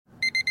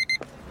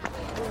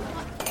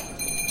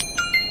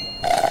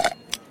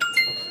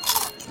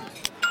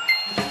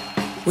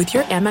With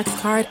your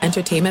Amex card,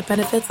 entertainment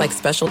benefits like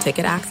special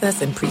ticket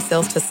access and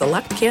pre-sales to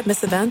select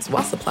can't-miss events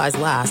while supplies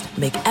last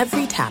make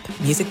every tap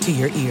music to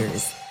your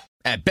ears.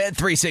 At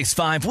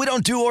Bet365, we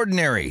don't do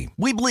ordinary.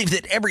 We believe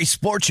that every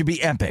sport should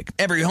be epic.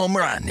 Every home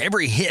run,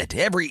 every hit,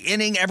 every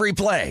inning, every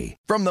play.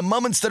 From the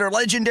moments that are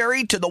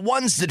legendary to the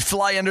ones that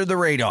fly under the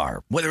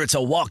radar. Whether it's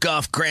a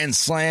walk-off grand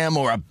slam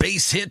or a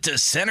base hit to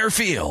center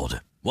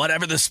field.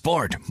 Whatever the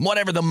sport,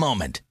 whatever the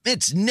moment.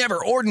 It's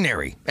never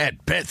ordinary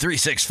at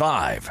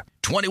Bet365.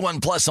 21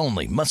 plus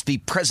only. Must be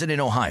present in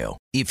Ohio.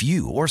 If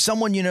you or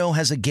someone you know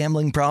has a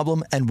gambling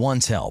problem and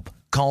wants help,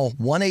 call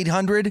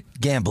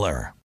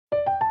 1-800-GAMBLER.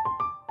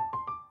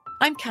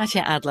 I'm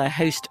Katya Adler,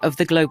 host of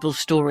The Global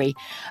Story.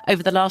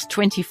 Over the last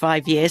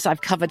 25 years,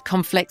 I've covered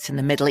conflicts in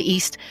the Middle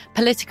East,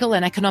 political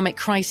and economic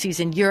crises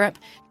in Europe,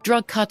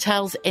 drug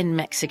cartels in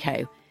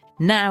Mexico.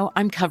 Now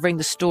I'm covering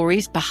the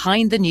stories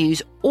behind the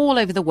news all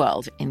over the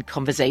world in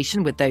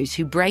conversation with those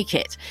who break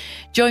it.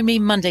 Join me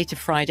Monday to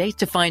Friday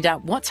to find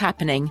out what's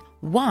happening,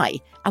 why,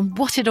 and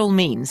what it all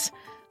means.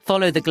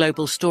 Follow The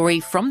Global Story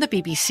from the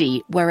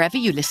BBC wherever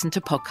you listen to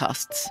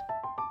podcasts.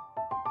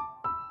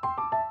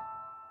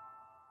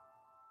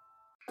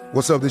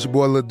 What's up, this your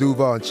boy Lil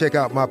Duval, and check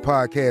out my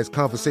podcast,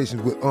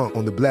 Conversations with Unc,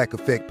 on the Black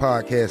Effect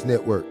Podcast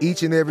Network.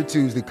 Each and every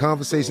Tuesday,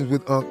 Conversations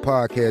with Unc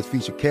podcast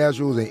feature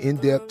casual and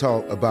in-depth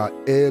talk about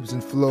ebbs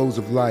and flows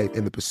of life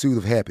and the pursuit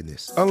of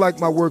happiness.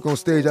 Unlike my work on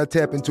stage, I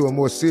tap into a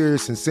more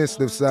serious and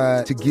sensitive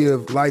side to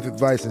give life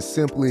advice and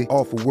simply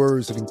offer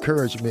words of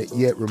encouragement,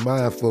 yet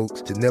remind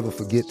folks to never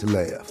forget to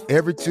laugh.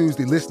 Every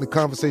Tuesday, listen to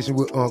Conversation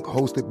with Unc,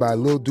 hosted by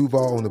Lil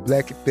Duval on the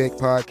Black Effect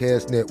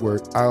Podcast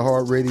Network,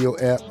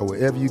 iHeartRadio app, or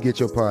wherever you get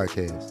your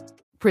podcasts.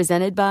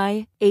 Presented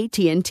by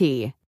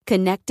AT&T.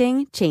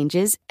 Connecting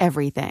changes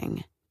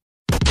everything.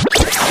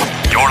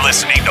 You're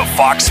listening to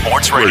Fox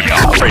Sports Radio.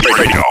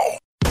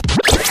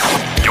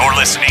 You're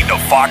listening to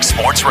Fox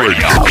Sports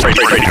Radio.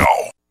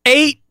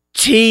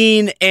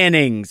 18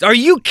 innings. Are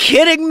you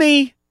kidding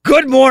me?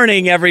 Good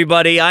morning,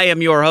 everybody. I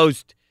am your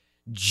host,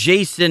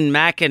 Jason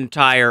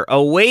McIntyre.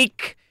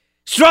 Awake,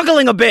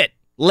 struggling a bit.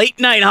 Late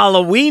night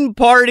Halloween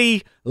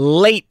party,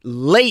 late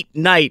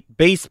night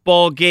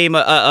baseball game,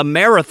 a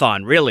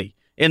marathon, really,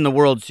 in the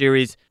World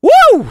Series.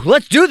 Woo!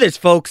 Let's do this,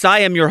 folks. I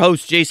am your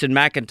host, Jason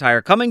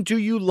McIntyre, coming to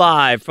you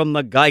live from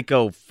the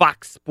Geico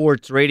Fox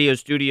Sports Radio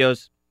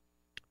studios.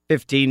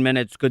 15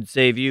 minutes could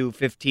save you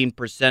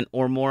 15%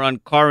 or more on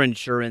car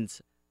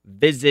insurance.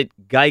 Visit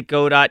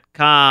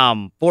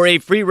geico.com for a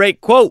free rate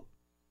quote.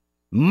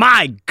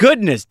 My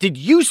goodness, did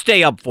you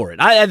stay up for it?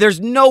 There's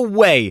no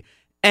way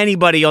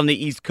anybody on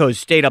the East Coast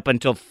stayed up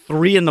until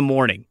 3 in the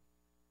morning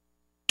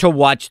to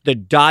watch the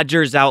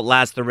Dodgers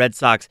outlast the Red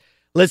Sox.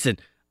 Listen,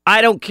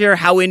 I don't care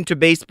how into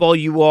baseball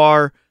you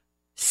are.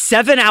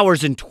 7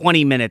 hours and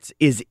 20 minutes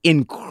is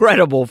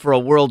incredible for a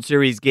World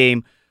Series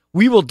game.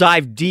 We will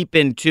dive deep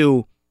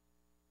into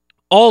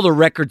all the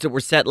records that were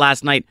set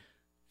last night.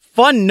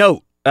 Fun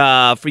note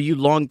for you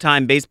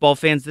longtime baseball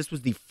fans, this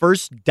was the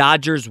first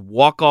Dodgers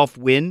walk-off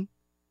win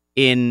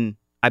in,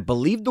 I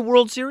believe, the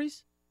World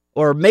Series,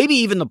 or maybe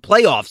even the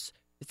playoffs,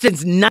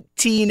 since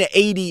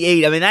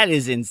 1988. I mean, that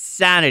is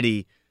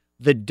insanity.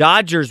 The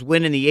Dodgers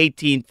win in the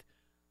 18th.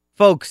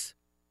 Folks,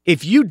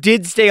 if you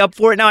did stay up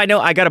for it, now I know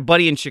I got a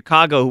buddy in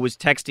Chicago who was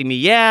texting me,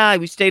 yeah,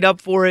 we stayed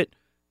up for it.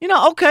 You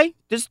know, okay,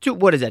 this is 2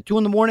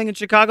 in the morning in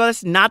Chicago?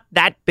 That's not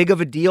that big of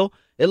a deal.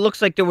 It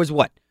looks like there was,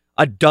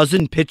 a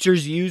dozen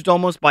pitchers used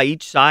almost by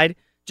each side.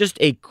 Just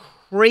a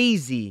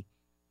crazy,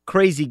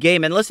 crazy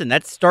game. And listen,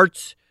 that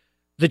starts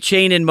the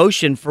chain in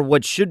motion for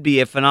what should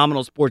be a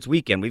phenomenal sports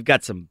weekend. We've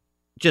got some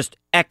just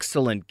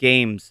excellent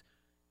games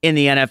in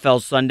the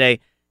NFL Sunday.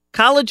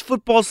 College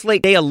football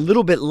slate day a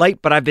little bit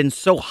light, but I've been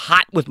so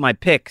hot with my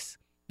picks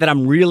that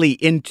I'm really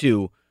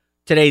into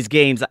today's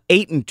games.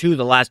 8-2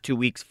 the last 2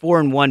 weeks,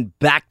 4-1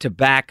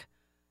 back-to-back.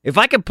 If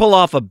I could pull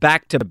off a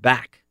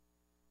back-to-back,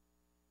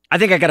 I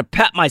think I got to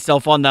pat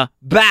myself on the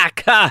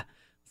back.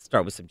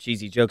 Start with some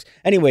cheesy jokes.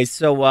 Anyway,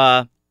 so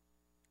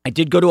I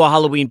did go to a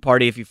Halloween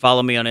party. If you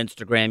follow me on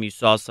Instagram, you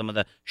saw some of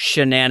the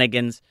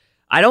shenanigans.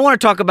 I don't want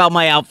to talk about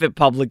my outfit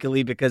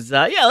publicly because,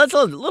 that's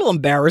a little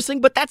embarrassing,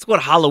 but that's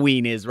what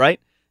Halloween is, right?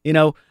 You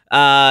know,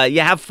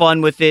 you have fun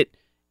with it.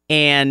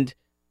 And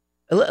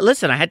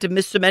listen, I had to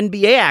miss some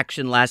NBA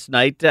action last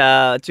night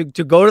to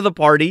go to the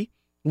party.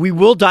 We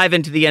will dive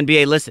into the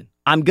NBA. Listen,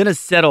 I'm going to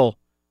settle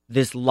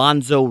this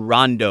Lonzo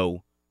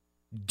Rondo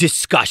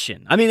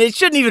discussion. I mean, it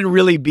shouldn't even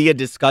really be a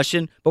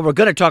discussion, but we're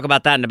going to talk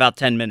about that in about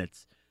 10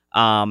 minutes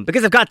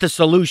because I've got the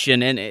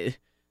solution. And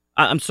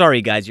I'm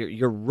sorry, guys,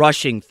 you're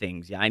rushing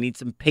things. Yeah, I need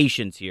some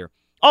patience here.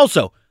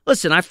 Also,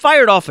 listen, I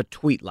fired off a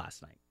tweet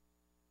last night.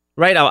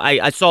 Right,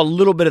 I saw a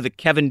little bit of the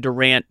Kevin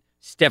Durant,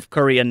 Steph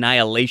Curry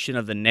annihilation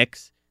of the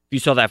Knicks. If you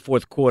saw that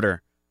fourth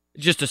quarter,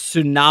 just a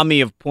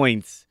tsunami of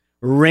points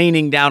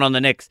raining down on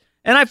the Knicks.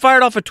 And I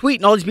fired off a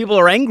tweet, and all these people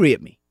are angry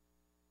at me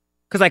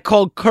because I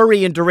called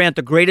Curry and Durant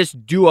the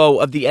greatest duo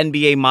of the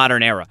NBA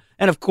modern era.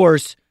 And of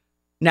course,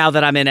 now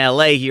that I'm in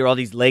LA here, all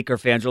these Laker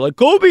fans are like,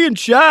 Kobe and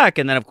Shaq.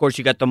 And then, of course,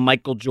 you got the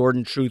Michael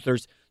Jordan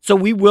truthers. So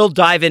we will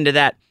dive into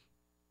that.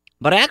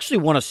 But I actually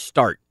want to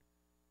start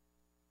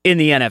in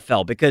the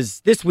NFL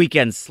because this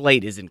weekend's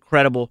slate is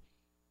incredible.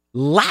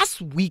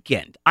 Last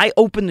weekend, I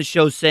opened the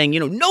show saying,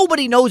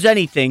 nobody knows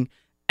anything.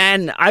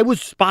 And I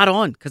was spot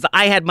on because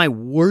I had my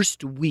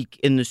worst week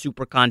in the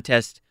Super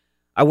Contest.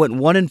 I went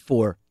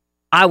 1-4.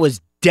 I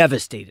was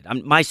devastated.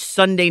 My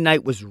Sunday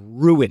night was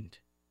ruined.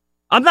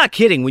 I'm not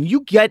kidding. When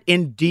you get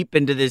in deep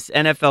into this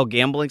NFL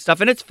gambling stuff,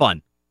 and it's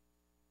fun,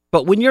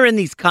 but when you're in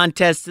these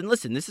contests, and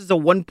listen, this is a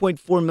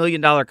 $1.4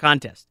 million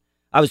contest.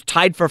 I was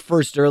tied for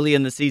first early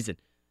in the season,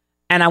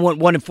 and I went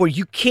 1-4.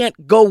 You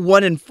can't go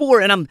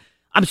 1-4, and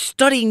I'm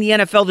studying the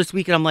NFL this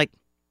week, and I'm like,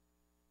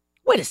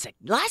 wait a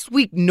second. Last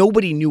week,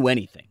 nobody knew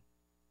anything.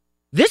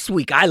 This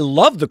week, I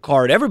love the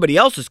card. Everybody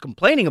else is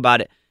complaining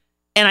about it,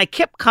 and I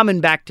kept coming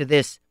back to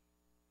this.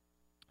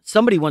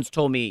 Somebody once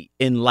told me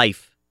in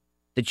life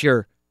that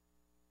you're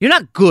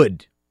not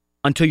good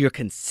until you're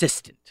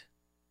consistent,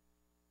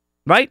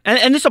 right?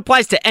 And this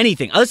applies to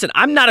anything. Listen,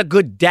 I'm not a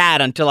good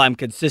dad until I'm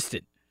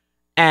consistent.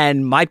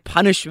 And my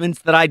punishments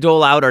that I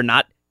dole out are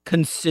not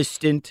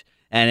consistent.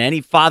 And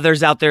any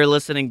fathers out there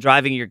listening,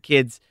 driving your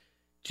kids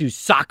to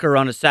soccer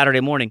on a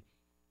Saturday morning,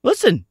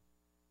 listen,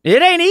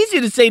 it ain't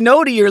easy to say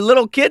no to your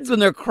little kids when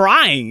they're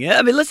crying.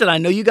 I mean, listen, I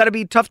know you got to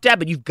be a tough dad,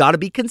 but you've got to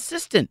be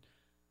consistent.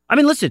 I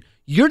mean, listen,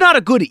 you're not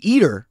a good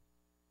eater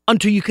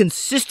until you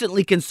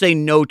consistently can say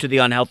no to the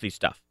unhealthy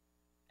stuff.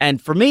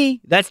 And for me,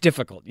 that's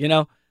difficult.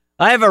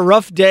 I have a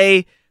rough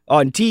day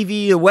on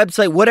TV, a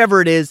website,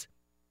 whatever it is.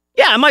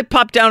 Yeah, I might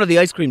pop down to the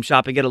ice cream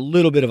shop and get a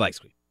little bit of ice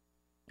cream.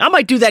 I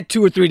might do that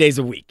 2 or 3 days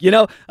a week.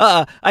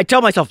 I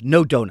tell myself,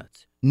 no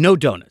donuts, no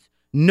donuts,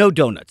 no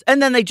donuts.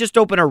 And then they just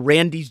open a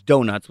Randy's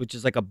Donuts, which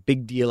is like a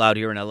big deal out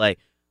here in LA,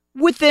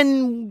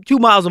 within 2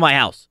 miles of my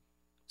house.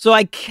 So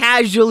I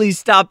casually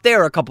stop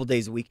there a couple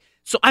days a week.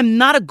 So I'm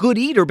not a good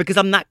eater because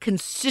I'm not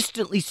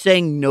consistently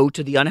saying no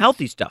to the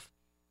unhealthy stuff.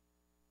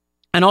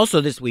 And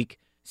also this week,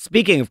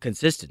 speaking of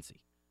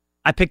consistency,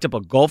 I picked up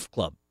a golf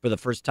club for the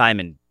first time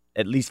in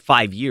at least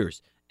 5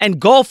 years. And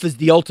golf is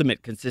the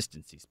ultimate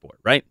consistency sport,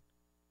 right?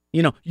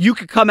 You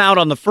could come out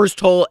on the first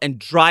hole and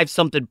drive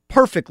something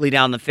perfectly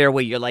down the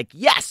fairway. You're like,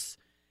 yes.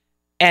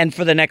 And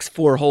for the next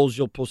 4 holes,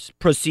 you'll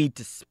proceed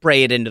to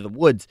spray it into the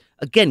woods.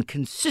 Again,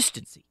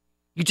 consistency.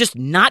 You're just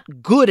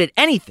not good at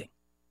anything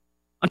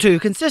until you're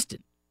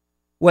consistent.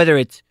 Whether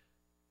it's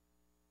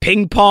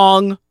ping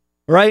pong,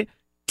 right?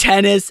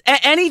 Tennis,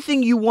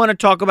 anything you want to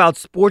talk about,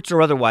 sports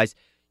or otherwise,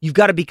 you've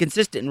got to be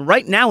consistent. And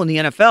right now in the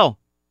NFL,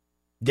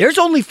 there's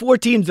only 4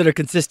 teams that are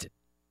consistent.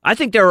 I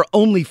think there are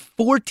only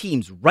 4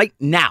 teams right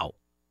now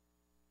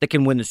that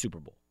can win the Super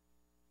Bowl.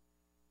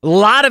 A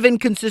lot of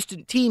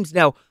inconsistent teams.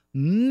 Now,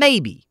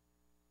 maybe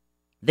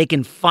they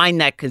can find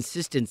that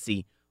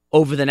consistency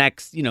over the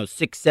next,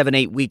 6, 7,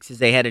 8 weeks as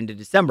they head into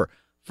December.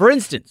 For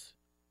instance,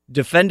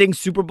 defending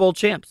Super Bowl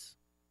champs,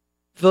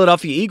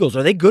 Philadelphia Eagles,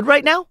 are they good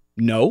right now?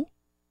 No.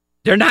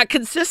 They're not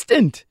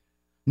consistent.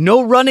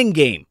 No running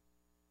game.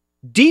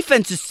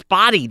 Defense is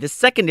spotty. The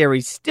secondary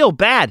is still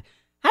bad.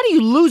 How do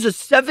you lose a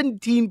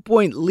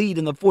 17-point lead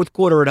in the fourth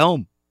quarter at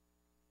home?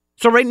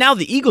 So right now,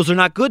 the Eagles are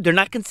not good. They're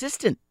not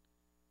consistent.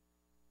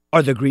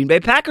 Are the Green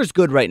Bay Packers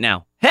good right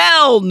now?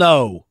 Hell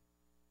no.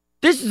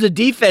 This is a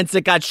defense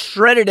that got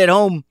shredded at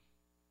home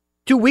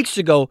 2 weeks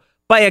ago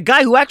by a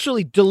guy who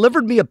actually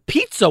delivered me a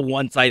pizza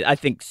once, I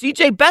think.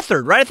 C.J.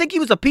 Beathard, right? I think he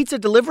was a pizza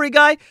delivery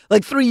guy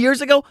like 3 years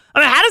ago.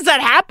 I mean, how does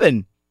that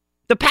happen?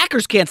 The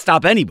Packers can't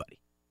stop anybody.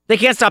 They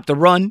can't stop the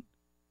run.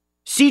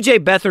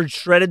 C.J. Beathard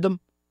shredded them.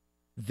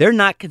 They're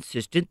not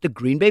consistent. The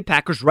Green Bay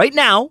Packers right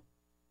now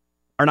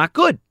are not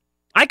good.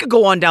 I could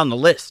go on down the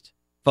list,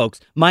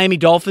 folks. Miami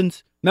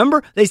Dolphins,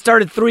 remember? They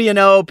started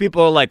 3-0.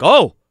 People are like,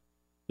 oh,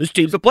 this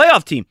team's a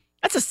playoff team.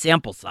 That's a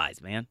sample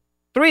size, man.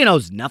 3-0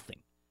 is nothing.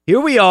 Here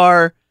we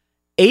are,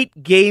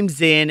 8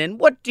 games in, and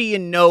what do you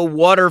know?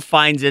 Water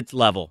finds its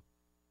level.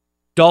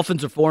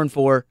 Dolphins are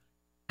 4-4,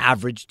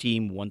 average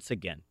team once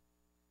again.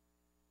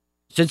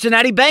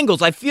 Cincinnati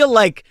Bengals. I feel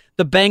like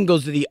the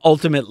Bengals are the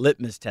ultimate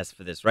litmus test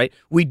for this, right?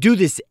 We do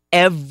this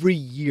every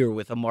year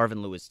with a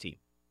Marvin Lewis team.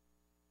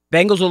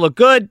 Bengals will look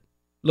good,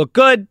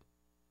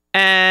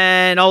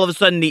 and all of a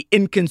sudden the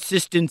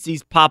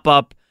inconsistencies pop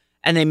up,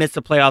 and they miss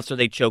the playoffs or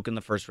they choke in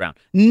the first round.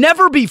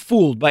 Never be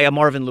fooled by a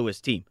Marvin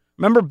Lewis team.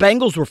 Remember,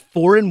 Bengals were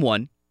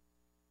 4-1.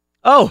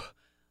 Oh,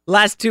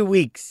 last 2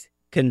 weeks,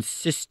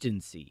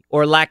 consistency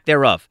or lack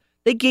thereof.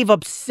 They gave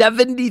up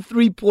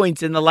 73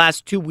 points in the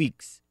last 2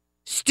 weeks.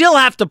 Still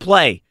have to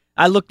play.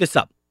 I looked this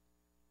up.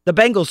 The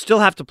Bengals still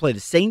have to play the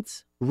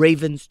Saints,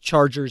 Ravens,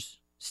 Chargers,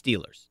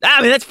 Steelers.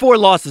 I mean, that's 4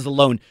 losses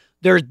alone.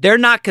 They're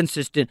not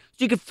consistent,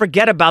 so you can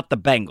forget about the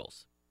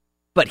Bengals.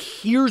 But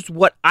here's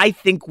what I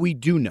think we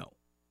do know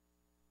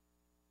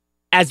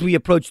as we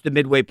approach the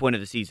midway point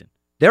of the season.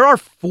 There are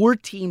 4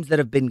 teams that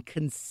have been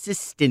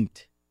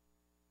consistent.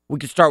 We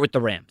can start with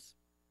the Rams.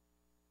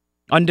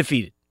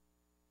 Undefeated.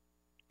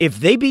 If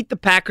they beat the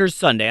Packers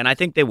Sunday, and I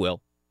think they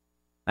will,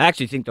 I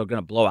actually think they're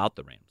going to blow out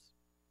the Rams,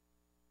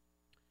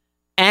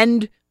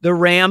 and the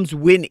Rams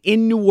win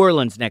in New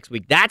Orleans next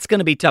week. That's going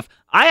to be tough.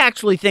 I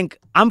actually think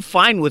I'm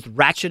fine with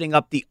ratcheting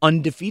up the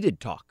undefeated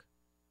talk.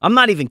 I'm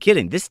not even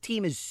kidding. This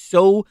team is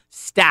so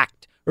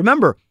stacked.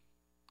 Remember,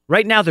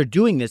 right now they're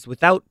doing this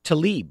without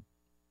Talib,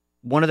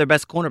 one of their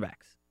best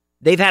cornerbacks.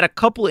 They've had a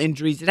couple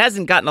injuries. It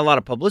hasn't gotten a lot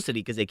of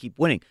publicity because they keep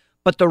winning,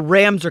 but the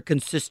Rams are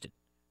consistent.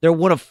 They're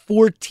one of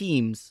 4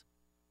 teams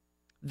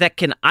that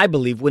can, I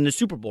believe, win the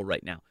Super Bowl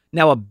right now.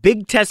 Now, a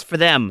big test for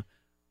them,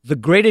 the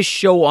greatest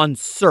show on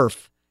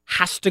surf,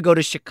 has to go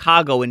to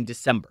Chicago in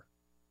December.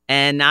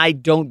 And I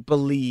don't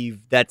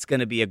believe that's going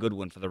to be a good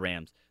one for the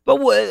Rams. But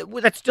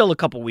that's still a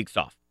couple weeks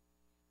off.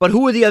 But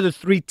who are the other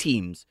 3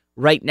 teams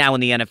right now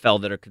in the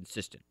NFL that are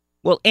consistent?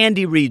 Well,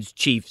 Andy Reid's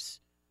Chiefs,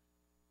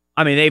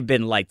 I mean, they've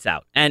been lights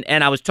out. And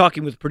I was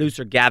talking with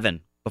producer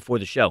Gavin before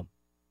the show.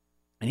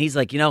 And he's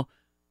like,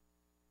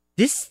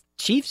 this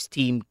Chiefs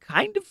team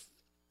kind of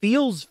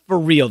feels for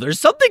real. There's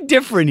something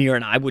different here,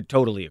 and I would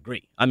totally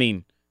agree. I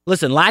mean,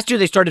 listen, last year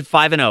they started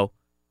 5-0.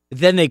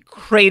 Then they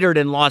cratered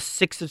and lost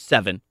 6 of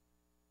 7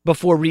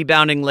 before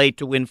rebounding late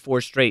to win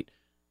 4 straight.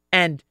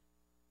 And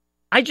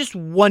I just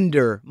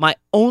wonder, my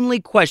only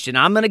question,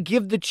 I'm going to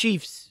give the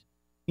Chiefs,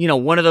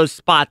 one of those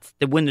spots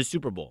to win the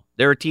Super Bowl.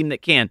 They're a team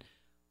that can.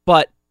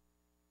 But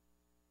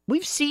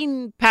we've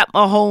seen Pat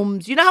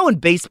Mahomes. You know how in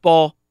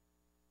baseball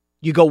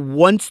you go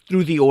once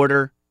through the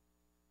order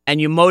and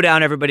you mow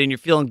down everybody and you're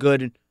feeling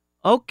good. And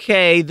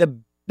okay, the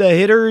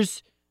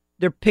hitters,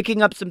 they're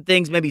picking up some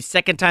things. Maybe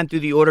second time through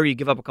the order, you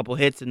give up a couple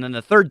hits. And then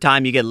the third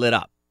time, you get lit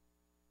up.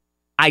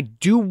 I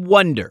do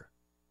wonder,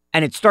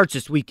 and it starts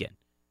this weekend,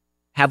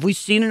 have we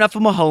seen enough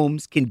of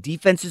Mahomes? Can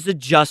defenses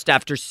adjust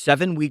after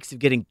 7 weeks of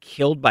getting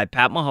killed by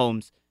Pat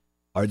Mahomes?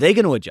 Are they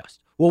going to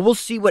adjust? Well, we'll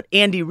see what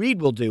Andy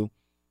Reid will do.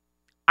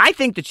 I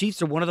think the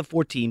Chiefs are one of the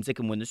 4 teams that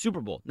can win the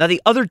Super Bowl. Now,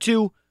 the other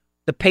 2,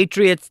 the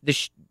Patriots,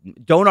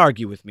 don't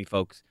argue with me,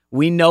 folks.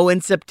 We know in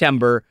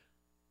September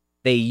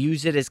they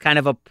use it as kind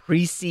of a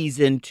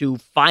preseason to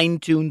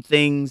fine-tune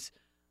things.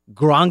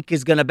 Gronk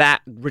is going to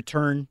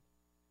return.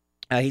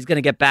 He's going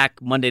to get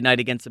back Monday night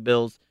against the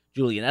Bills.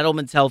 Julian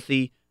Edelman's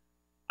healthy.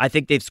 I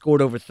think they've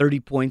scored over 30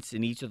 points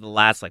in each of the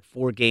last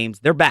 4 games.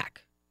 They're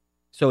back.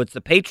 So it's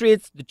the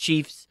Patriots, the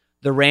Chiefs,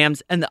 the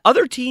Rams, and the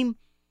other team,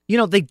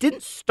 they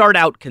didn't start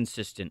out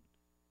consistent.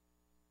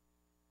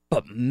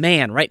 But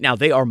man, right now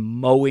they are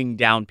mowing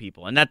down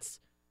people, and that's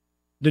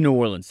the New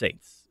Orleans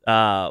Saints.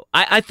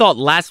 I thought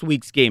last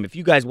week's game, if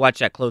you guys watch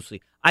that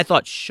closely, I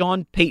thought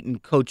Sean Payton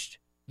coached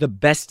the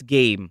best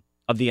game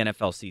of the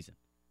NFL season.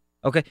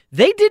 Okay?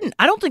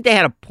 I don't think they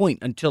had a point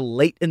until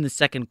late in the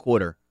second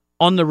quarter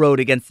on the road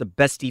against the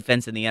best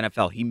defense in the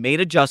NFL. He made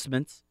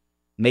adjustments,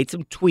 made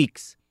some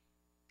tweaks.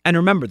 And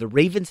remember, the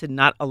Ravens had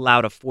not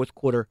allowed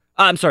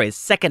a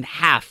second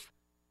half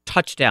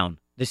touchdown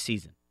this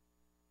season.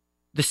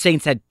 The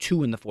Saints had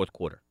 2 in the fourth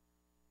quarter.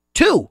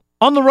 2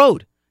 on the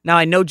road. Now,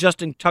 I know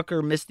Justin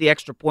Tucker missed the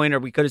extra point, or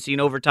we could have seen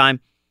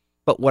overtime.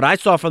 But what I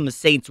saw from the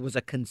Saints was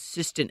a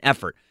consistent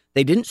effort.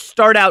 They didn't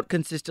start out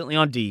consistently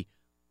on D,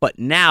 but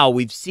now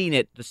we've seen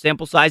it. The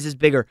sample size is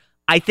bigger.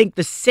 I think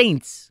the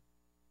Saints,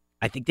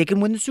 they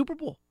can win the Super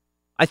Bowl.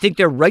 I think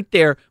they're right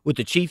there with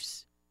the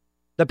Chiefs,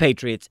 the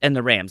Patriots, and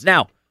the Rams.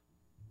 Now,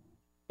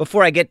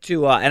 before I get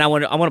to, and I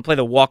want to play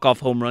the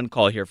walk-off home run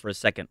call here for a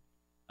second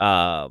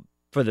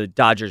for the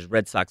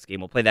Dodgers-Red Sox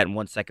game. We'll play that in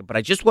 1 second. But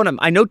I just want to,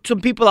 I know some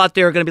people out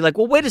there are going to be like,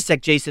 well, wait a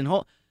sec, Jason.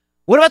 What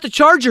about the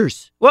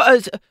Chargers? Well,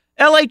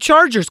 L.A.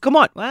 Chargers, come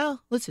on.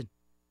 Well, listen,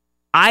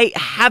 I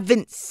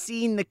haven't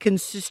seen the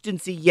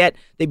consistency yet.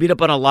 They beat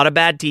up on a lot of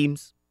bad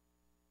teams.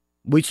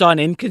 We saw an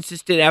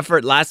inconsistent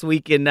effort last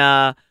week in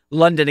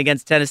London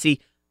against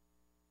Tennessee.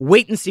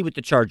 Wait and see with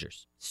the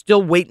Chargers.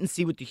 Still wait and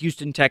see with the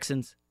Houston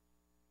Texans.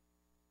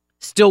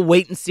 Still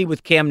wait and see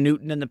with Cam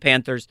Newton and the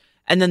Panthers.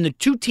 And then the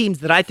 2 teams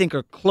that I think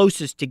are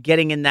closest to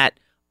getting in that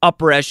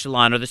upper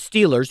echelon are the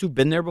Steelers, who've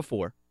been there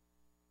before.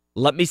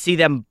 Let me see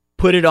them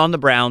put it on the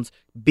Browns,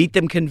 beat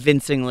them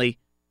convincingly.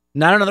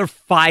 Not another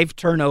 5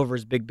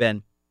 turnovers, Big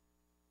Ben.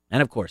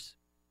 And, of course,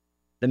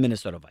 the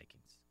Minnesota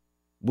Vikings.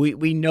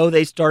 We know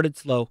they started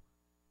slow,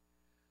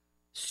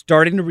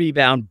 starting to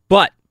rebound,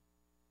 but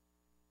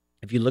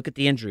if you look at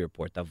the injury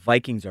report, the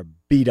Vikings are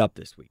beat up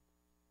this week.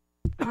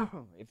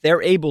 If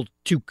they're able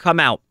to come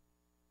out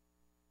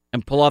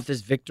and pull off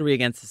this victory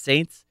against the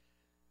Saints,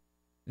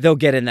 they'll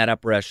get in that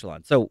upper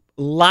echelon. So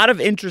a lot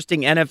of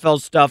interesting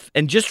NFL stuff.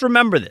 And just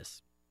remember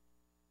this.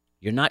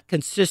 You're not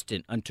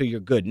consistent until you're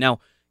good. Now,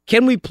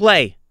 can we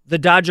play the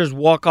Dodgers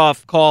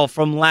walk-off call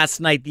from last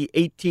night, the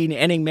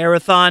 18-inning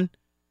marathon?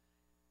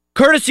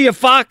 Courtesy of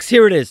Fox,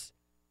 here it is.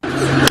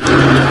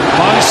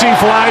 Muncy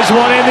flies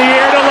one in the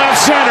air to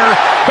left center.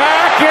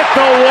 Back at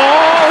the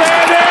wall,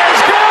 and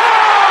it's gone!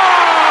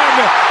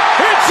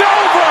 It's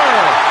over!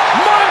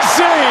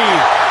 Muncy,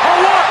 a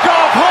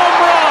walk-off home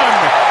run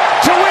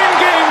to win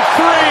Game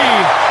 3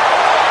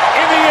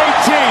 in the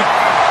 18th.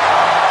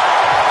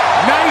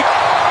 Night.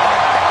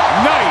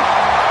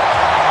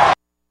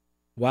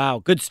 Wow,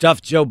 good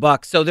stuff, Joe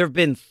Buck. So there have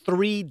been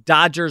 3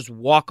 Dodgers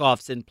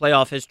walk-offs in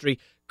playoff history.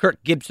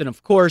 Kirk Gibson,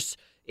 of course,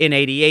 in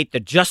 '88,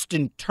 the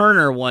Justin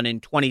Turner one in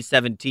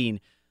 2017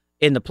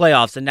 in the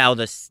playoffs, and now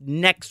the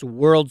next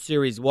World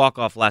Series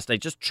walk-off last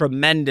night. Just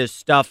tremendous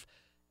stuff.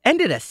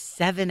 Ended a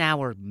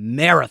 7-hour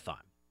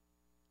marathon.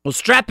 Well,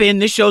 strap in.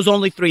 This show's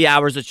only 3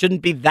 hours. It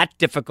shouldn't be that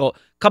difficult.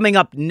 Coming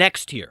up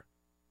next here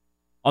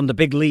on the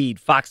Big Lead,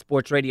 Fox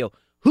Sports Radio,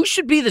 who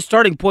should be the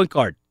starting point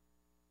guard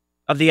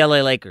of the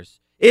LA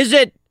Lakers? Is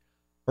it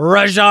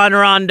Rajon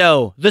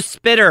Rondo, the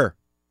spitter,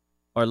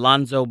 or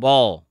Lonzo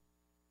Ball,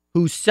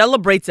 who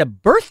celebrates a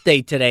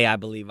birthday today, I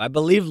believe? I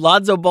believe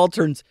Lonzo Ball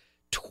turns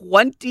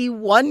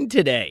 21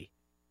 today.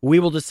 We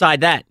will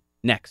decide that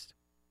next.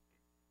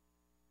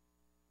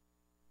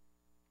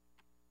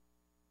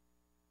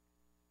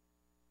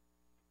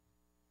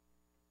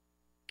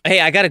 Hey,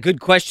 I got a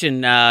good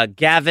question,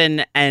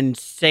 Gavin and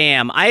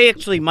Sam. I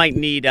actually might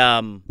need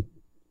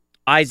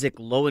Isaac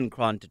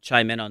Lowenkron to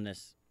chime in on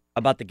this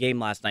about the game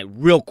last night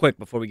real quick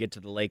before we get to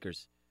the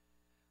Lakers.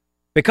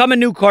 Become a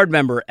new card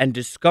member, and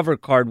Discover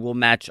Card will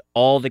match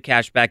all the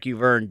cash back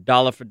you've earned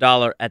dollar for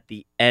dollar at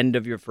the end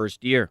of your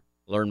first year.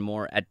 Learn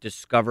more at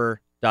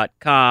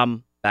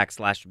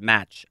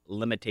discover.com/match.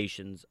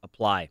 Limitations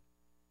apply.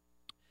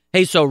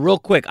 Hey, so real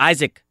quick,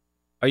 Isaac,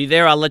 are you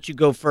there? I'll let you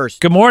go first.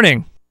 Good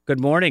morning. Good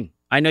morning.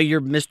 I know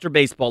you're Mr.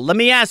 Baseball. Let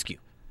me ask you.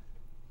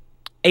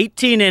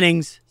 18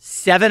 innings,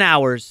 7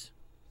 hours.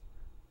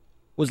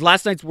 Was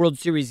last night's World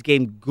Series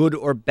game good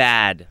or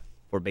bad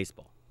for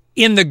baseball?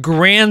 In the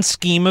grand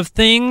scheme of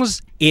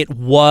things, it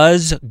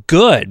was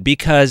good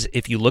because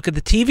if you look at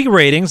the TV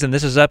ratings, and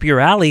this is up your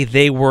alley,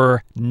 they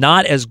were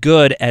not as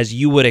good as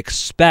you would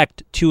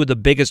expect two of the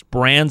biggest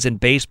brands in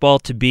baseball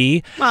to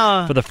be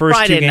for the first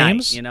Friday two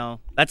games. Night,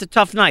 that's a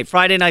tough night.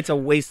 Friday night's a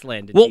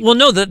wasteland. Well,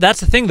 no, that's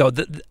the thing, though.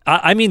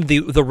 I mean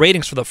the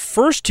ratings for the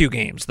first two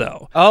games,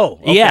 though. Oh,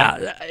 okay.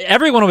 Yeah.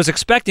 Everyone was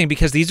expecting,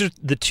 because these are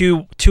the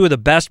two of the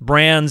best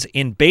brands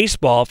in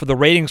baseball, for the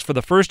ratings for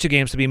the first two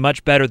games to be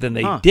much better than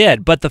they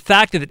did. But the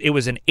fact that it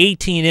was an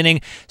 18-inning,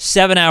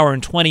 7-hour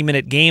and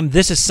 20-minute game,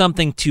 this is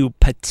something to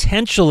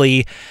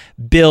potentially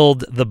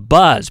build the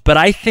buzz. But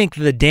I think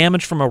the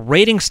damage from a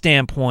rating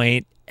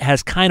standpoint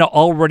has kind of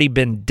already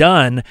been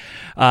done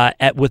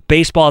with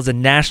baseball as a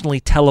nationally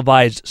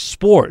televised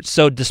sport.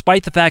 So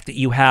despite the fact that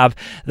you have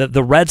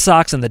the Red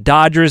Sox and the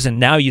Dodgers, and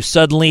now you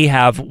suddenly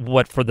have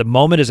what for the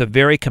moment is a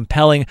very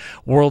compelling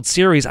World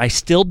Series, I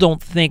still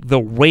don't think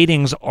the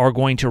ratings are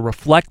going to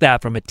reflect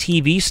that from a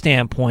TV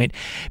standpoint,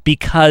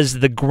 because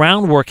the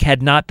groundwork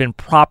had not been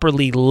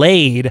properly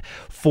laid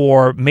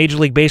for Major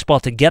League Baseball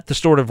to get the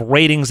sort of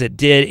ratings it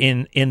did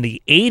in the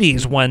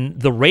 80s, when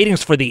the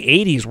ratings for the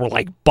 80s were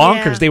like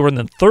bonkers. Yeah. They were in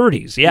the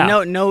 30s.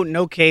 Yeah.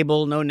 No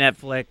cable, no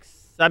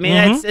Netflix. I mean,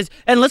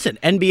 and listen,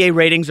 NBA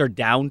ratings are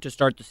down to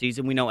start the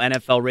season. We know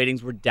NFL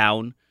ratings were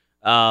down.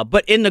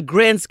 But in the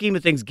grand scheme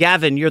of things,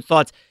 Gavin, your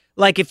thoughts?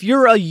 Like, if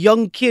you're a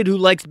young kid who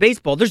likes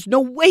baseball, there's no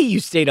way you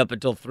stayed up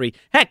until 3.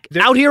 Heck,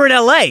 out here in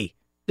L.A.,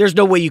 there's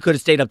no way you could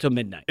have stayed up till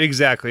midnight.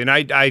 Exactly, and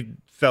I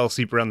fell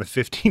asleep around the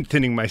 15th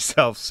inning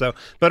myself. So,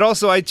 but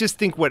also I just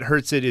think what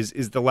hurts it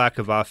is the lack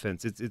of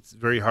offense. It's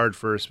very hard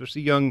for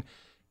especially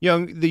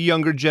the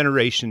younger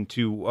generation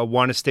to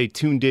want to stay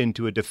tuned in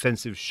to a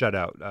defensive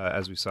shutout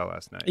as we saw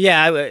last night.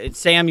 Yeah,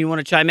 Sam, you want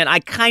to chime in? I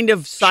kind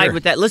of side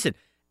with that. Listen,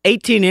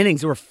 18 innings,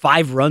 there were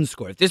 5 runs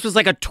scored. If this was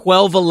like a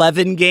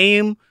 12-11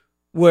 game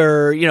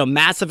where,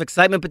 massive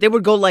excitement, but they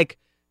would go like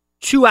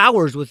 2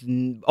 hours with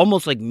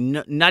almost like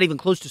not even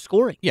close to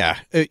scoring. Yeah,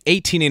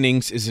 18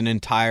 innings is an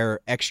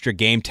entire extra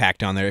game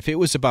tacked on there. If it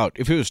was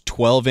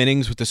 12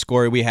 innings with the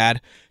score we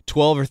had,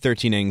 12 or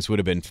 13 innings would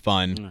have been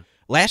fun. Mm.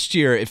 Last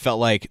year, it felt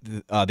like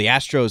the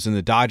Astros and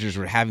the Dodgers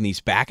were having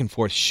these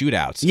back-and-forth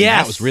shootouts. Yes. And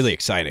that was really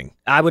exciting.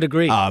 I would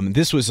agree.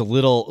 This was a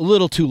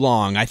little too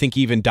long. I think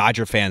even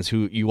Dodger fans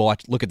who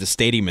look at the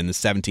stadium in the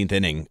 17th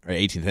inning or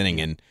 18th inning,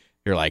 and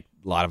you're like,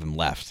 a lot of them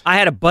left. I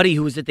had a buddy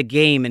who was at the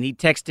game, and he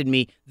texted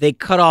me, they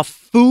cut off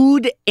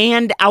food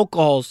and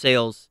alcohol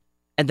sales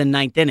at the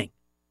 9th inning.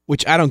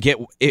 Which I don't get.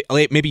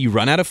 Maybe you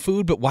run out of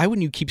food, but why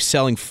wouldn't you keep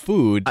selling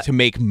food to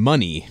make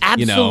money?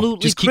 Absolutely,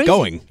 just keep crazy.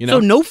 Going. So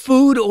no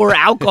food or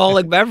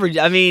alcoholic beverage.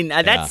 I mean,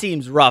 that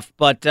seems rough.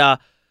 But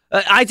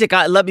Isaac,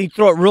 let me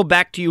throw it real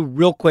back to you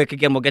real quick.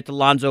 Again, we'll get to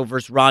Lonzo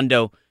versus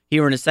Rondo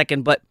here in a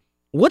second. But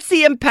what's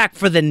the impact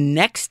for the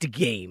next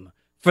game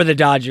for the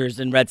Dodgers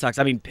and Red Sox?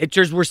 I mean,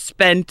 pitchers were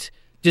spent.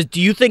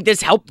 Do you think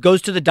this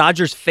goes to the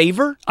Dodgers'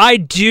 favor? I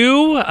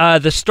do.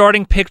 The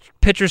starting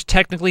pitchers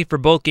technically for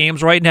both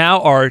games right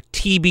now are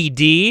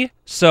TBD.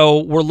 So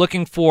we're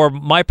looking for,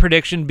 my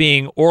prediction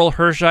being Oral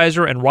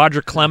Hershiser and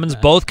Roger Clemens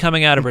both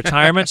coming out of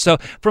retirement. So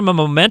from a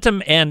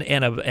momentum and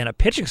a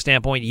pitching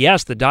standpoint,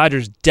 yes, the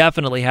Dodgers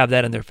definitely have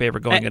that in their favor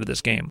going into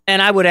this game.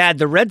 And I would add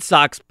the Red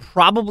Sox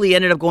probably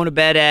ended up going to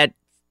bed at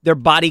their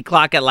body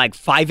clock at like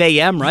 5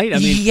 a.m., right? I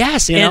mean,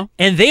 yes, and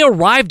they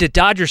arrived at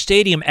Dodger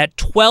Stadium at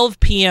 12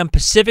 p.m.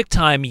 Pacific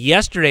time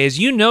yesterday. As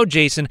you know,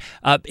 Jason,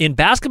 in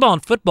basketball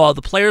and football,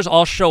 the players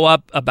all show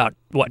up about,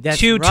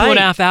 two and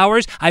a half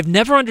hours? I've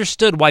never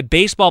understood why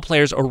baseball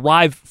players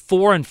arrive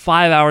 4 and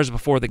 5 hours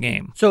before the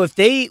game. So if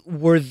they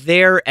were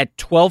there at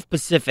 12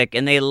 Pacific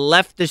and they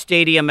left the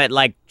stadium at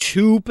like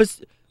 2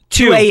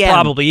 a.m.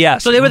 Probably,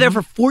 yes. So they were there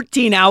for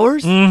 14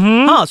 hours?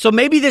 Mm-hmm. Huh, so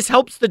maybe this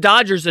helps the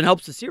Dodgers and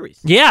helps the series.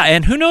 Yeah,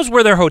 and who knows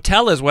where their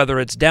hotel is, whether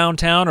it's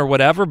downtown or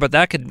whatever, but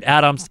that could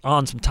add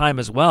on some time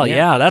as well.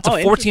 Yeah, that's a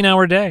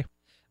 14-hour day.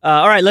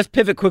 All right, let's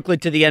pivot quickly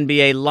to the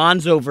NBA.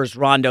 Lonzo versus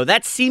Rondo.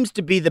 That seems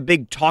to be the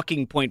big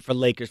talking point for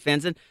Lakers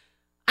fans. And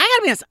I got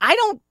to be honest, I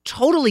don't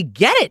totally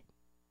get it.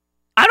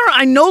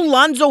 I know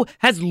Lonzo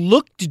has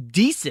looked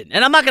decent,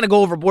 and I'm not going to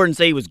go overboard and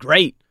say he was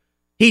great.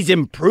 He's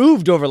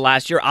improved over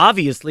last year.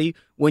 Obviously,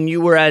 when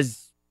you were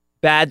as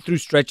bad through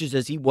stretches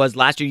as he was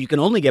last year, you can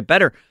only get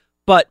better.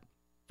 But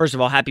first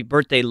of all, happy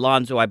birthday,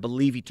 Lonzo. I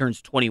believe he turns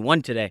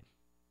 21 today.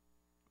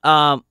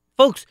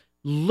 Folks,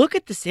 look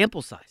at the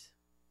sample size.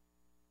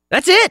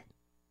 That's it.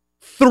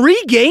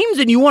 3 games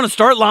and you want to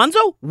start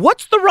Lonzo?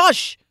 What's the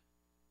rush?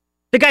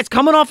 The guy's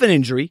coming off an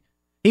injury.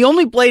 He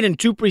only played in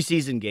 2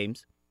 preseason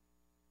games.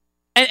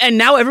 And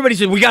now everybody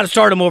says, we got to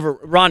start him over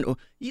Rondo.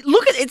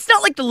 Look, it's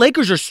not like the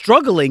Lakers are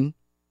struggling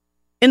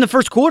in the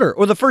first quarter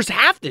or the first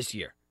half this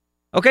year.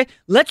 Okay?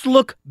 Let's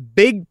look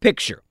big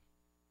picture.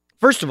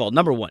 First of all,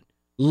 number one,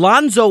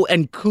 Lonzo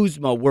and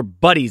Kuzma were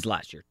buddies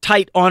last year,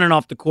 tight on and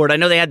off the court. I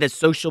know they had this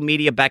social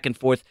media back and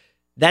forth.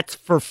 That's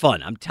for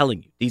fun. I'm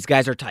telling you, these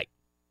guys are tight.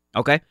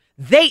 Okay?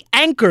 They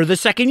anchor the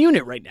second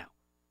unit right now.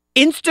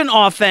 Instant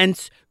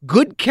offense,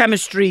 good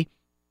chemistry.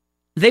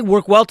 They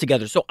work well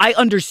together. So I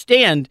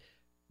understand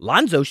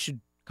Lonzo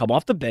should come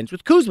off the bench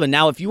with Kuzma.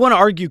 Now, if you want to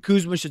argue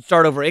Kuzma should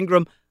start over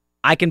Ingram,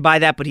 I can buy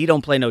that, but he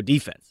don't play no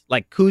defense.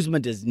 Like, Kuzma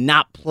does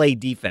not play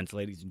defense,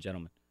 ladies and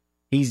gentlemen.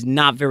 He's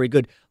not very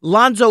good.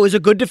 Lonzo is a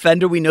good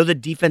defender. We know the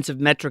defensive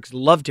metrics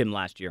loved him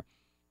last year.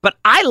 But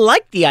I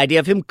like the idea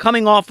of him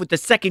coming off with the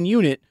second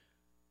unit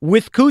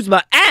with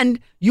Kuzma. And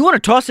you want to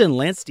toss in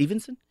Lance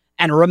Stevenson?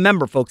 And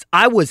remember, folks,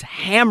 I was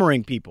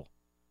hammering people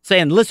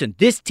saying, listen,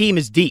 this team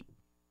is deep.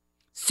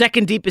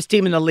 Second deepest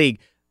team in the league.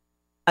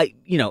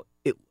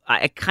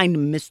 I kind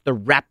of miss the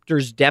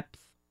Raptors' depth.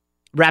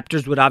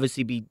 Raptors would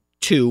obviously be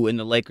 2, and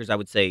the Lakers, I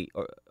would say,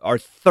 are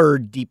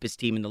third deepest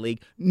team in the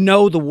league.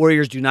 No, the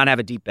Warriors do not have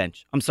a deep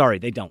bench. I'm sorry,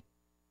 they don't.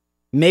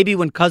 Maybe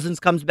when Cousins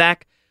comes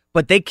back,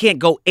 but they can't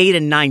go 8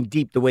 and 9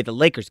 deep the way the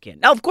Lakers can.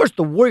 Now, of course,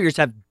 the Warriors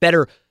have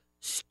better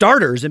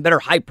starters and better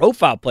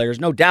high-profile players,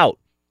 no doubt.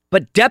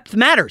 But depth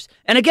matters.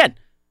 And again,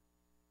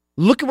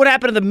 look at what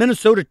happened to the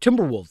Minnesota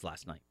Timberwolves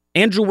last night.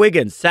 Andrew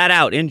Wiggins sat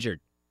out,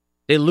 injured.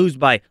 They lose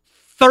by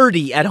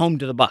 30 at home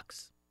to the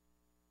Bucks.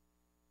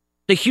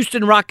 The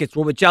Houston Rockets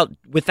were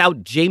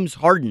without James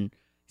Harden.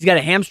 He's got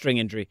a hamstring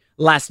injury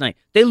last night.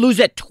 They lose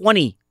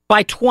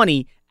by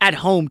 20 at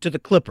home to the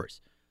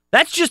Clippers.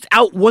 That's just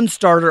out one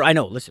starter. I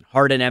know, listen,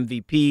 Harden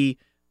MVP,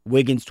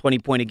 Wiggins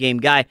 20-point-a-game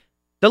guy.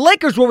 The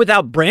Lakers were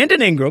without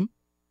Brandon Ingram,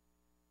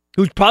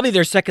 who's probably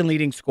their second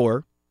leading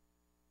scorer,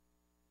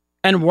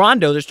 and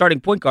Rondo, their starting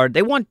point guard.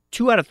 They won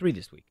 2 out of 3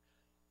 this week.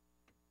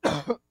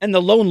 And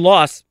the lone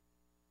loss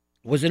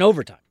was in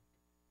overtime.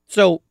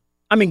 So,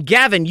 I mean,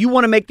 Gavin, you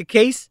want to make the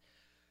case?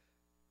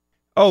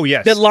 Oh,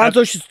 yes. That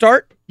Lonzo should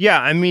start?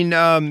 Yeah, I mean,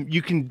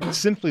 you can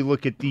simply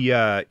look at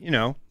the,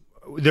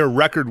 their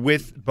record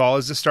with ball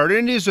as a starter.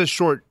 And it is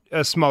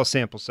a small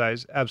sample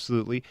size,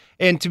 absolutely.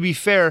 And to be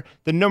fair,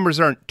 the numbers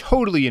aren't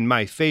totally in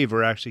my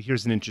favor. Actually,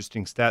 here's an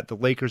interesting stat. The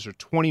Lakers are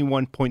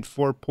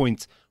 21.4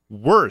 points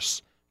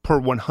worse per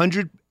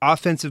 100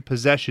 offensive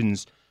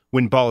possessions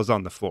when ball is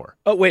on the floor.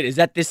 Oh, wait, is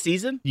that this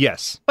season?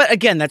 Yes. But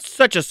again, that's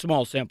such a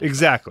small sample.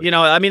 Exactly.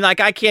 I mean, like,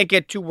 I can't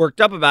get too worked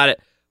up about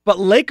it. But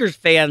Lakers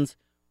fans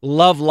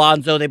love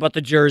Lonzo. They bought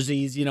the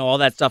jerseys, all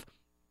that stuff.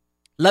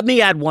 Let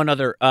me add one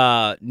other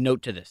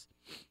note to this.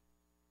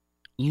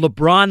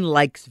 LeBron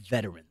likes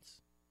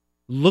veterans.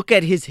 Look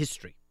at his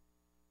history.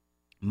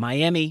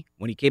 Miami,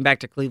 when he came back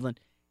to Cleveland,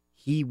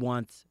 he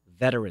wants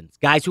veterans,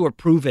 guys who are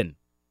proven.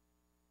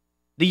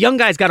 The young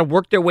guys got to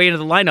work their way into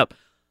the lineup.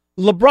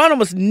 LeBron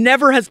almost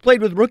never has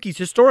played with rookies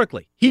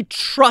historically. He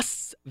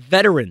trusts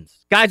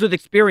veterans, guys with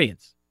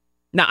experience.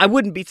 Now, I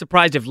wouldn't be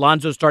surprised if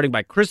Lonzo's starting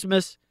by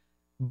Christmas,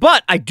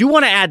 but I do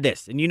want to add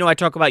this. And I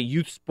talk about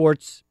youth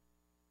sports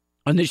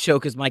on this show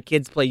because my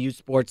kids play youth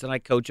sports and I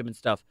coach them and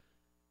stuff.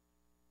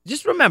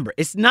 Just remember,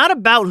 it's not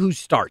about who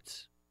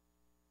starts.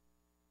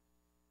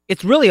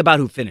 It's really about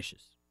who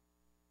finishes.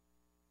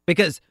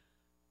 Because,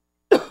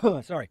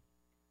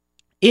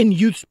 in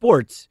youth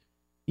sports,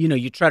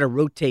 you try to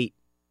rotate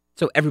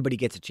so everybody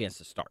gets a chance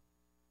to start,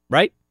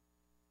 right?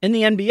 In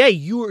the NBA,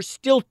 you are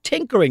still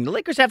tinkering. The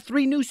Lakers have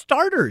 3 new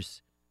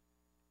starters.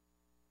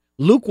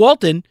 Luke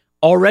Walton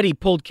already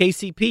pulled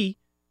KCP,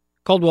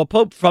 Caldwell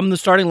Pope, from the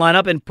starting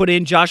lineup and put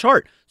in Josh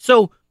Hart.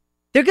 So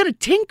they're going to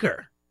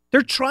tinker.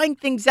 They're trying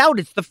things out.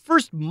 It's the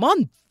first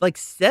month. Like,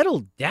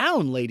 settle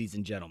down, ladies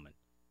and gentlemen.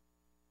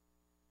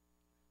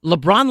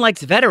 LeBron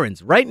likes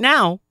veterans. Right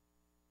now,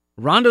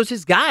 Rondo's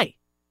his guy.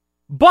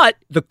 But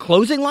the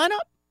closing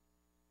lineup,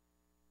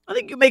 I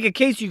think you make a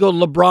case. You go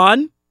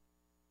LeBron,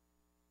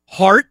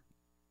 Hart,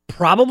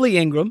 probably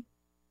Ingram,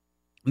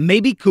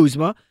 maybe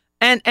Kuzma,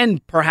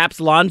 and perhaps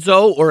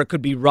Lonzo, or it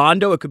could be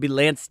Rondo, it could be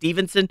Lance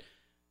Stevenson.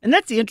 And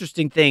that's the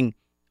interesting thing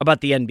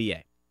about the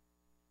NBA.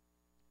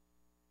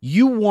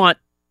 You want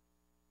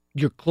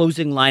your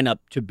closing lineup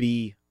to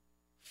be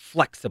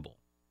flexible,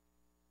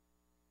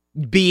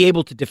 be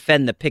able to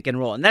defend the pick and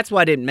roll. And that's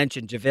why I didn't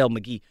mention JaVale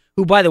McGee,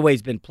 who, by the way,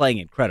 has been playing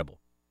incredible.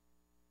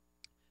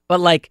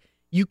 But,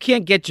 you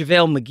can't get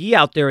JaVale McGee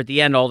out there at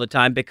the end all the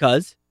time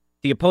because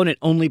the opponent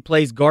only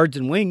plays guards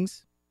and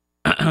wings,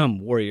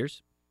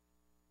 Warriors.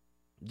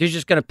 They're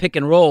just going to pick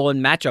and roll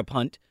and matchup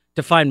hunt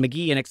to find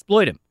McGee and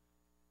exploit him.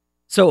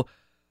 So,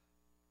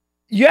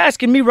 you're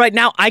asking me right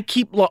now, I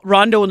keep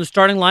Rondo in the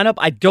starting lineup.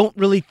 I don't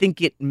really think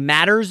it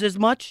matters as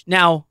much.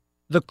 Now,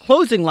 the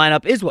closing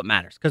lineup is what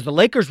matters because the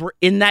Lakers were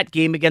in that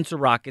game against the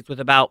Rockets with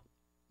about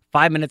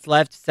 5 minutes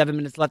left, 7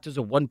 minutes left. It was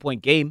a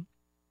 1-point game.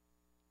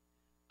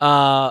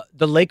 The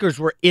Lakers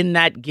were in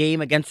that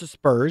game against the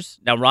Spurs.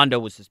 Now, Rondo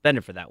was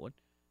suspended for that one.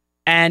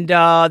 And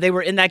they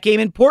were in that game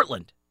in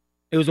Portland.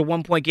 It was a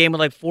 1-point game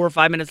with 4 or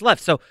 5 minutes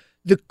left. So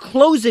the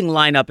closing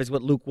lineup is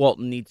what Luke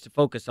Walton needs to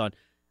focus on.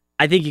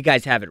 I think you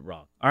guys have it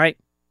wrong. All right?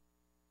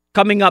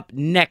 Coming up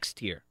next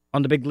here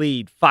on The Big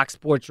Lead, Fox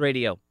Sports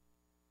Radio.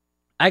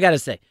 I got to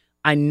say,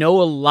 I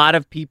know a lot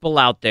of people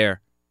out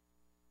there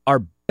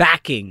are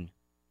backing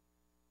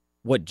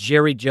what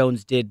Jerry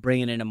Jones did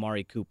bringing in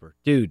Amari Cooper.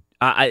 Dude,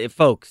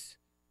 folks,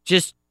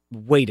 just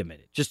wait a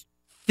minute. Just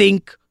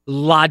think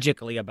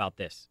logically about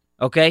this,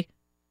 okay?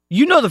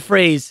 You know the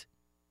phrase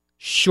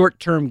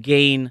short-term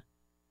gain,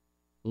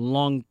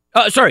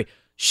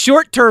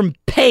 short-term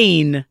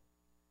pain,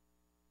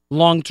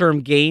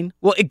 long-term gain.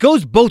 Well, it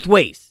goes both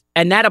ways,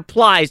 and that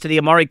applies to the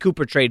Amari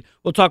Cooper trade.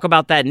 We'll talk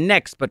about that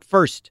next, but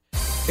first,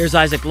 here's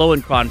Isaac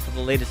Lowenkron for the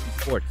latest in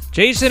sports.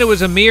 Jason, it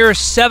was a mere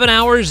 7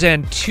 hours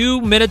and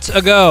 2 minutes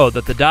ago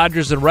that the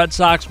Dodgers and Red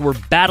Sox were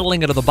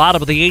battling into the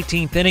bottom of the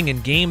 18th inning in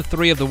Game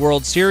 3 of the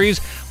World Series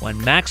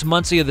when Max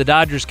Muncy of the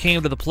Dodgers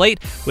came to the plate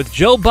with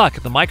Joe Buck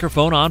at the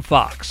microphone on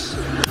Fox.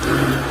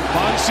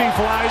 Muncy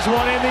flies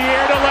one in the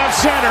air to left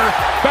center.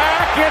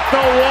 Back at the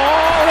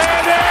wall,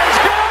 and it's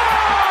gone!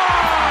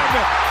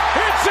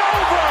 It's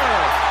over!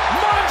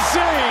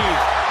 Muncy,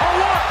 a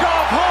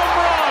walk-off home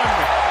run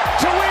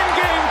to win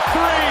Game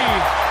 3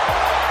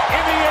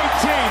 in the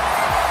 18th.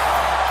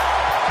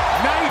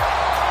 Night.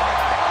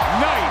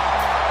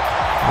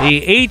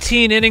 The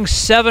 18-inning,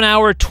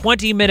 7-hour,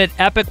 20-minute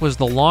epic was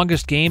the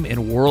longest game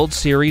in World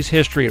Series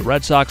history.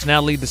 Red Sox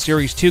now lead the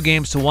series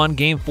 2-1,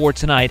 Game 4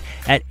 tonight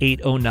at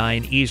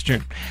 8:09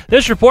 Eastern.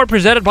 This report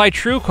presented by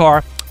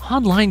TrueCar.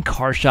 Online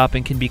car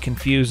shopping can be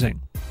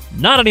confusing.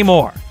 Not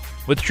anymore.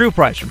 With True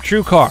Price from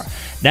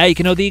TrueCar, now you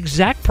can know the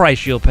exact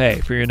price you'll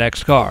pay for your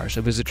next car.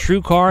 So visit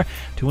TrueCar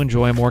to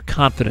enjoy a more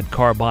confident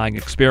car buying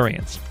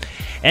experience.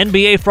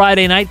 NBA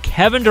Friday night,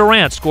 Kevin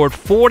Durant scored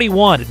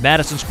 41 at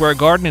Madison Square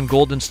Garden in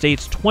Golden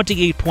State's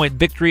 28-point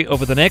victory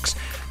over the Knicks.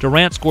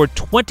 Durant scored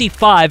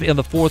 25 in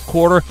the fourth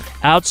quarter,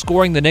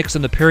 outscoring the Knicks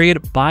in the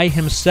period by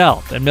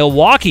himself. And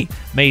Milwaukee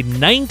made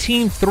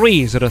 19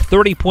 threes at a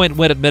 30-point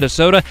win at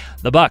Minnesota.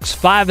 The Bucks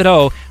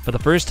 5-0 for the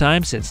first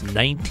time since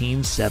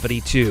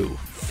 1972.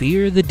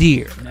 Fear the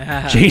deer.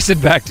 Jason,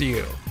 back to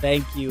you.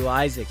 Thank you,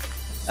 Isaac.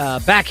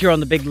 Back here on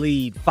The Big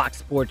Lead, Fox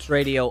Sports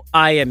Radio.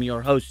 I am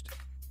your host,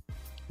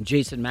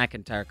 Jason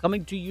McIntyre,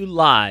 coming to you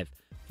live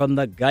from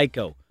the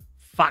Geico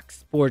Fox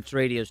Sports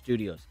Radio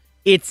studios.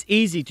 It's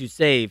easy to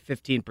save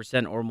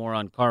 15% or more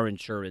on car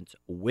insurance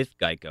with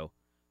Geico.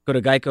 Go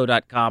to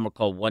geico.com or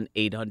call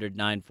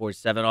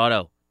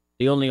 1-800-947-AUTO.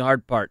 The only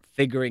hard part,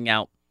 figuring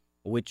out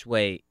which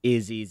way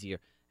is easier.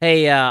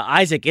 Hey,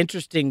 Isaac,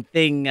 interesting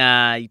thing.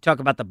 You talk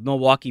about the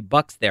Milwaukee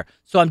Bucks there.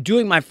 So I'm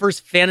doing my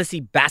first fantasy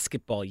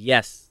basketball.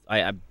 Yes,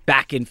 I'm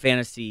back in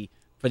fantasy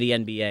for the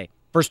NBA.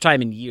 First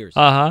time in years.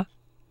 Uh-huh.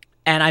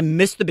 And I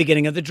missed the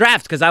beginning of the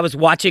draft because I was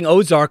watching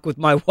Ozark with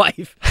my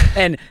wife,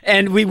 and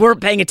we weren't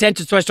paying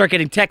attention, so I started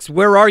getting texts,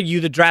 "Where are you?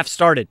 The draft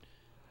started."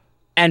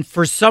 And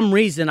for some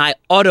reason, I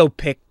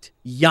auto-picked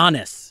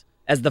Giannis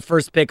as the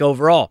first pick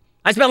overall.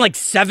 I spent like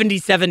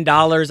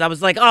 $77. I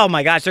was like, oh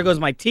my gosh, there goes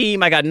my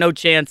team. I got no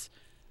chance.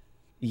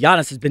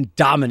 Giannis has been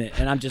dominant,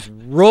 and I'm just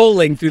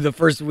rolling through the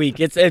first week.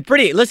 It's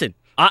pretty. Listen,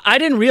 I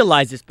didn't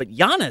realize this, but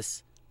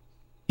Giannis,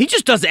 he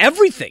just does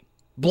everything.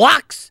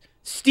 Blocks,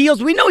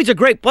 steals. We know he's a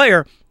great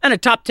player and a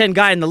top 10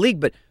 guy in the league,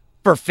 but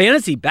for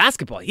fantasy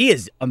basketball, he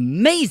is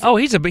amazing. Oh,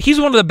 he's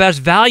one of the best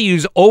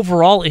values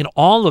overall in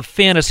all of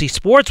fantasy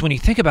sports when you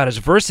think about his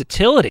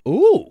versatility.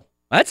 Ooh,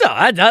 that's a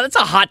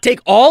hot take.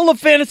 All of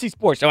fantasy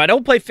sports. Now, I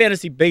don't play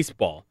fantasy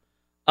baseball.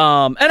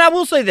 And I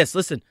will say this.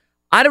 Listen,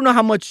 I don't know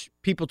how much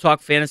people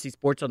talk fantasy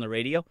sports on the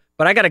radio,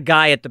 but I got a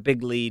guy at the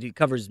Big Lead who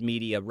covers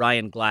media,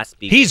 Ryan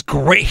Glassby. He's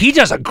great. He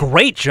does a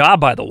great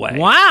job, by the way.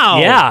 Wow.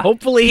 Yeah.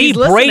 Hopefully he's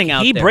listening out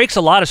there. He breaks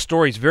a lot of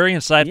stories. Very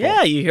insightful.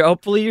 Yeah,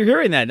 hopefully you're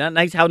hearing that. Not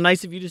nice. How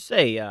nice of you to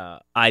say,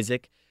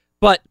 Isaac.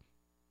 But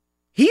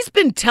He's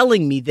been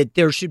telling me that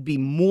there should be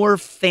more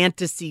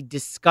fantasy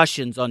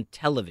discussions on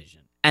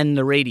television and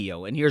the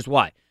radio. And here's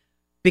why.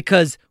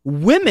 Because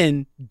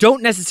women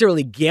don't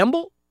necessarily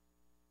gamble,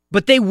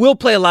 but they will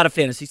play a lot of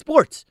fantasy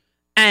sports.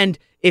 And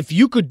if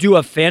you could do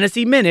a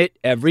fantasy minute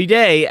every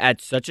day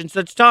at such and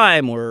such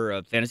time, or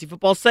a fantasy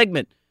football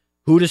segment,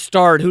 who to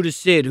start, who to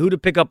sit, who to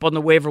pick up on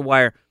the waiver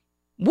wire,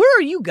 where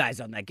are you guys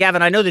on that?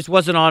 Gavin, I know this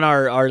wasn't on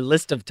our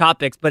list of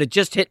topics, but it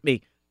just hit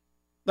me.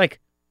 Like,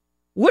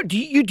 what do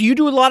you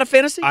do a lot of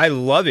fantasy? I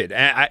love it.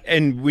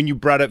 And when you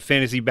brought up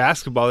fantasy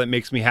basketball, that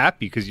makes me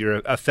happy because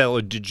you're a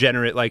fellow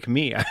degenerate like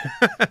me.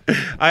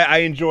 I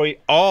enjoy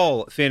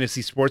all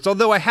fantasy sports,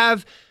 although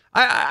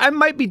I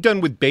might be done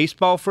with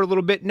baseball for a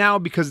little bit now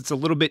because it's a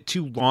little bit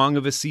too long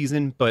of a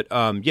season. But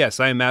yes,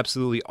 I am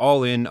absolutely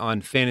all in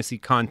on fantasy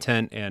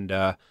content. And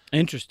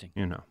interesting.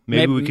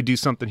 Maybe we could do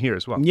something here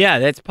as well. Yeah,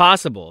 that's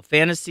possible.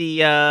 Fantasy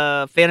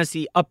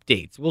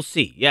updates. We'll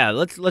see. Yeah,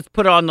 let's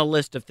put it on the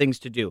list of things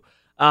to do.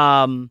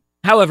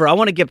 However, I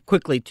want to get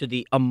quickly to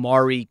the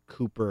Amari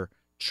Cooper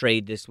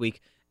trade this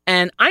week.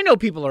 And I know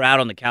people are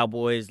out on the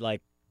Cowboys,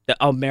 like the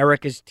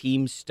America's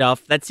team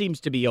stuff. That seems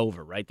to be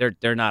over, right?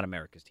 They're not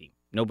America's team.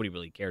 Nobody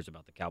really cares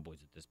about the Cowboys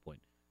at this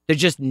point. They're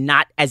just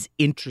not as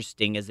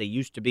interesting as they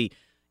used to be.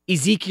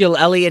 Ezekiel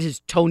Elliott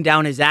has toned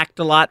down his act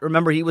a lot.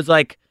 Remember, he was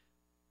like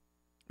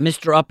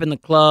Mr. Up in the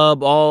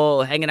club,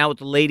 all hanging out with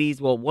the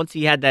ladies. Well, once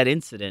he had that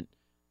incident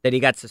that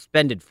he got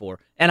suspended for,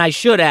 and I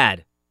should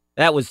add,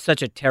 that was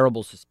such a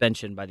terrible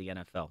suspension by the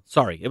NFL.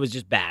 Sorry, it was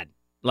just bad.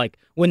 Like,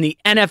 when the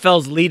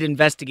NFL's lead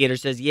investigator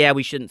says, yeah,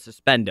 we shouldn't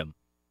suspend him,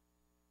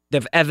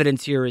 the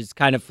evidence here is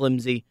kind of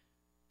flimsy,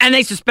 and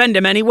they suspend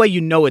him anyway, you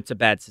know it's a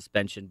bad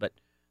suspension, but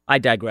I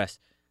digress.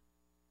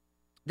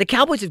 The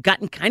Cowboys have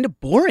gotten kind of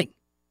boring.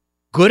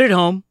 Good at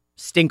home,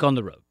 stink on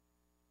the road.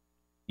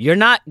 You're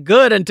not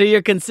good until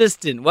you're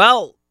consistent.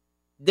 Well,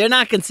 they're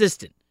not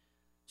consistent.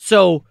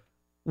 So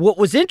what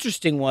was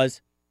interesting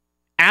was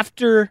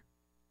after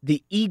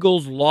the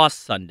Eagles lost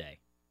Sunday,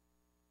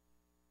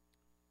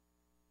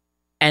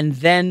 and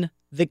then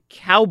the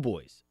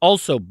Cowboys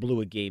also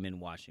blew a game in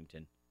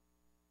Washington,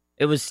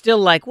 it was still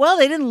like, well,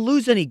 they didn't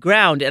lose any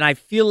ground, and I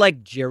feel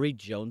like Jerry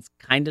Jones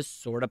kind of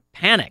sort of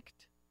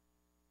panicked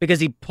because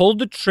he pulled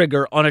the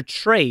trigger on a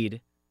trade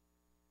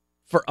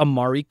for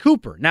Amari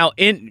Cooper. Now,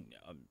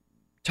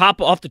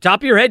 off the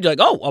top of your head, you're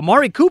like, oh,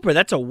 Amari Cooper,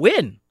 that's a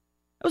win.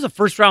 That was a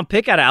first-round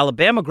pick out of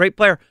Alabama, great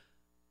player.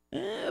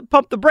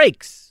 Pump the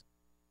brakes.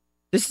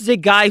 This is a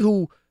guy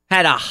who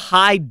had a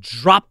high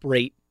drop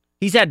rate.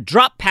 He's had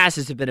drop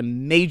passes have been a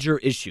major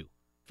issue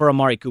for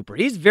Amari Cooper.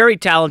 He's very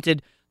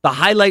talented. The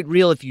highlight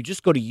reel, if you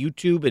just go to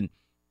YouTube and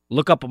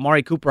look up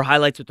Amari Cooper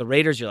highlights with the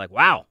Raiders, you're like,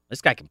 wow,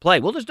 this guy can play.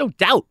 Well, there's no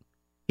doubt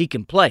he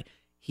can play.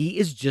 He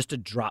is just a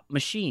drop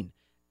machine.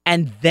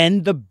 And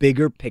then the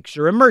bigger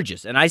picture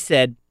emerges. And I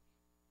said,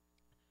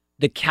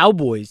 the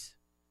Cowboys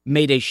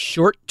made a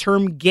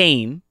short-term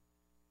gain,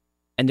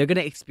 and they're going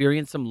to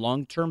experience some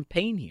long-term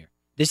pain here.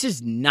 This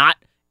is not,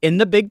 in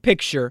the big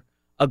picture,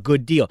 a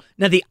good deal.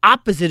 Now, the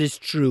opposite is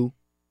true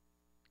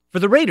for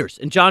the Raiders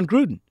and John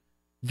Gruden.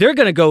 They're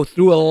going to go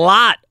through a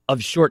lot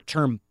of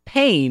short-term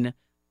pain,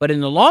 but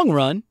in the long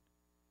run,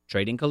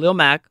 trading Khalil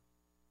Mack,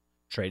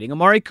 trading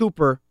Amari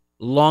Cooper,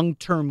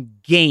 long-term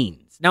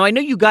gains. Now, I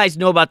know you guys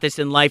know about this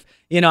in life.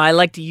 I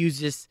like to use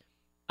this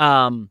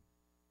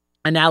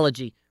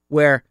analogy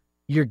where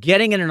you're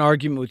getting in an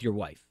argument with your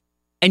wife,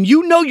 and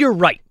you know you're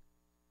right,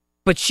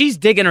 but she's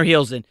digging her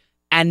heels in,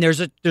 and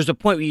there's a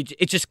point where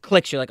it just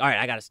clicks. You're like, all right,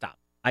 I got to stop.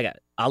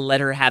 I'll let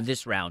her have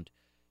this round.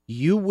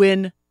 You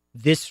win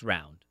this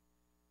round.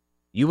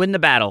 You win the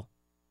battle,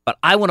 but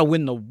I want to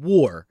win the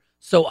war,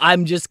 so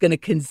I'm just going to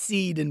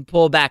concede and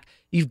pull back.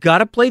 You've got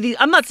to play these.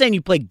 I'm not saying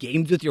you play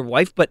games with your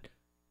wife, but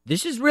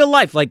this is real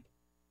life. Like,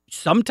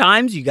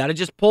 sometimes you got to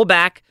just pull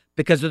back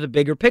because of the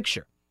bigger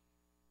picture.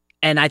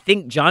 And I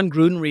think John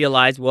Gruden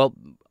realized, well,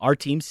 our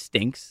team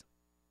stinks.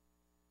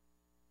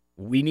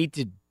 We need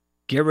to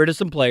get rid of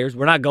some players.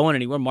 We're not going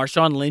anywhere.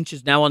 Marshawn Lynch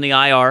is now on the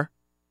IR.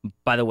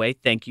 By the way,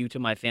 thank you to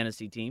my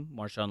fantasy team,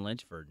 Marshawn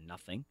Lynch, for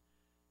nothing.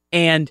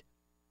 And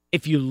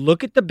if you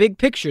look at the big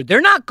picture, they're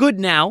not good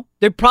now.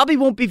 They probably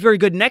won't be very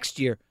good next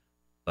year.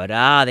 But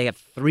they have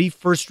 3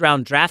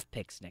 first-round draft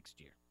picks next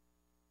year.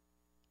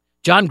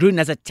 John Gruden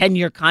has a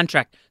 10-year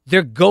contract.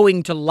 They're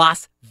going to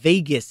Las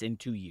Vegas in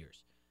 2 years.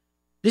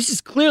 This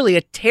is clearly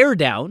a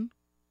teardown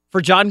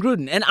for John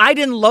Gruden. And I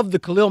didn't love the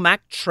Khalil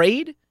Mack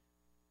trade,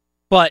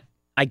 but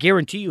I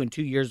guarantee you in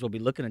 2 years we'll be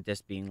looking at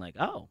this being like,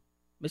 oh,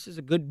 this is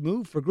a good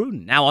move for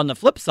Gruden. Now, on the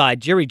flip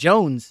side, Jerry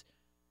Jones,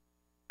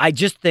 I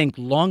just think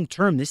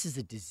long-term, this is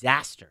a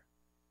disaster.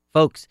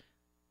 Folks,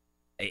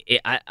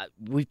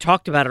 we've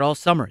talked about it all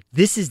summer.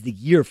 This is the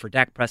year for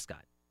Dak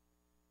Prescott.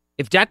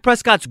 If Dak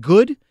Prescott's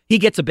good, he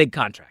gets a big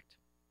contract.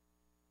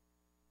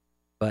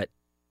 But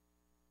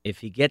if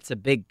he gets a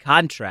big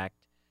contract,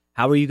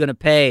 how are you going to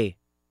pay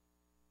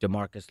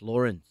DeMarcus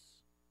Lawrence?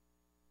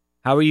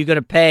 How are you going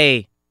to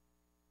pay,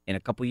 in a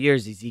couple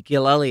years,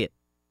 Ezekiel Elliott?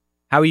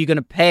 How are you going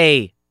to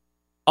pay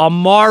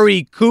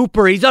Amari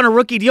Cooper. He's on a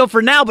rookie deal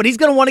for now, but he's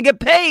going to want to get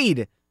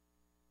paid.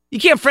 You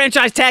can't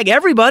franchise tag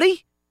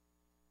everybody.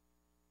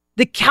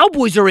 The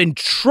Cowboys are in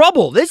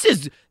trouble. This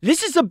is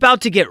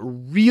about to get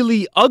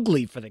really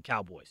ugly for the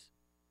Cowboys.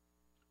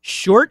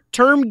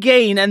 Short-term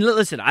gain, and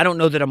listen, I don't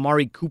know that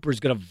Amari Cooper is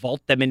going to vault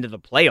them into the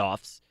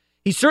playoffs.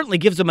 He certainly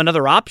gives them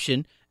another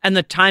option, and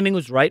the timing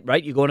was right?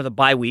 You go into the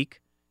bye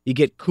week. You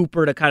get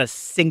Cooper to kind of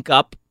sync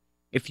up,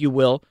 if you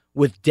will,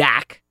 with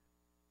Dak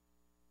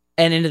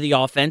and into the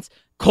offense.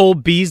 Cole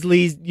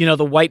Beasley,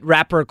 the white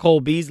rapper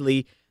Cole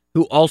Beasley,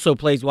 who also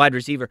plays wide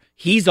receiver,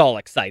 he's all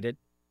excited,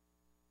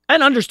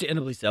 and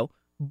understandably so.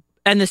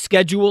 And the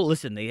schedule,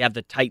 listen, they have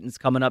the Titans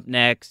coming up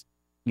next.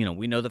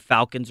 We know the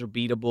Falcons are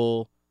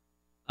beatable.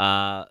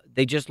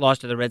 They just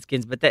lost to the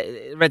Redskins, but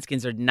the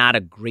Redskins are not a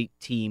great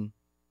team.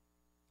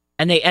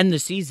 And they end the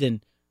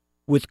season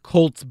with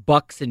Colts,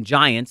 Bucks, and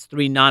Giants,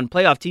 3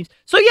 non-playoff teams.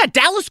 So, yeah,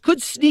 Dallas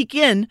could sneak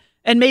in,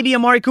 and maybe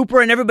Amari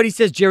Cooper, and everybody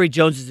says Jerry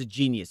Jones is a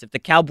genius if the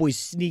Cowboys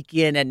sneak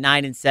in at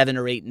 9-7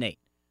 or 8-8.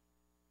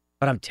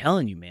 But I'm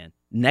telling you, man,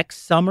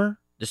 next summer,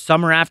 the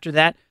summer after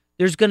that,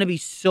 there's going to be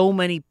so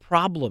many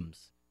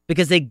problems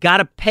because they got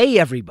to pay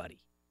everybody.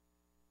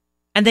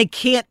 And they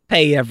can't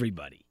pay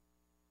everybody.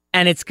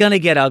 And it's going to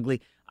get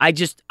ugly.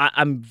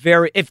 I'm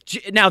very, if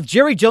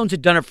Jerry Jones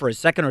had done it for a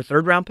second or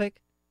third round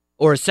pick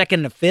or a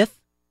second and a fifth,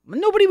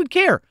 nobody would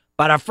care.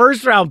 But a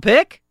first round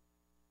pick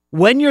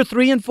when you're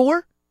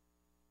 3-4,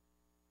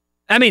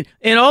 I mean,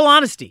 in all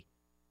honesty,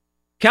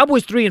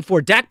 Cowboys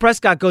 3-4. Dak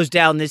Prescott goes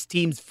down. This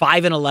team's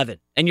 5-11,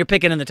 and you're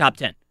picking in the top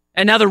 10.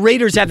 And now the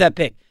Raiders have that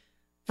pick.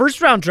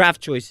 First round draft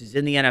choices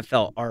in the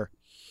NFL are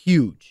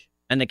huge,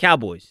 and the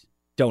Cowboys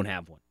don't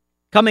have one.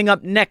 Coming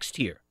up next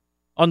here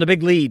on the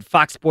Big Lead,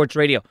 Fox Sports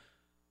Radio,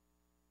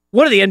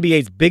 one of the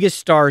NBA's biggest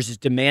stars is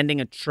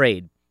demanding a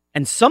trade,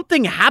 and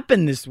something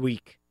happened this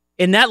week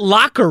in that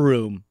locker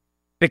room,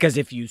 because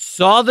if you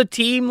saw the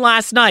team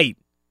last night,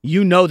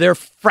 you know they're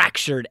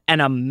fractured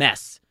and a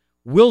mess.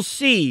 We'll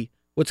see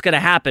what's going to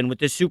happen with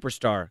this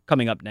superstar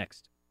coming up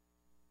next.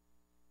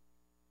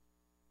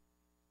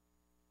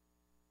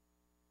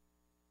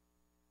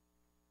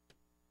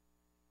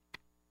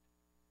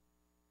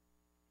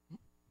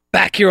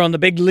 Back here on the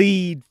Big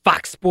Lead,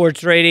 Fox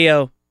Sports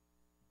Radio.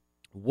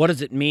 What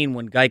does it mean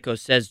when Geico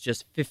says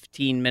just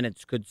 15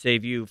 minutes could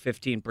save you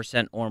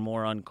 15% or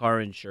more on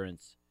car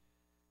insurance?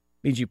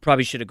 Means you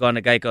probably should have gone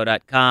to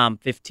geico.com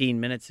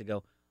 15 minutes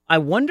ago. I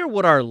wonder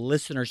what our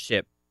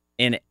listenership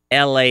in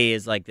LA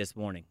is like this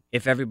morning,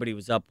 if everybody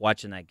was up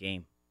watching that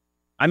game.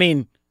 I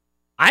mean,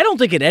 I don't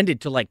think it ended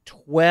till like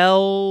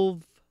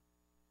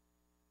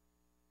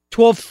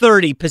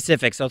 12:30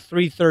 Pacific, so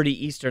 3:30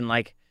 Eastern.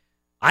 Like,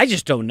 I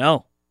just don't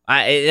know.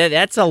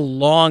 That's a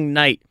long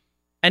night.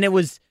 And it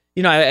was,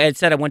 I had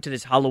said I went to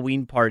this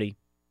Halloween party,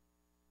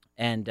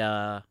 and,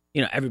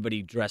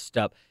 everybody dressed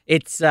up.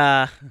 It's,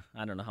 I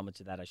don't know how much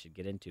of that I should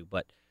get into,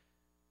 but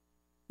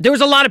there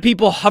was a lot of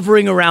people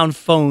hovering around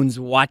phones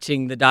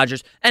watching the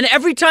Dodgers. And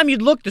every time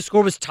you'd look, the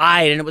score was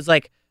tied, and it was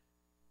like,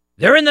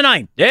 they're in the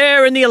 9th,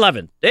 they're in the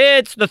 11th,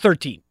 it's the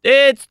 13th,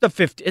 it's the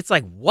 15th. It's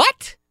like,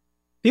 what?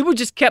 People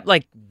just kept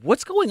like,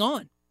 what's going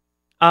on?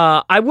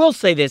 I will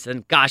say this,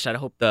 and gosh, I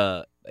hope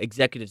the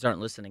executives aren't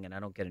listening and I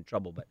don't get in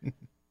trouble, but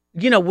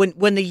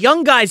when the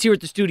young guys here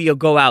at the studio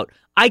go out,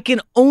 I can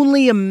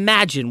only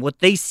imagine what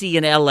they see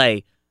in LA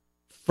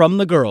from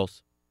the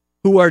girls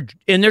who are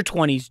in their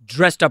 20s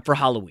dressed up for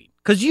Halloween.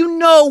 Because you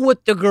know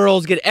what the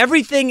girls get.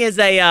 Everything is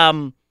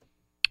a,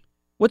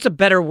 what's a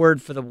better word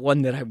for the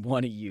one that I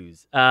want to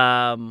use?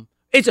 How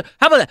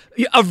about that?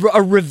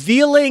 A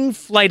revealing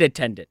flight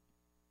attendant.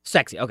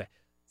 Sexy, okay.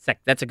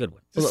 That's a good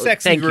one. It's a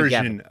sexy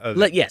version of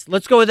it. Yes,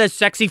 let's go with a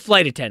sexy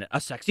flight attendant, a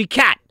sexy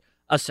cat,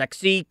 a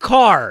sexy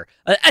car,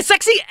 a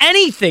sexy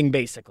anything,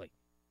 basically.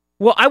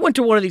 Well, I went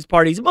to one of these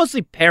parties,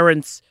 mostly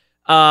parents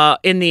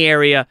in the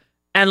area,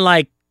 and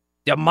like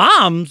the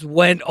moms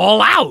went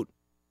all out.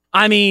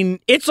 I mean,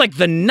 it's like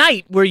the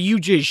night where you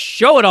just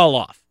show it all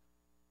off.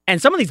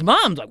 And some of these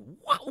moms like,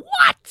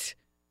 what?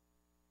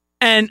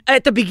 And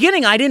at the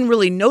beginning, I didn't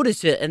really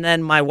notice it. And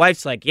then my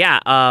wife's like, yeah,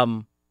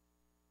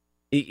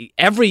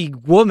 every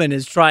woman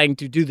is trying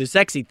to do the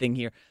sexy thing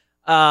here.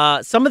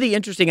 Some of the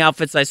interesting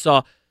outfits I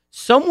saw,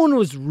 someone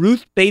was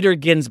Ruth Bader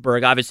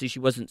Ginsburg. Obviously, she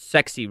wasn't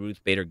sexy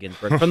Ruth Bader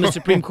Ginsburg from the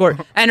Supreme Court.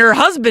 And her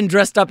husband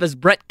dressed up as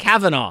Brett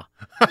Kavanaugh,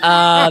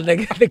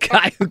 the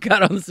guy who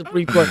got on the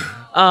Supreme Court.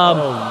 Oh,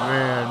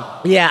 man.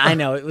 Yeah, I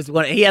know. It was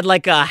one. He had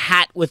like a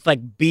hat with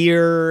like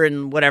beer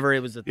and whatever. It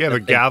was a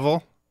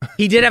gavel?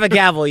 He did have a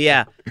gavel,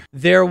 yeah.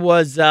 There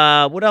was,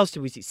 what else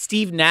did we see?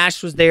 Steve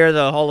Nash was there,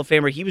 the Hall of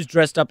Famer. He was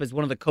dressed up as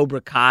one of the Cobra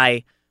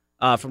Kai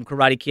from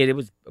Karate Kid. It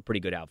was a pretty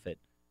good outfit.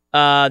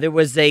 There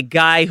was a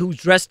guy who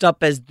dressed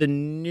up as the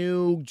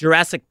new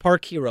Jurassic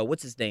Park hero.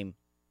 What's his name?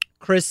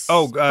 Chris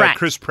Pratt.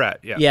 Chris Pratt,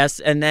 yeah. Yes,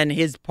 and then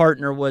his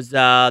partner was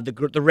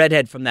the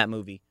redhead from that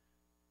movie,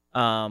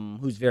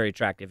 who's very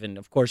attractive. And,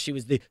 of course, she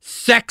was the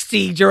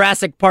sexy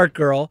Jurassic Park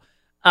girl.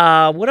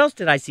 What else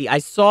did I see? I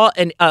saw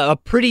a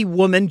pretty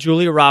woman,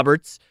 Julia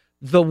Roberts,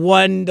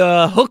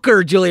 the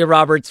hooker Julia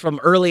Roberts from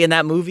early in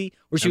that movie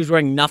where she was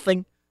wearing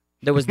nothing.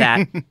 There was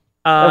that.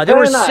 There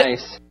was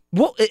nice.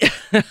 Well,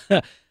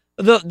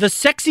 the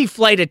sexy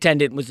flight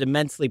attendant was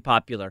immensely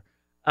popular.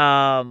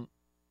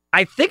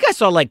 I think I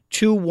saw like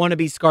 2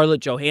 wannabe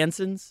Scarlett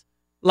Johanssons,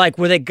 like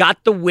where they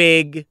got the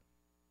wig,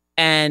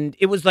 and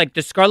it was like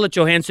the Scarlett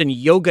Johansson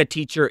yoga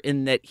teacher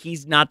in that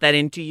he's not that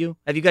into you.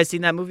 Have you guys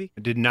seen that movie?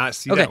 I did not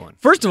see Okay. that one.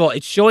 First of all,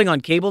 it's showing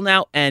on cable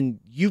now, and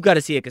you've got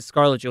to see it because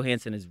Scarlett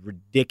Johansson is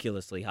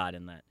ridiculously hot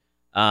in that.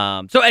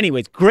 So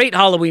anyways, great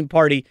Halloween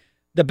party.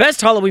 The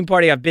best Halloween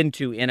party I've been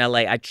to in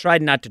LA. I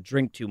tried not to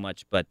drink too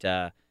much, but...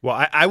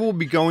 Well, I will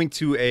be going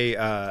to a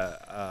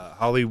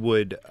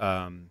Hollywood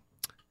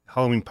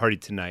Halloween party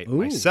tonight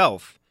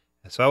myself.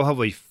 So I'll have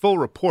a full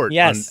report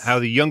on how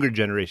the younger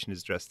generation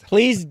is dressed up.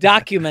 Please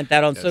document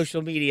that on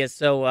social media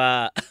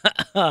so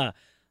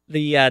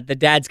the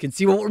dads can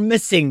see what we're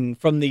missing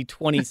from the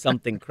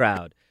 20-something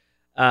crowd.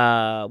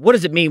 What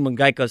does it mean when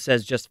Geico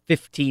says just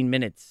 15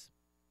 minutes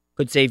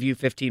could save you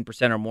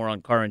 15% or more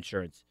on car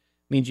insurance?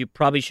 It means you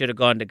probably should have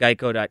gone to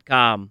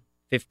geico.com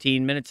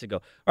 15 minutes ago.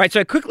 All right, so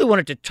I quickly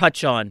wanted to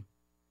touch on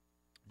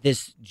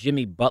this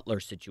Jimmy Butler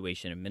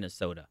situation in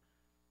Minnesota.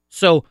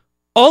 So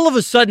all of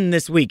a sudden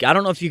this week, I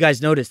don't know if you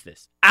guys noticed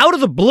this, out of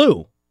the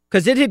blue,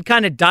 because it had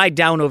kind of died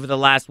down over the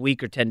last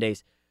week or 10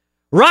 days,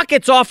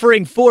 Rockets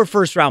offering 4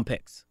 first-round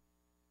picks.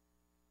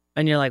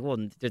 And you're like, well,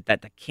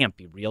 that can't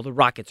be real. The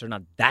Rockets are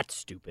not that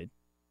stupid.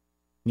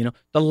 You know,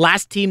 the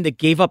last team that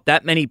gave up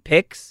that many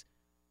picks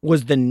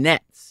was the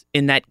Nets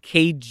in that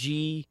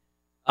KG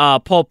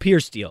Paul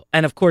Pierce deal.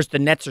 And, of course, the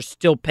Nets are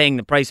still paying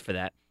the price for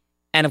that.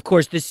 And, of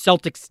course, this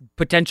Celtics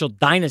potential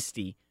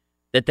dynasty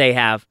that they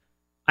have,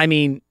 I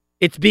mean,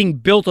 it's being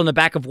built on the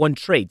back of one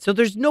trade. So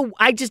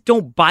I just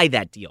don't buy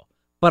that deal.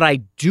 But I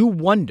do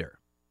wonder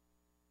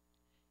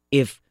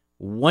if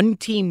one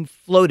team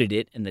floated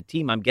it, and the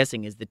team I'm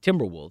guessing is the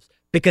Timberwolves,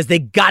 because they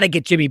got to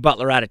get Jimmy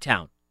Butler out of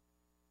town.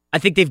 I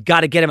think they've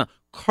got to get him out.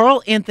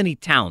 Karl Anthony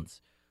Towns,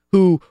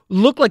 who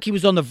looked like he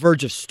was on the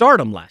verge of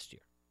stardom last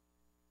year,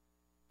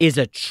 is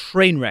a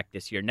train wreck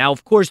this year. Now,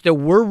 of course, there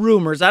were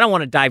rumors. I don't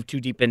want to dive too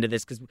deep into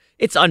this because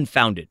it's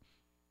unfounded,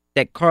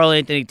 that Karl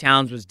Anthony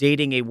Towns was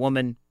dating a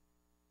woman,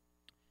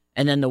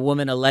 and then the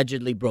woman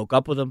allegedly broke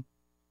up with him,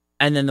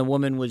 and then the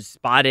woman was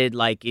spotted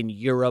like in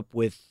Europe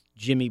with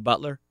Jimmy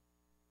Butler.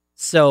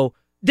 So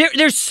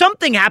there's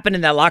something happened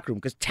in that locker room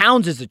because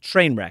Towns is a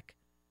train wreck.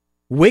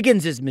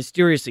 Wiggins is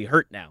mysteriously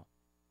hurt now.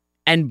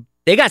 And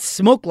they got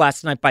smoked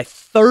last night by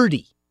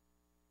 30.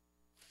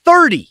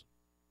 30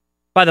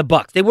 by the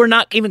Bucks. They were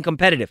not even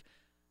competitive.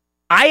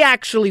 I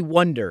actually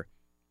wonder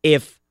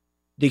if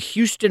the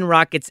Houston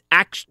Rockets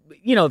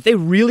if they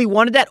really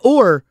wanted that,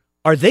 or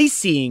are they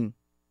seeing,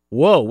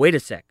 whoa, wait a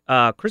sec.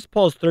 Chris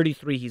Paul's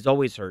 33. He's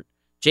always hurt.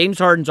 James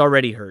Harden's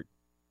already hurt.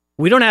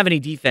 We don't have any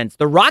defense.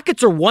 The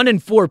Rockets are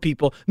 1-4,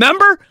 people.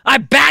 Remember? I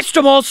bashed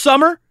them all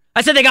summer.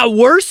 I said they got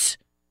worse.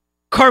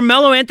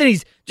 Carmelo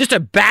Anthony's just a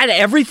bad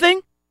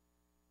everything.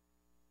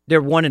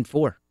 They're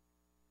 1-4.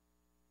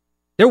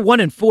 They're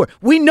 1-4.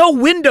 We know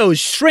windows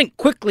shrink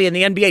quickly in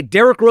the NBA.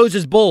 Derrick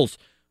Rose's Bulls,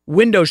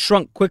 windows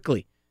shrunk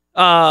quickly.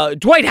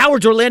 Dwight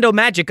Howard's Orlando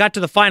Magic got to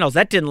the finals.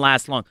 That didn't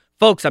last long.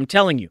 Folks, I'm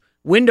telling you,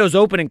 windows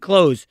open and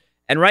close.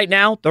 And right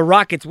now, the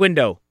Rockets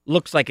window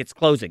looks like it's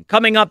closing.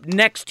 Coming up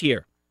next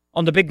here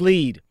on The Big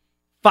Lead,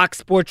 Fox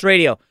Sports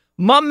Radio,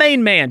 my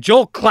main man,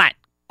 Joel Klatt,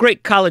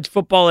 great college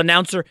football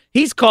announcer.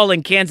 He's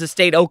calling Kansas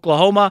State,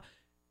 Oklahoma.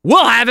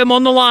 We'll have him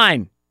on the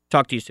line.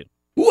 Talk to you soon.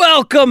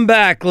 Welcome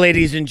back,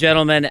 ladies and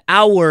gentlemen.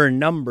 Hour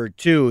number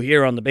 2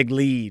 here on The Big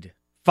Lead,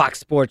 Fox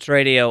Sports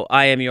Radio.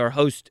 I am your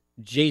host,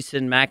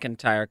 Jason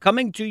McIntyre,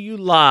 coming to you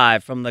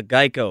live from the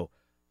Geico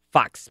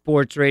Fox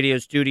Sports Radio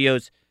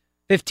studios.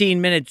 15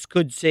 minutes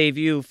could save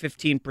you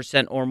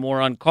 15% or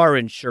more on car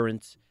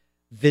insurance.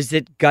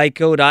 Visit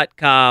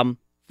geico.com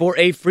for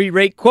a free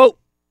rate quote.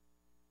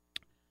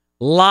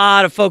 A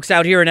lot of folks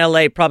out here in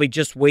LA probably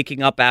just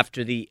waking up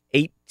after the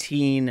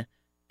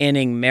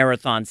 18-inning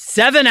marathon.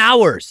 7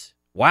 hours.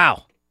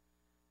 Wow.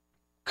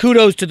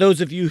 Kudos to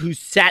those of you who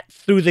sat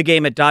through the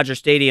game at Dodger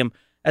Stadium.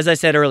 As I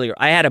said earlier,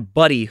 I had a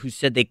buddy who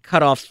said they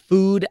cut off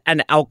food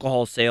and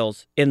alcohol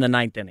sales in the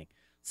 9th inning.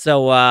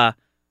 So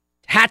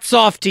hats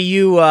off to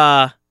you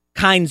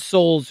kind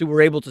souls who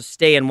were able to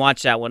stay and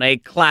watch that one. A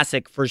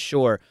classic for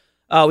sure.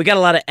 We got a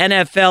lot of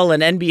NFL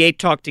and NBA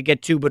talk to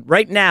get to, but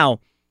right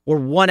now we're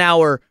 1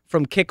 hour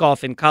from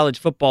kickoff in college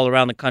football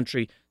around the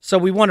country. So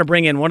we want to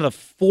bring in one of the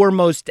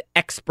foremost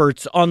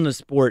experts on the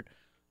sport,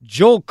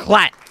 Joel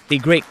Klatt, the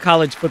great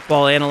college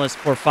football analyst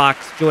for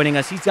Fox, joining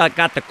us. He's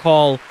got the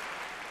call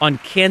on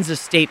Kansas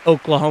State,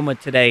 Oklahoma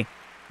today.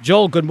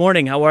 Joel, good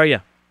morning. How are you?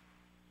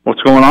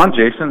 What's going on,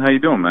 Jason? How you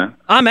doing, man?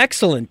 I'm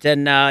excellent.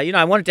 And,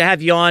 I wanted to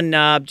have you on.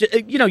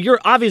 You're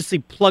obviously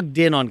plugged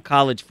in on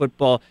college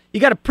football. You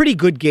got a pretty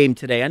good game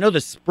today. I know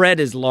the spread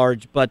is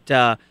large, but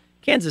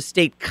Kansas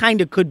State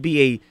kind of could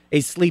be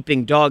a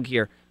sleeping dog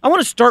here. I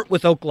want to start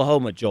with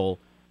Oklahoma, Joel,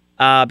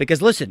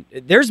 because, listen,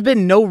 there's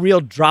been no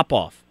real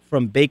drop-off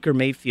from Baker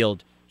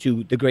Mayfield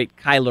to the great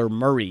Kyler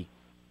Murray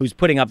who's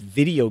putting up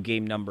video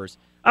game numbers.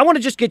 I want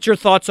to just get your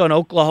thoughts on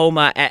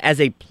Oklahoma as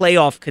a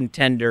playoff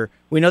contender.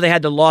 We know they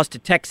had the loss to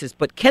Texas,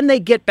 but can they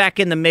get back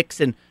in the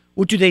mix, and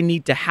what do they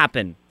need to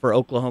happen for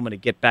Oklahoma to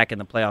get back in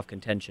the playoff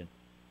contention?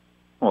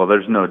 Well,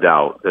 there's no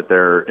doubt that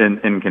they're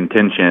in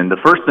contention. The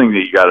first thing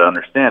that you got to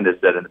understand is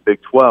that in the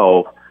Big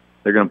 12,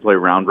 they're going to play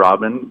round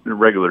robin in the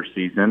regular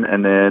season,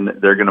 and then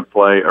they're going to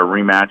play a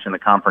rematch in the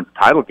conference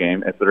title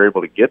game if they're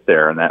able to get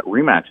there, and that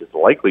rematch is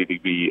likely to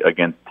be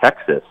against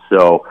Texas.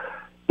 So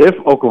if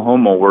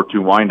Oklahoma were to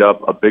wind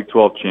up a Big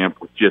 12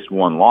 champ with just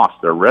one loss,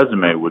 their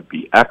resume would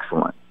be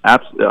excellent.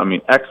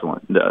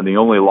 Excellent. The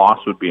only loss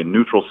would be a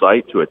neutral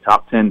site to a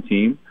top 10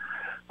 team.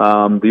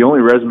 The only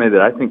resume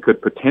that I think could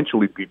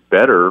potentially be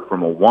better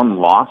from a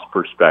one-loss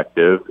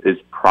perspective is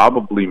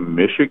probably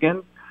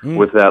Michigan,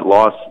 with that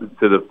loss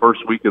to the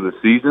first week of the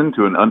season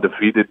to an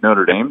undefeated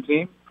Notre Dame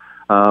team.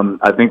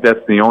 I think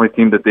that's the only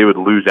team that they would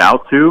lose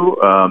out to,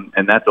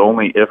 and that's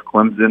only if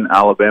Clemson,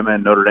 Alabama,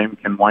 and Notre Dame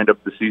can wind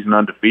up the season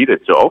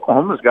undefeated. So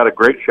Oklahoma's got a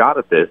great shot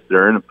at this.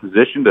 They're in a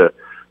position to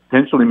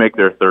potentially make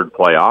their third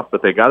playoff,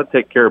 but they got to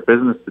take care of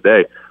business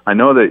today. I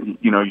know that,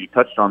 you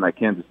touched on that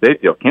Kansas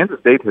State deal. Kansas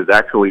State has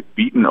actually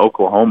beaten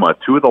Oklahoma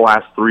 2 of the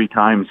last 3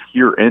 times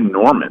here in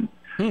Norman.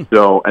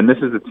 So, and this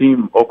is a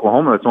team,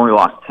 Oklahoma, that's only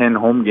lost 10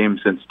 home games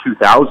since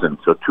 2000.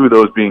 So 2 of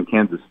those being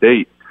Kansas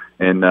State,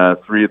 and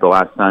 3 of the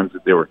last times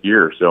that they were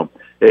here. So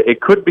it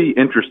could be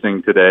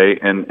interesting today,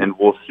 and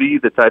we'll see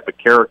the type of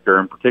character,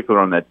 in particular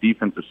on that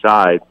defensive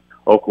side,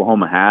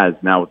 Oklahoma has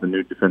now with the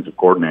new defensive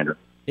coordinator.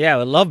 Yeah,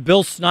 I love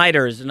Bill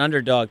Snyder as an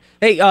underdog.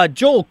 Hey,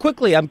 Joel,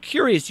 quickly, I'm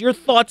curious, your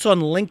thoughts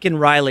on Lincoln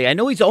Riley. I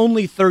know he's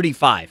only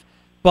 35,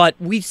 but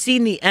we've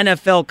seen the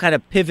NFL kind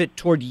of pivot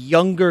toward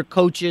younger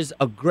coaches,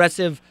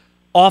 aggressive,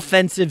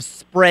 offensive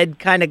spread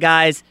kind of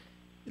guys.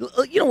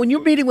 When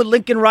you're meeting with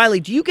Lincoln Riley,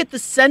 do you get the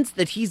sense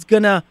that he's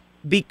going to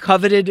be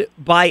coveted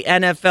by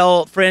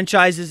NFL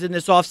franchises in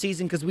this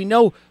offseason? Because we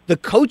know the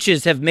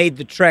coaches have made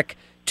the trek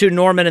to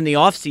Norman in the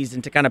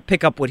offseason to kind of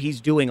pick up what he's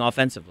doing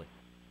offensively.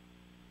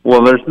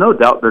 Well, there's no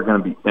doubt they're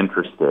going to be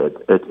interested.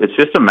 It's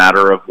just a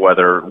matter of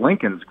whether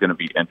Lincoln's going to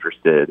be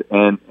interested.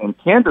 And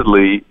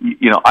candidly,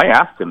 I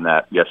asked him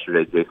that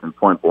yesterday, Jason,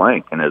 point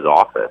blank in his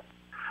office.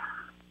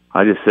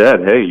 I just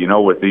said, hey,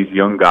 with these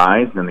young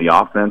guys and the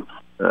offense,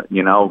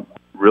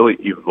 really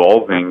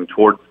evolving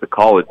towards the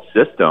college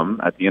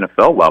system at the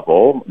NFL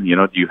level, do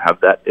you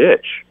have that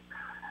itch?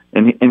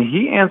 And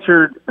he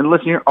answered, and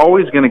listen, you're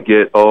always going to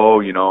get,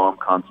 I'm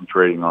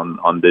concentrating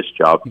on this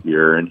job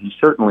here. And he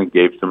certainly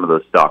gave some of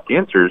those stock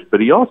answers, but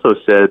he also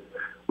said,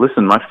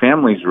 listen, my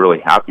family's really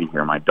happy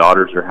here. My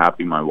daughters are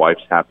happy. My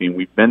wife's happy. And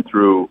we've been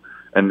through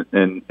an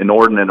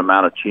inordinate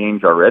amount of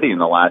change already in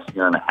the last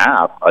year and a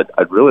half.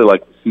 I'd really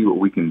like to see what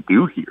we can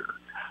do here.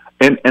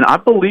 And I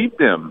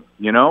believed him,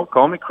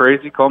 call me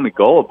crazy, call me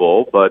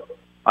gullible, but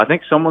I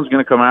think someone's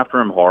going to come after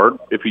him hard.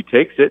 If he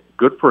takes it,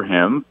 good for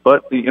him.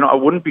 But, I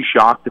wouldn't be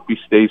shocked if he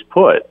stays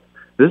put.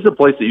 This is a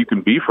place that you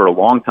can be for a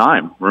long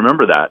time.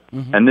 Remember that.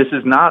 Mm-hmm. And this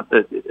is not,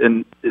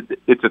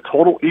 it's a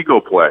total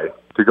ego play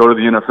to go to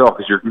the NFL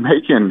because you're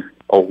making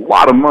a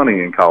lot of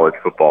money in college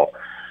football.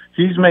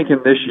 He's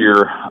making this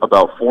year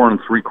about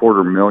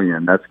 $4.75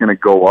 million. That's going to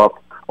go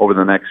up over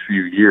the next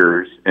few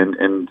years. And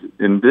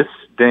in this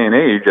day and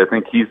age, I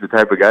think he's the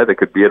type of guy that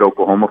could be at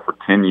Oklahoma for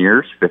 10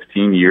 years,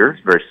 15 years,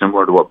 very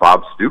similar to what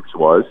Bob Stoops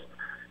was.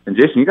 And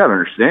Jason, you got to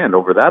understand,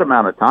 over that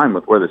amount of time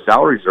with where the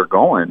salaries are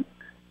going,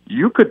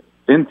 you could,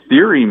 in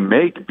theory,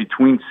 make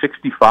between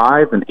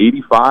 65 and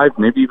 85,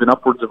 maybe even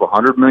upwards of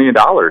 $100 million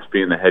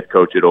being the head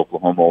coach at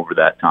Oklahoma over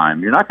that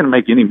time. You're not going to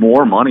make any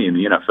more money in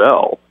the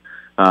NFL.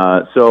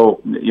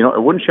 So,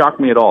 it wouldn't shock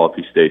me at all if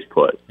he stays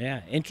put.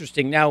 Yeah,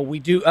 interesting. Now, we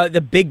do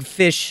the big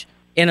fish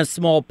in a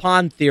small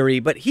pond theory,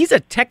 but he's a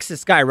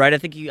Texas guy, right? I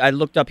think I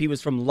looked up, he was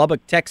from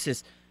Lubbock,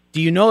 Texas. Do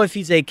you know if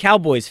he's a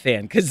Cowboys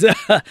fan? Because,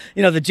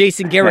 the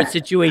Jason Garrett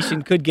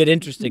situation could get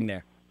interesting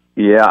there.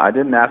 Yeah, I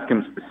didn't ask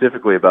him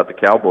specifically about the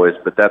Cowboys,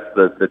 but that's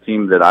the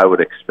team that I would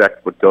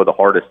expect would go the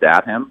hardest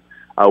at him.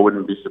 I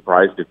wouldn't be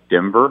surprised if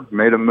Denver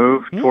made a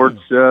move towards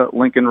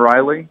Lincoln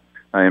Riley.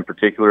 In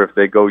particular, if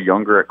they go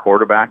younger at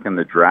quarterback in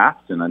the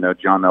draft. And I know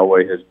John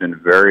Elway has been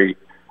very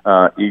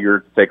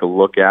eager to take a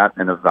look at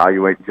and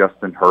evaluate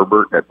Justin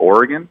Herbert at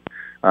Oregon.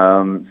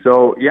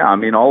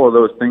 All of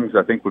those things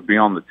I think would be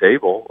on the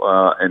table.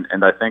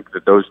 And I think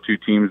that those two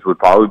teams would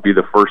probably be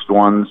the first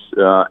ones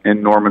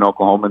in Norman,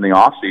 Oklahoma in the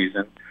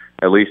offseason,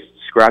 at least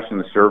scratching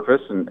the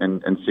surface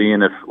and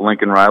seeing if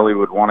Lincoln Riley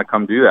would want to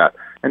come do that.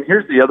 And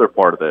here's the other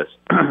part of this.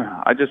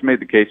 I just made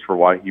the case for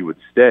why he would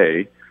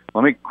stay.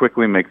 Let me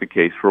quickly make the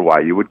case for why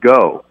you would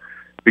go.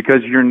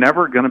 Because you're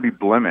never going to be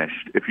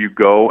blemished if you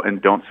go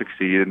and don't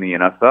succeed in the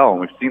NFL.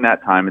 And we've seen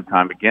that time and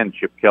time again.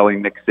 Chip Kelly,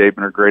 Nick Saban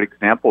are great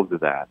examples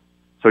of that.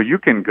 So you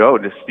can go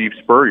to Steve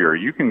Spurrier.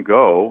 You can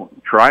go,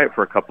 try it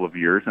for a couple of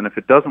years, and if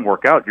it doesn't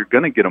work out, you're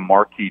going to get a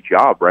marquee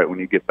job right when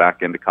you get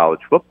back into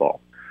college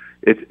football.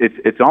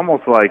 It's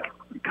almost like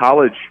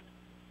college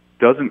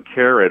doesn't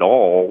care at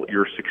all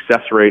your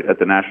success rate at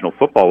the National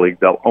Football League.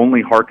 They'll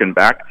only hearken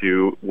back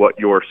to what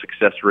your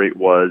success rate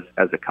was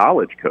as a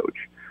college coach.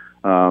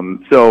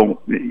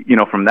 So,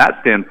 from that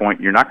standpoint,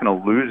 you're not going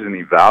to lose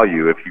any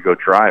value if you go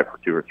try it for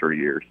 2 or 3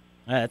 years.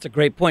 That's a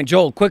great point.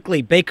 Joel,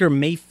 quickly, Baker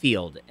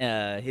Mayfield,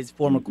 his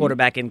former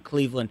quarterback in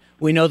Cleveland.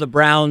 We know the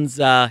Browns,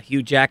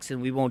 Hugh Jackson,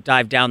 we won't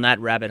dive down that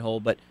rabbit hole,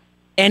 but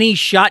any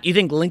shot you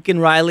think Lincoln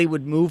Riley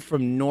would move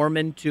from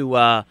Norman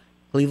to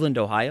Cleveland,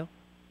 Ohio?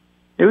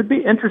 It would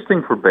be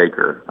interesting for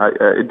Baker.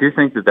 I do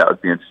think that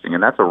would be interesting,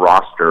 and that's a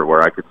roster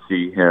where I could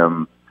see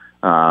him,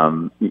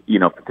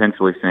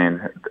 potentially saying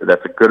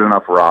that's a good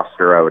enough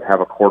roster. I would have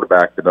a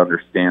quarterback that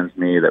understands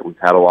me, that we've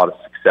had a lot of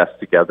success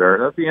together.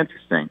 That'd be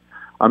interesting.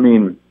 I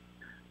mean,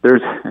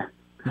 there's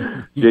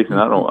Jason.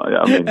 I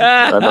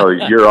know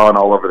you're on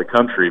all over the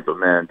country, but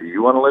man, do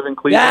you want to live in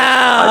Cleveland?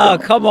 Oh,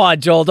 come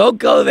on, Joel, don't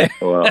go there.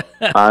 Well,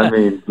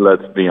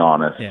 let's be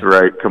honest,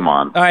 right? Come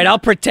on. All right, I'll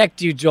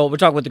protect you, Joel. We're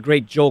talking with the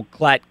great Joel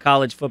Klatt,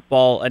 college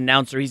football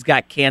announcer. He's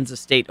got Kansas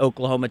State,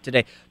 Oklahoma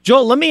today.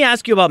 Joel, let me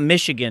ask you about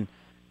Michigan.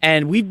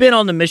 And we've been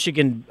on the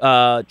Michigan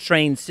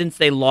train since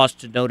they lost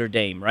to Notre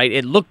Dame, right?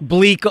 It looked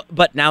bleak,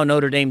 but now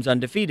Notre Dame's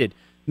undefeated.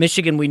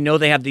 Michigan, we know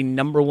they have the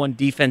number 1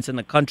 defense in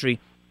the country.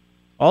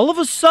 All of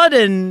a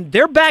sudden,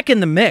 they're back in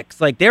the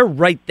mix. Like, they're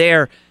right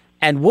there.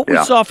 And what we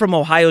saw from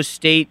Ohio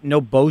State, no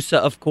Bosa,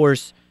 of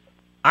course,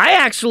 I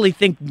actually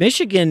think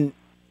Michigan,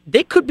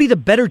 they could be the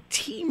better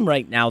team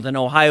right now than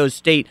Ohio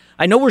State.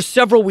 I know we're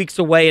several weeks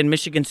away, and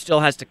Michigan still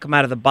has to come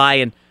out of the bye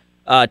and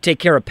take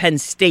care of Penn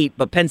State,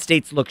 but Penn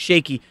State's look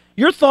shaky.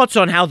 Your thoughts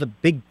on how the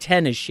Big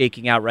Ten is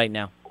shaking out right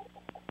now?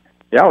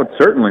 Yeah, I would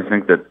certainly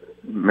think that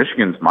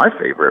Michigan's my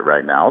favorite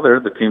right now.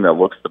 They're the team that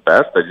looks the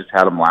best. I just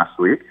had them last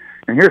week.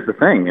 And here's the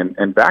thing,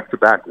 in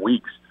back-to-back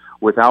weeks,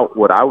 without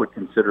what I would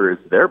consider as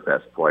their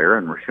best player,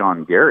 and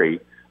Rashawn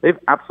Gary, they've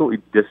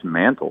absolutely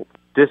dismantled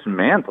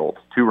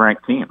 2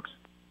 ranked teams.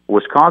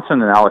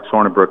 Wisconsin and Alex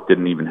Hornibrook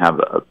didn't even have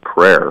a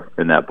prayer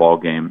in that ball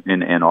game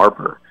in Ann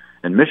Arbor.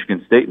 And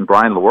Michigan State and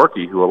Brian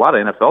Lewerke, who a lot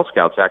of NFL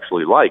scouts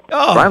actually like.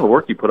 Brian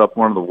Lewerke put up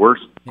one of the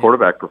worst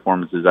quarterback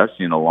performances I've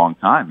seen in a long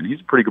time, and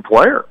he's a pretty good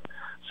player.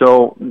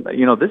 So,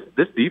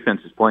 this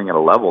defense is playing at a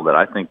level that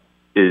I think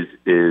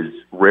is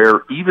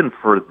rare even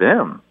for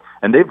them.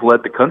 And they've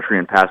led the country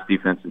in pass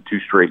defense in 2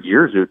 straight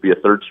years. It would be a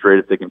 3rd straight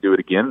if they can do it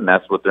again, and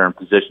that's what they're in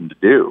position to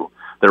do.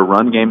 Their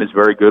run game is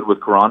very good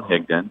with Karan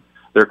Higdon.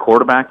 Their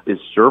quarterback is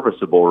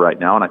serviceable right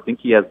now, and I think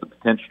he has the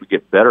potential to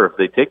get better if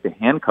they take the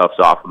handcuffs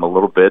off him a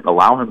little bit and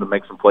allow him to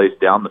make some plays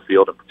down the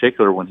field, in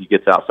particular when he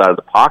gets outside of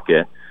the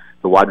pocket.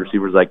 The wide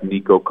receivers like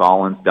Nico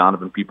Collins,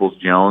 Donovan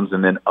Peoples-Jones,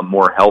 and then a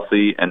more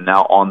healthy and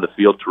now on the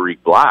field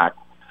Tariq Black.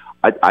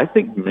 I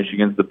think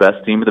Michigan's the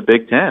best team of the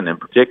Big Ten, in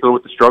particular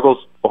with the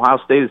struggles Ohio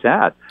State has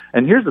had.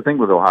 And here's the thing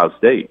with Ohio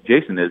State,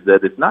 Jason, is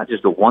that it's not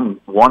just a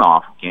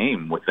one-off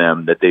game with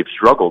them that they've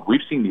struggled. We've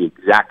seen the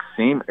exact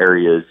same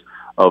areas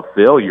of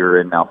failure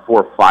in now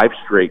 4 or 5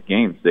 straight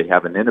games. They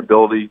have an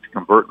inability to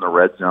convert in the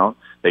red zone.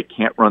 They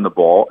can't run the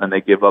ball, and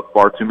they give up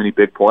far too many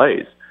big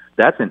plays.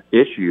 That's an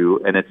issue,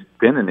 and it's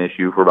been an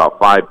issue for about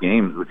 5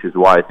 games, which is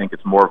why I think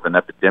it's more of an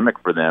epidemic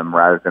for them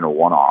rather than a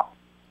one-off.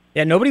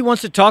 Yeah, nobody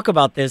wants to talk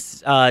about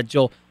this,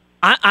 Joel.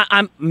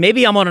 I'm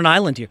maybe I'm on an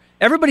island here.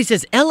 Everybody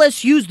says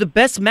LSU's the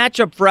best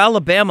matchup for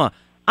Alabama.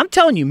 I'm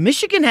telling you,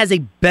 Michigan has a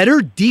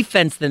better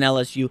defense than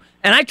LSU,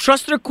 and I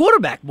trust their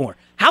quarterback more.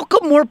 How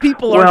come more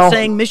people aren't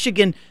saying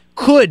Michigan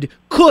could?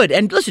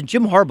 And listen,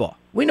 Jim Harbaugh,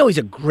 we know he's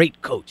a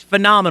great coach,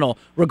 phenomenal,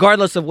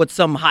 regardless of what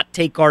some hot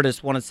take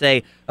artists want to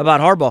say about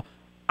Harbaugh.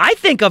 I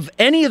think of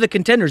any of the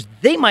contenders,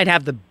 they might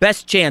have the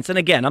best chance. And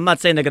again, I'm not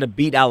saying they're going to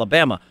beat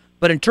Alabama,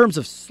 but in terms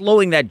of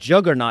slowing that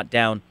juggernaut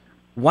down,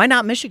 why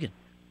not Michigan?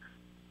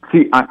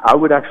 See, I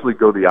would actually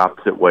go the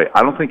opposite way.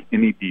 I don't think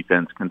any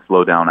defense can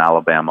slow down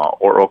Alabama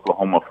or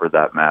Oklahoma for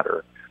that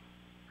matter.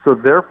 So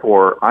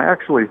therefore, I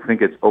actually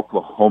think it's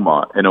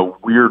Oklahoma in a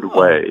weird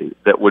way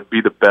that would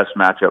be the best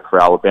matchup for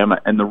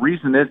Alabama. And the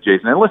reason is,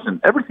 Jason, and listen,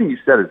 everything you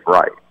said is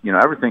right.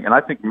 Everything. And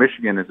I think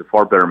Michigan is a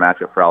far better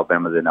matchup for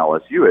Alabama than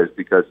LSU is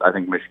because I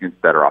think Michigan's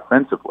better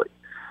offensively.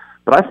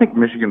 But I think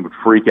Michigan would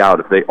freak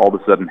out if they all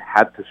of a sudden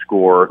had to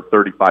score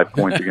 35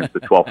 points against the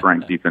 12th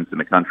ranked defense in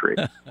the country,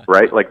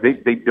 right? Like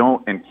they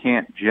don't and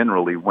can't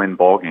generally win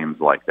ball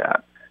games like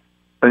that.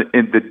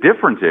 And the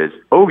difference is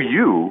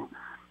OU,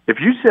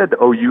 if you said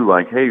to OU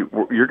like, hey,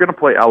 you're going to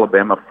play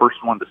Alabama first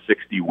 1 to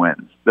 60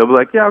 wins, they'll be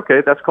like, yeah,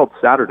 okay, that's called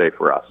Saturday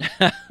for us.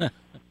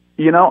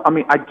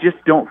 I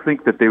just don't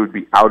think that they would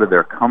be out of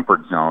their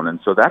comfort zone. And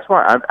so that's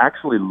why I've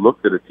actually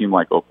looked at a team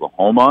like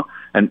Oklahoma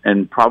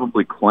and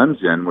probably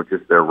Clemson, which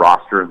is their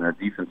roster and their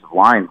defensive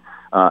line,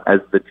 as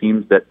the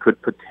teams that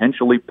could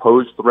potentially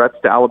pose threats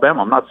to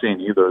Alabama. I'm not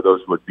saying either of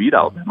those would beat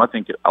Alabama. I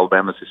think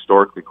Alabama's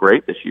historically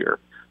great this year.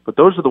 But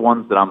those are the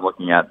ones that I'm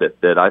looking at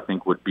that I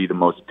think would be the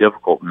most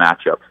difficult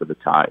matchup for the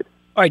Tide.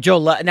 All right, Joe,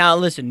 now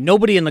listen,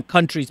 nobody in the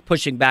country is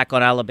pushing back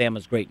on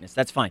Alabama's greatness.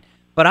 That's fine.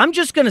 But I'm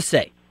just going to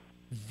say,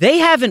 they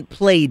haven't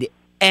played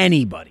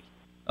anybody,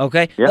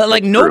 okay? Yeah,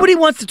 nobody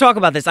wants to talk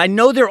about this. I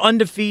know they're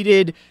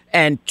undefeated,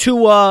 and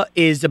Tua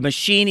is a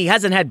machine. He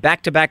hasn't had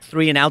back-to-back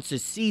 3-and-outs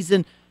this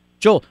season.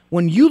 Joel,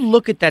 when you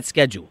look at that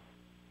schedule,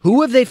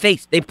 who have they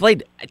faced? They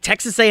played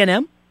Texas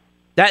A&M,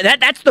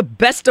 That's the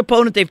best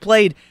opponent they've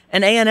played,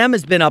 and A&M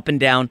has been up and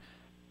down.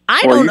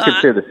 You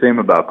could say the same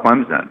about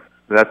Clemson.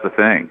 That's the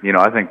thing.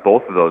 I think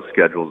both of those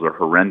schedules are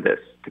horrendous,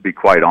 to be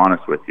quite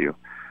honest with you.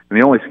 And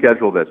the only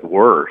schedule that's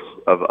worse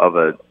of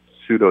a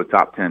pseudo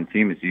top 10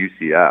 team is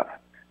UCF.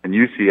 And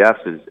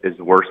UCF's is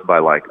worse by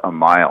like a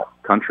mile,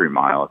 country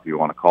mile, if you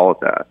want to call it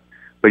that.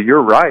 But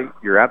you're right.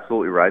 You're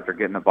absolutely right. They're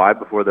getting a bye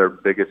before their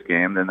biggest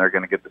game. Then they're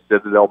going to get the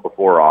Citadel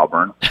before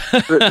Auburn.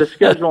 The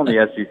schedule in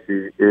the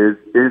SEC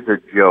is a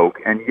joke,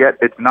 and yet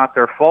it's not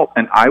their fault.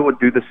 And I would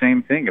do the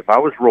same thing. If I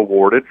was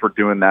rewarded for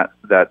doing that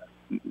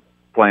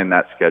playing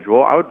that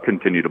schedule, I would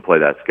continue to play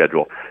that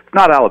schedule. It's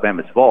not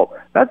Alabama's fault.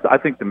 That's, I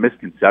think, the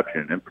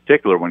misconception. In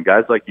particular, when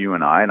guys like you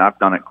and I've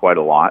done it quite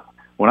a lot,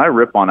 when I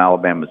rip on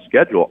Alabama's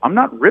schedule, I'm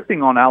not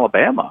ripping on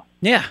Alabama.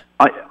 Yeah.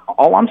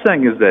 All I'm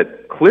saying is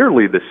that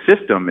clearly the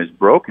system is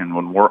broken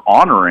when we're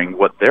honoring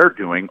what they're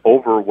doing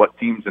over what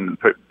teams in the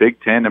Big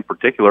Ten in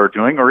particular are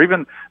doing, or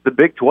even the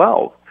Big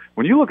 12.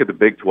 When you look at the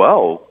Big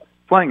 12,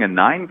 playing a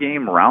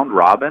 9-game round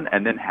robin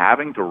and then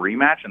having to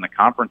rematch in the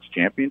conference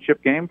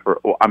championship game,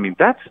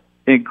 that's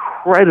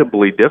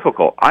incredibly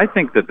difficult. I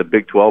think that the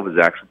Big 12 is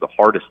actually the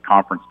hardest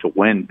conference to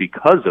win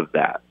because of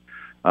that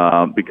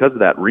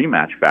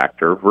rematch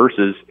factor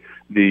versus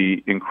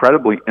the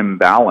incredibly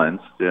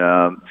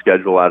imbalanced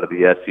schedule out of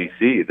the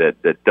SEC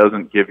that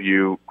doesn't give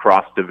you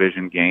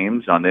cross-division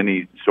games on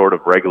any sort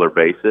of regular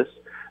basis.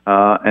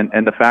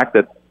 And the fact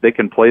that they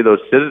can play those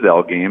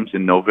Citadel games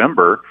in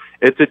November,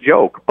 it's a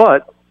joke.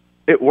 But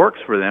it works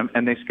for them,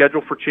 and they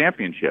schedule for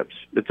championships.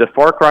 It's a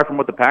far cry from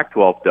what the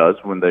Pac-12 does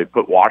when they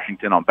put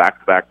Washington on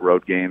back-to-back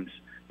road games,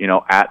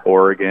 at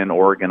Oregon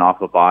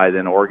off a bye.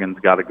 Then Oregon's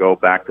got to go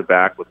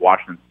back-to-back with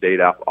Washington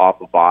State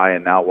off a bye,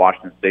 and now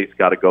Washington State's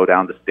got to go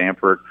down to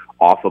Stanford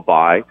off a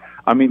bye.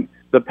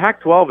 The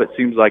Pac-12, it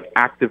seems like,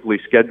 actively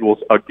schedules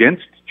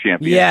against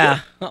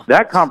championships. Yeah.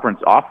 That conference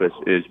office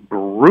is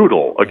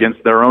brutal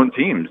against their own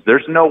teams.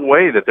 There's no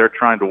way that they're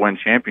trying to win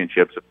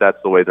championships if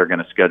that's the way they're going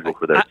to schedule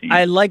for their team.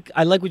 I like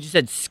what you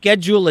said,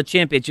 schedule a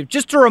championship.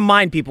 Just to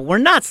remind people, we're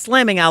not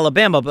slamming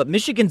Alabama, but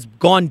Michigan's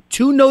gone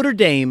to Notre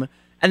Dame,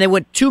 and they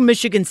went to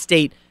Michigan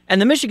State, and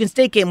the Michigan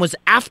State game was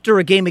after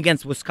a game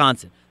against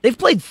Wisconsin. They've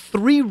played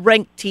 3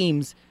 ranked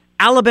teams.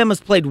 Alabama's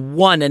played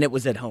 1, and it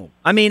was at home.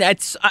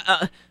 It's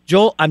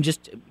Joel, I'm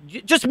just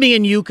me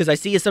and you, because I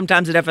see you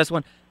sometimes at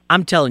FS1.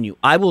 I'm telling you,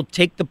 I will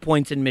take the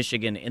points in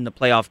Michigan in the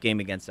playoff game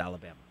against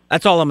Alabama.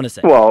 That's all I'm going to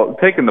say. Well,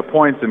 taking the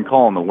points and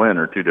calling the win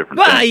are two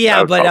different things.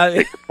 Yeah, but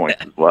take the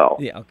points as well.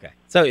 Yeah, okay.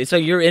 So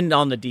you're in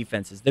on the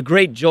defenses. The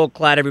great Joel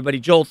Klatt,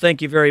 everybody. Joel,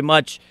 thank you very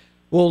much.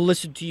 We'll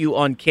listen to you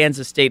on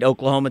Kansas State,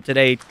 Oklahoma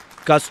today.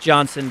 Gus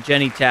Johnson,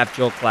 Jenny Tapp,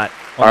 Joel Klatt.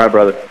 All right,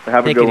 brother.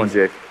 Have a good one,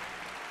 Jake.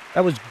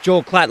 That was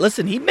Joel Klatt.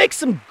 Listen, he makes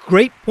some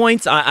great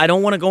points. I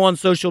don't want to go on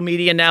social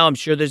media now. I'm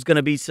sure there's going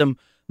to be some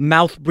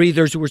mouth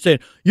breathers who are saying,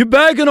 you're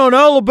bagging on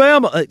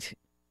Alabama.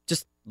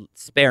 Just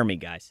spare me,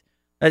 guys.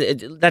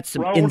 That's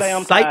some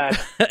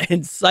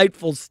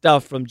insightful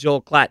stuff from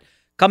Joel Klatt.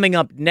 Coming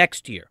up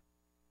next year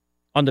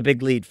on the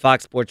Big Lead,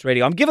 Fox Sports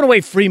Radio. I'm giving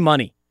away free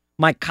money.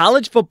 My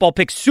college football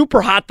pick,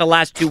 super hot the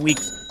last 2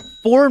 weeks.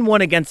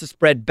 4-1 against the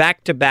spread,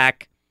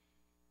 back-to-back.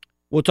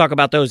 We'll talk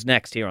about those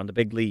next here on the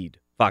Big Lead,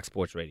 Fox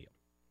Sports Radio.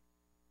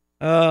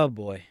 Oh,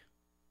 boy.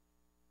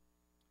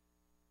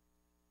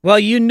 Well,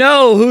 you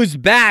know who's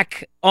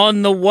back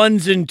on the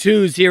 1s and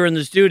 2s here in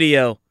the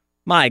studio.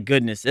 My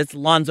goodness, it's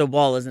Lonzo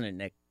Ball, isn't it,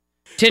 Nick?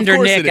 Tinder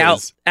Nick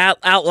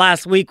out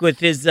last week with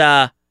his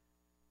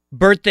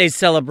birthday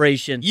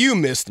celebration. You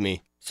missed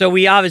me. So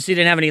we obviously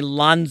didn't have any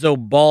Lonzo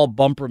Ball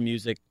bumper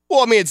music.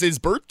 Well, it's his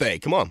birthday.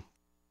 Come on.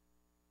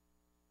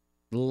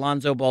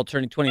 Lonzo Ball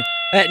turning 20.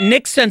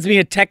 Nick sends me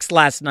a text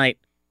last night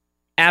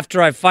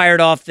after I fired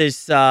off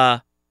this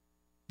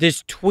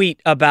tweet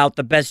about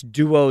the best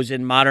duos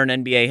in modern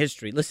NBA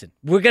history. Listen,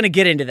 we're going to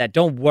get into that.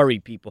 Don't worry,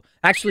 people.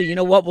 Actually, you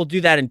know what? We'll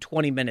do that in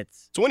 20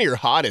 minutes. It's one of your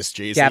hottest,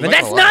 Jason. Gavin,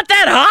 that's not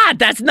that hot.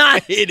 That's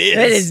not. It is.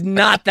 It is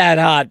not that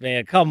hot,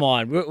 man. Come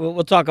on.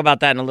 We'll talk about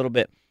that in a little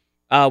bit.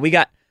 We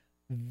got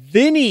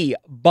Vinny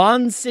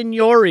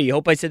Bonsignori.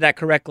 Hope I said that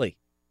correctly.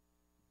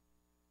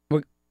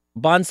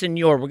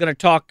 Bonsignor. We're going to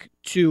talk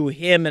to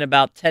him in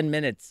about 10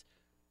 minutes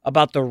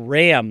about the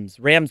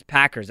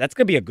Rams-Packers. That's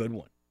going to be a good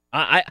one.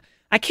 I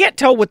can't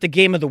tell what the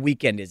game of the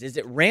weekend is. Is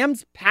it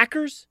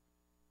Rams-Packers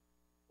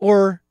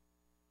or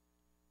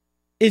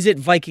is it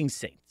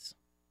Vikings-Saints?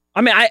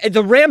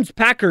 The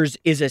Rams-Packers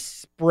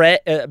is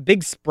a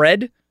big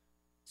spread,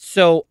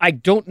 so I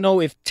don't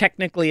know if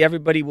technically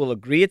everybody will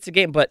agree it's a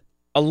game, but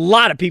a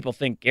lot of people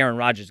think Aaron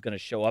Rodgers is going to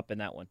show up in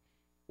that one.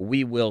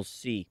 We will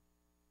see.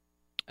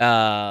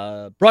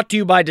 Brought to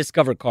you by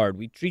Discover Card.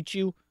 We treat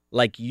you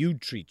like you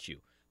treat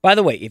you. By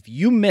the way, if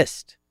you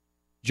missed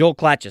Joel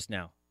Klatt just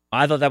now,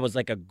 I thought that was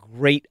like a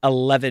great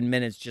 11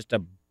 minutes, just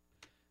a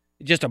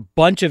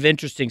bunch of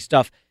interesting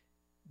stuff.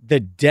 The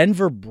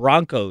Denver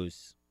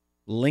Broncos,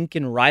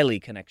 Lincoln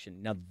Riley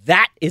connection. Now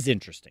that is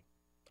interesting.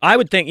 I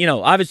would think,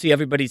 obviously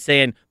everybody's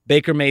saying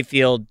Baker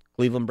Mayfield,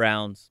 Cleveland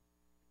Browns.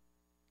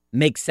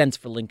 Makes sense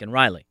for Lincoln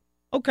Riley.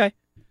 Okay.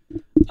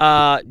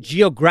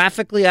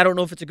 Geographically, I don't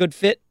know if it's a good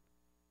fit.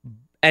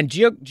 And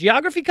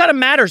geography kind of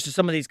matters to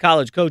some of these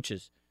college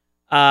coaches.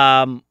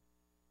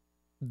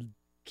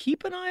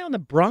 Keep an eye on the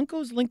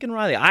Broncos, Lincoln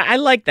Riley. I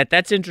like that.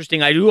 That's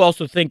interesting. I do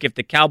also think if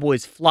the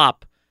Cowboys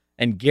flop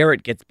and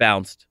Garrett gets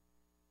bounced,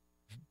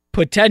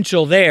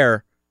 potential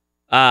there.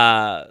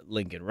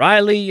 Lincoln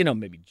Riley,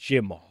 maybe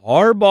Jim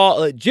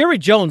Harbaugh. Jerry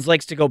Jones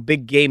likes to go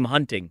big game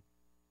hunting.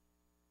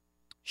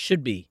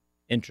 Should be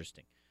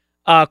interesting.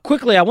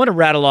 Quickly, I want to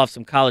rattle off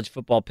some college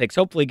football picks.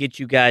 Hopefully get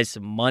you guys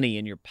some money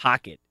in your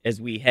pocket as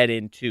we head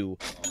into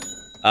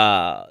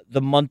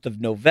the month of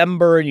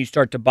November and you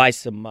start to buy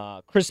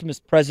some Christmas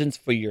presents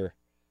for your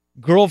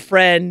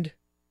girlfriend,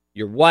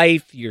 your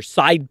wife, your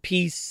side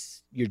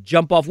piece, your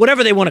jump off,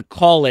 whatever they want to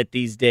call it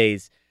these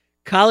days.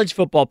 College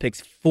football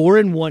picks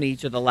 4-1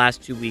 each of the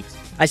last 2 weeks.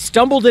 I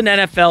stumbled in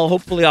NFL.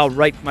 Hopefully I'll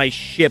right my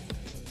ship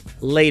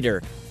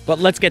later. But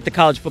let's get the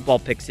college football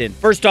picks in.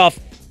 First off,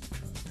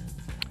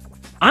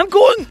 I'm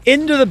going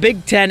into the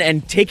Big Ten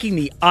and taking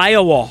the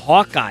Iowa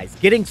Hawkeyes,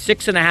 getting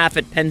 6.5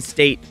 at Penn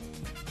State.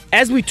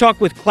 As we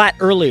talked with Klatt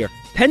earlier,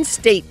 Penn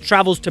State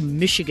travels to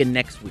Michigan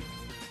next week.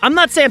 I'm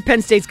not saying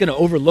Penn State's going to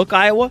overlook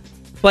Iowa,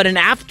 but an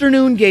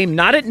afternoon game,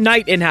 not at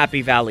night in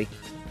Happy Valley.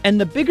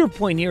 And the bigger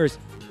point here is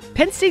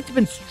Penn State's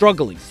been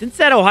struggling. Since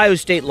that Ohio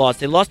State loss,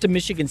 they lost to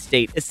Michigan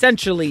State,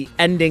 essentially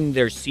ending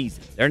their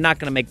season. They're not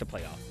going to make the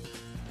playoffs.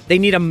 They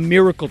need a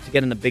miracle to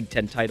get in the Big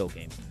Ten title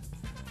game.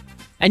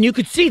 And you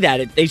could see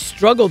that. They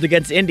struggled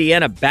against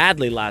Indiana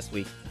badly last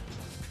week.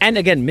 And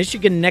again,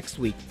 Michigan next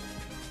week.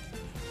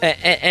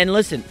 And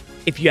listen,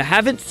 if you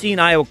haven't seen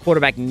Iowa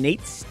quarterback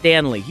Nate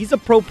Stanley, he's a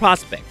pro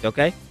prospect,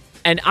 okay?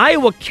 And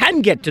Iowa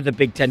can get to the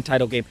Big Ten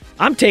title game.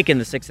 I'm taking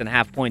the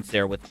 6.5 points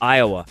there with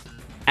Iowa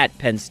at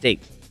Penn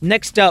State.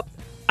 Next up,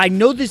 I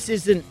know this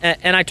isn't,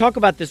 and I talk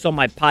about this on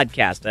my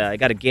podcast. I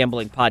got a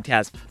gambling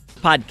podcast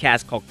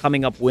called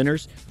Coming Up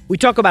Winners. We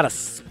talk about a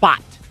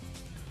spot.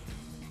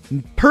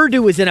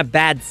 Purdue is in a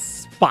bad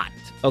spot,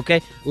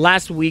 okay?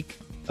 Last week,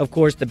 of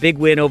course, the big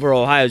win over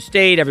Ohio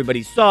State.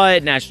 Everybody saw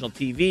it, national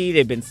TV.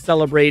 They've been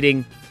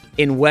celebrating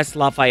in West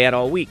Lafayette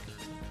all week.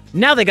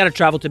 Now they got to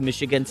travel to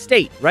Michigan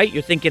State, right?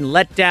 You're thinking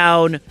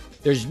letdown.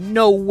 There's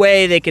no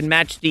way they can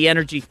match the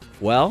energy.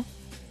 Well,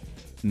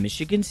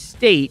 Michigan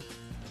State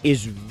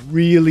is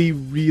really,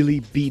 really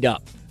beat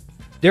up.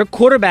 Their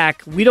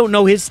quarterback, we don't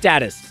know his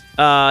status.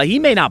 He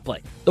may not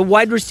play. The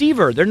wide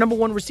receiver, their number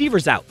one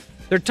receiver's out.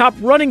 Their top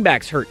running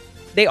back's hurt.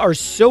 They are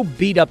so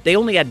beat up. They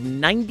only had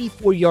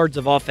 94 yards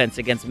of offense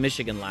against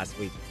Michigan last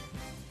week.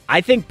 I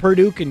think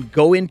Purdue can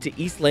go into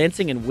East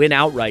Lansing and win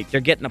outright.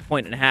 They're getting 1.5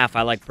 points.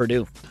 I like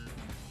Purdue.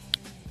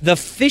 The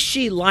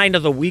Fishy Line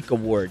of the Week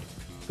award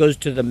goes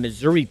to the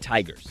Missouri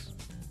Tigers.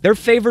 They're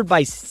favored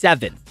by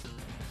 7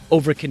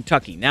 over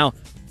Kentucky. Now,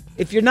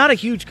 if you're not a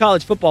huge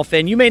college football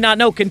fan, you may not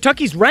know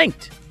Kentucky's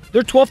ranked.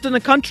 They're 12th in the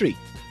country.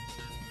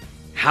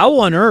 How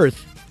on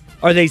earth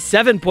are they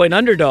 7-point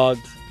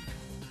underdogs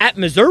at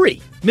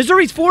Missouri?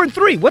 Missouri's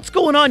 4-3. What's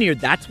going on here?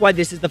 That's why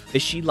this is the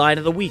Fishy Line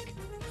of the Week.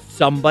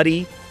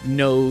 Somebody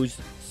knows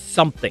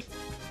something.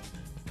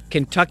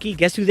 Kentucky,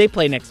 guess who they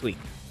play next week?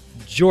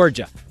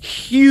 Georgia.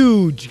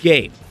 Huge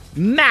game.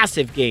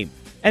 Massive game.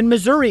 And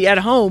Missouri at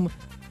home,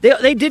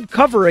 they did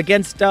cover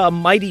against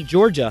mighty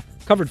Georgia.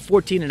 Covered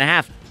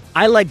 14.5.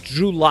 I like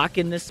Drew Lock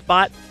in this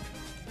spot.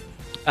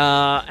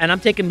 And I'm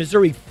taking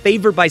Missouri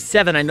favored by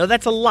 7. I know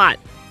that's a lot,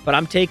 but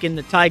I'm taking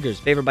the Tigers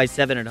favored by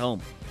 7 at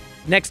home.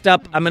 Next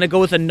up, I'm going to go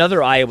with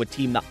another Iowa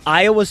team, the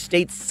Iowa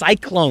State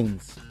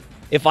Cyclones.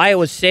 If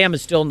Iowa Sam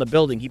is still in the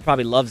building, he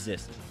probably loves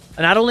this.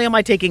 And not only am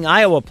I taking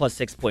Iowa plus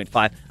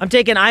 6.5, I'm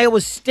taking Iowa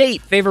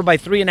State favored by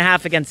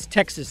 3.5 against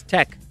Texas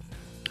Tech.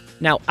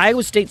 Now,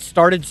 Iowa State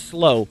started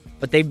slow,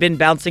 but they've been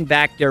bouncing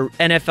back. Their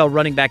NFL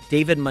running back,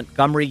 David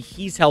Montgomery,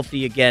 he's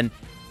healthy again.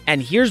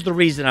 And here's the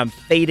reason I'm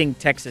fading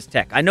Texas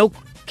Tech. I know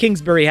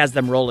Kingsbury has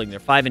them rolling. They're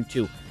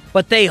 5-2.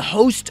 But they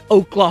host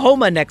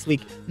Oklahoma next week.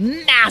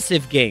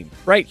 Massive game,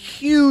 right?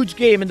 Huge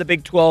game in the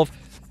Big 12.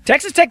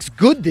 Texas Tech's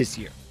good this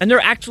year, and they're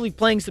actually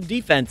playing some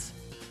defense.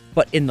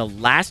 But in the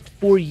last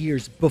 4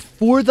 years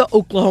before the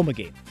Oklahoma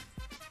game,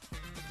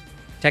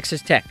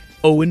 Texas Tech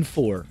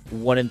 0-4,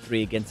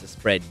 1-3 against the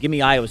spread. Give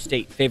me Iowa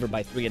State favored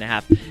by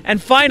 3.5.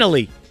 And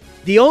finally,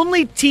 the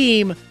only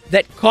team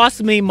that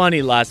cost me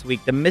money last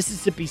week, the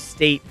Mississippi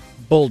State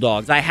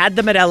Bulldogs. I had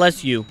them at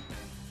LSU,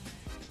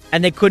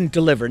 and they couldn't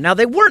deliver. Now,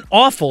 they weren't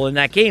awful in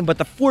that game, but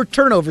the 4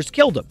 turnovers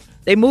killed them.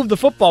 They moved the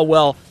football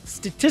well.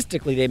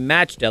 Statistically, they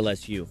matched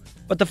LSU,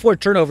 but the 4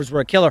 turnovers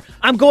were a killer.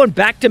 I'm going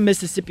back to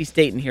Mississippi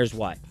State, and here's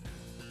why.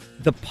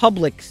 The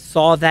public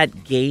saw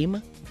that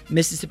game,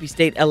 Mississippi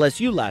State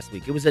LSU, last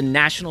week. It was a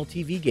national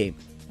TV game.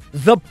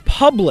 The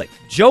public,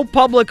 Joe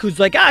Public, who's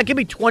like, give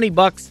me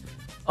 $20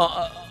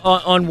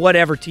 on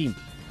whatever team.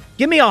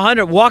 Give me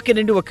 $100 walking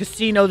into a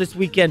casino this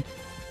weekend.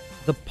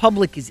 The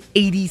public is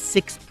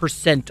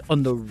 86%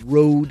 on the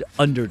road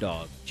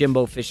underdog.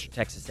 Jimbo Fisher,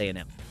 Texas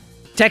A&M.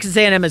 Texas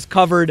A&M has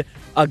covered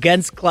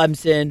against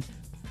Clemson.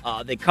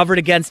 They covered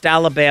against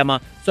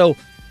Alabama. So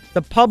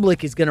The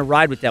public is going to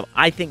ride with them.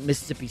 I think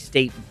Mississippi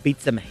State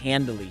beats them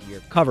handily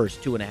here. Covers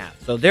 2.5.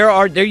 So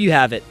there you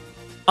have it.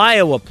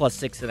 Iowa plus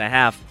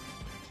 6.5.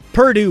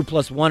 Purdue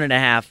plus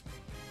 1.5.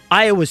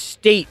 Iowa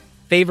State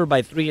favored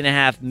by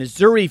 3.5.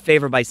 Missouri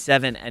favored by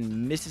 7.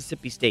 And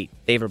Mississippi State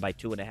favored by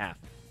 2.5.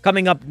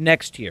 Coming up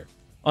next here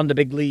on The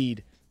Big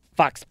Lead,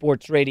 Fox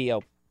Sports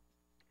Radio,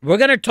 we're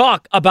going to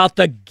talk about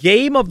the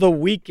game of the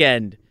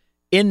weekend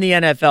in the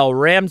NFL,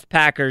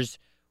 Rams-Packers,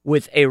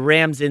 with a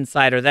Rams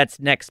insider. That's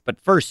next. But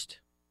first,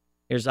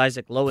 here's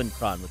Isaac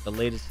Lowenkron with the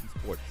latest in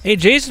sports. Hey,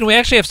 Jason, we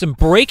actually have some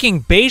breaking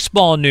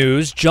baseball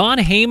news. John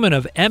Heyman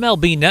of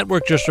MLB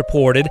Network just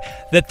reported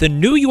that the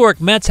New York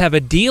Mets have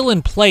a deal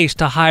in place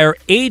to hire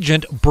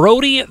agent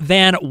Brodie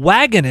Van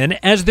Wagenen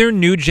as their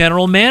new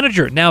general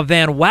manager. Now,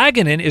 Van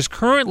Wagenen is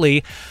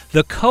currently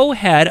the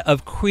co-head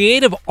of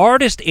Creative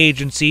Artist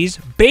Agency's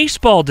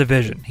baseball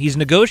division. He's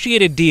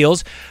negotiated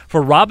deals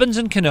for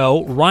Robinson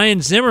Cano,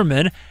 Ryan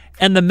Zimmerman,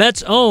 and the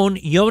Mets' own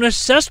Yoenis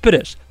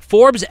Cespedes.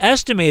 Forbes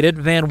estimated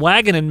Van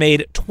Wagenen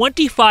made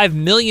 $25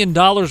 million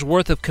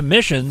worth of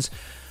commissions,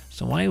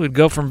 so why he would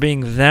go from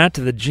being that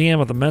to the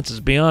GM of the Mets is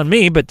beyond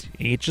me, but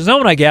each his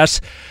own, I guess.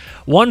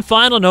 One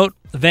final note,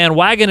 Van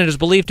Wagenen is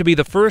believed to be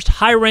the first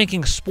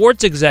high-ranking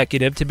sports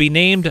executive to be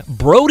named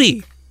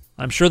Brody.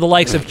 I'm sure the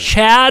likes of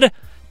Chad,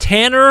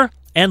 Tanner,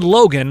 and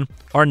Logan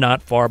are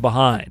not far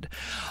behind.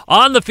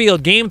 On the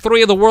field, Game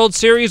 3 of the World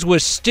Series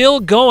was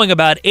still going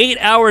about 8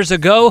 hours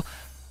ago,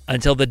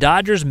 until the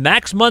Dodgers'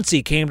 Max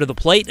Muncy came to the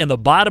plate in the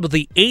bottom of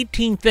the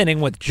 18th inning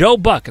with Joe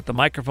Buck at the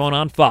microphone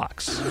on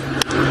Fox.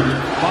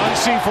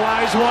 Muncy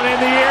flies one in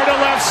the air to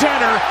left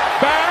center.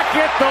 Back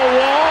at the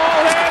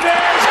wall, and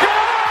there's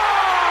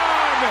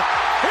gone!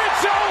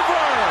 It's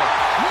over!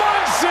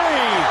 Muncy,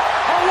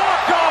 a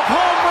walk-off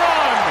home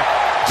run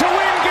to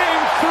win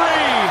Game 3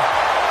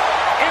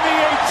 in the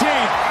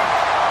 18th.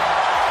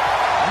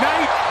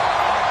 Night.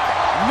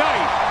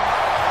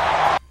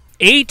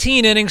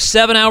 18 innings,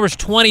 7 hours,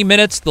 20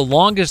 minutes, the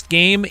longest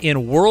game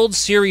in World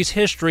Series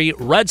history.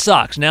 Red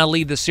Sox now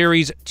lead the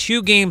series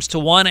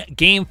 2-1.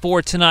 Game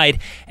 4 tonight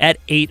at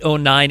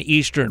 8:09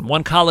 Eastern.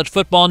 One college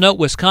football note,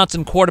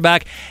 Wisconsin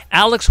quarterback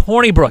Alex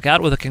Hornibrook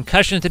out with a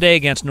concussion today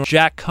against North.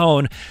 Jack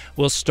Cohn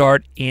will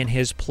start in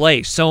his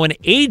place. So an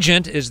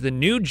agent is the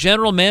new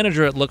general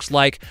manager, it looks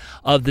like,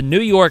 of the New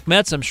York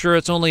Mets. I'm sure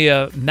it's only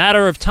a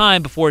matter of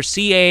time before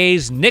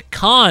CAA's Nick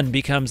Khan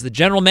becomes the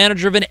general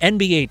manager of an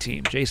NBA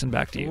team. Jason,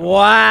 back to you.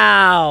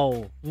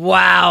 Wow,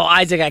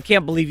 Isaac, I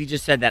can't believe you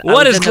just said that.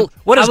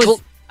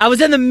 I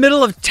was in the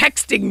middle of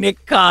texting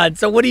Nick Khan,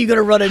 so what are you going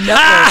to run a network?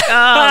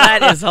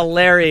 That is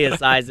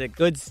hilarious, Isaac.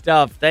 Good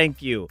stuff.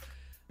 Thank you,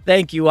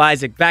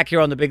 Isaac. Back here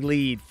on The Big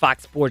Lead,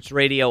 Fox Sports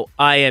Radio.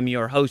 I am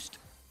your host,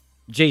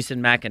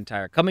 Jason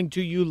McIntyre, coming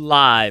to you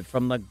live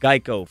from the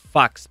Geico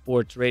Fox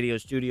Sports Radio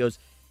studios.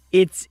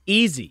 It's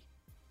easy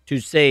to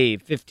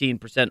save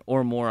 15%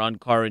 or more on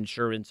car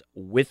insurance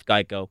with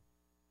Geico.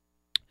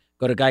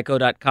 Go to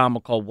geico.com or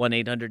call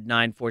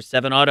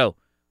 1-800-947-AUTO.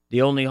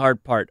 The only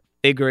hard part,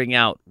 figuring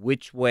out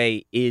which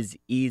way is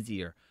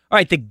easier. All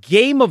right, the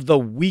game of the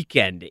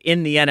weekend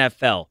in the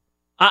NFL.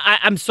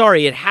 I'm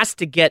sorry, it has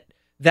to get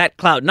that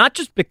clout, not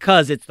just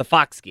because it's the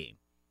Fox game,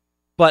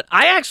 but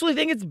I actually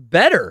think it's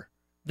better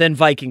than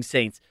Vikings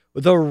Saints.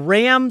 The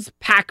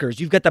Rams-Packers,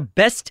 you've got the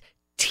best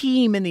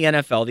team in the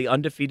NFL, the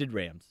undefeated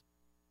Rams,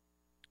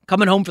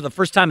 coming home for the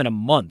first time in a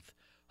month,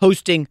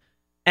 hosting,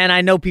 and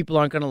I know people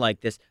aren't going to like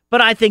this, but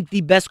I think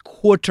the best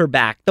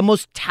quarterback, the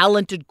most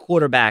talented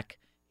quarterback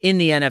in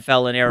the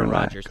NFL, in Aaron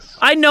Rodgers.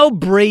 I know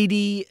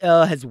Brady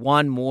has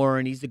won more,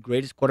 and he's the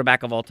greatest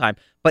quarterback of all time,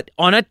 but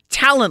on a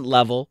talent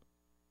level,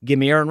 give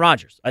me Aaron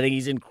Rodgers. I think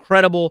he's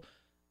incredible.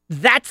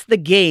 That's the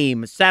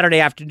game Saturday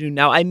afternoon.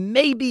 Now, I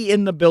may be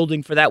in the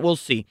building for that. We'll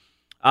see.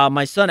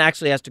 My son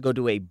actually has to go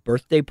to a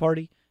birthday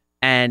party,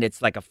 and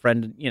it's like a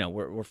friend,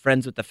 we're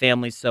friends with the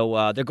family,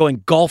 so they're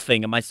going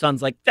golfing, and my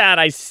son's like, Dad,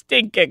 I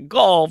stink at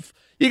golf.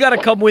 You got to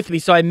come with me,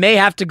 so I may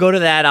have to go to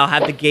that. I'll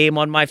have the game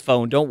on my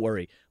phone, don't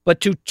worry. But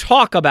to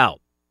talk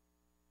about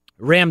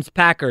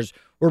Rams-Packers,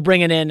 we're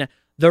bringing in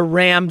the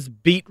Rams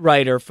beat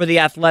writer for The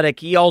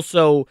Athletic. He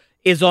also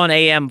is on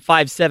AM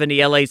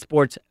 570 LA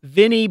Sports.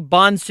 Vinny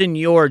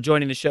Bonsignore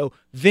joining the show.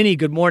 Vinny,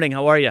 good morning.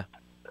 How are you?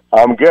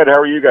 I'm good.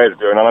 How are you guys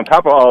doing? And on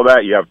top of all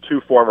that, you have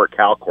two former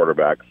Cal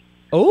quarterbacks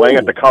playing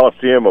at the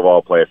Coliseum of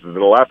all places. And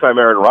the last time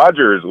Aaron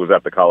Rodgers was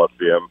at the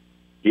Coliseum,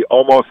 he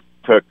almost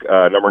took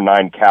number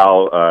 9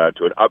 Cal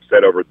to an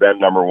upset over then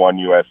number 1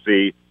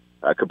 USC.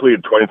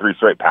 Completed 23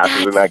 straight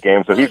passes in that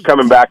game. So he's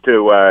coming back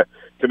to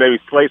maybe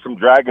slay some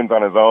dragons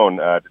on his own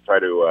to try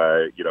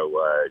to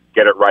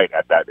get it right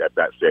at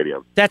that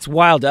stadium. That's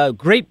wild.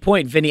 Great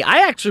point, Vinny.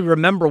 I actually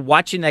remember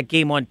watching that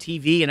game on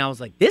TV, and I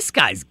was like, this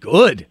guy's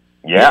good.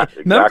 Yeah,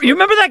 exactly. You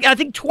remember that? I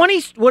think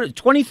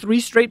 23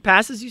 straight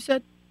passes, you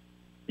said?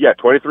 Yeah,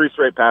 23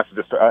 straight passes,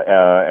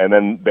 and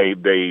then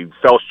they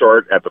fell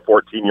short at the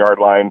 14-yard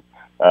line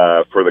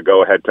for the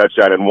go-ahead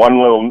touchdown. And one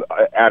little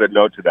added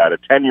note to that, a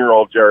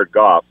 10-year-old Jared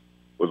Goff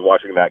was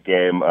watching that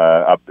game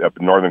up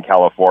in Northern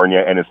California,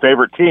 and his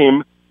favorite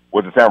team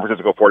with the San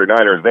Francisco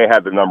 49ers, they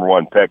had the number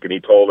 1 pick, and he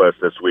told us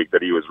this week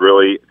that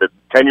the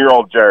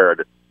 10-year-old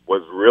Jared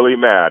was really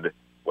mad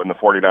when the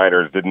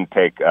 49ers didn't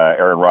take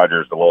Aaron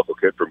Rodgers, the local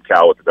kid from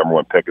Cal, with the number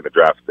 1 pick in the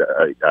draft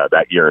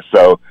that year.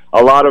 So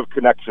a lot of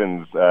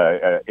connections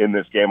in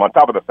this game, on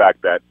top of the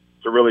fact that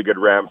it's a really good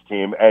Rams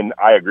team, and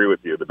I agree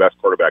with you, the best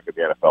quarterback in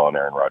the NFL in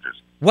Aaron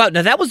Rodgers. Well,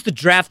 now that was the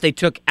draft they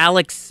took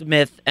Alex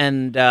Smith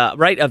and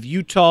of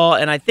Utah,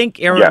 and I think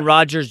Aaron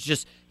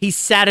Rodgers he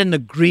sat in the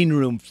green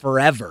room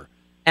forever.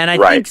 And I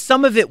think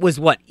some of it was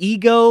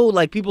ego?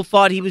 Like people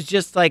thought he was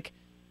just like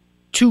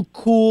too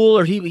cool,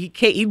 or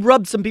he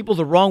rubbed some people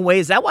the wrong way.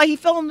 Is that why he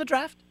fell in the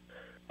draft?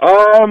 There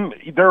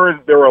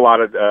were a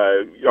lot of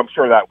I'm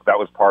sure that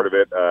was part of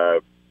it.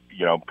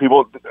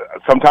 People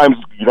sometimes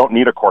you don't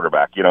need a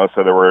quarterback,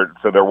 so there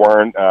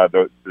weren't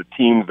the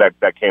teams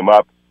that came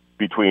up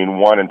between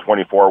 1 and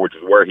 24, which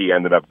is where he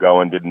ended up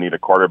going, didn't need a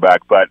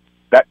quarterback. But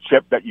that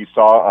chip that you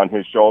saw on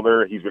his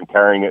shoulder, he's been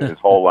carrying it his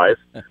whole life.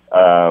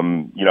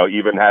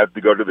 Even had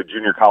to go to the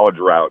junior college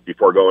route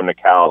before going to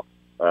Cal.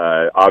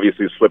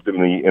 Obviously slipped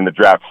in the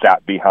draft,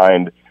 sat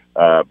behind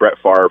Brett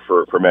Favre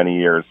for many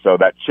years. So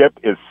that chip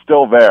is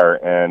still there,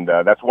 and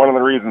that's one of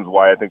the reasons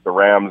why I think the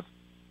Rams,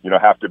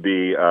 have to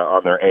be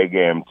on their A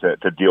game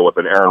to deal with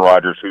an Aaron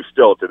Rodgers who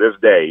still, to this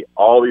day,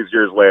 all these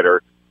years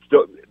later,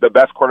 still the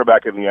best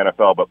quarterback in the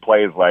NFL, but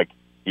plays like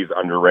he's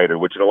underrated,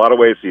 which in a lot of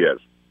ways he is.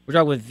 We're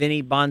talking with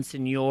Vinny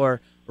Bonsignore,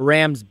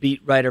 Rams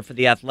beat writer for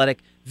The Athletic.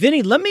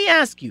 Vinny, let me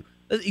ask you,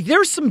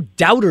 there's some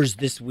doubters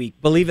this week,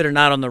 believe it or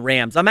not, on the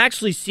Rams. I'm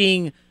actually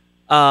seeing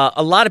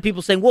a lot of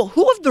people saying, well,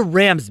 who have the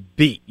Rams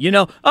beat?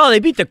 They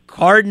beat the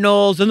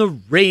Cardinals and the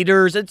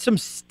Raiders and some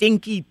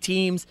stinky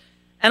teams.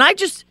 And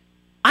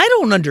I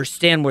don't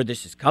understand where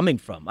this is coming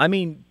from. I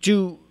mean,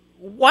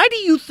 why do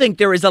you think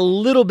there is a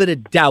little bit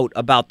of doubt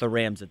about the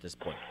Rams at this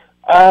point?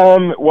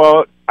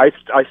 Well, I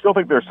still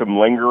think there's some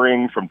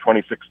lingering from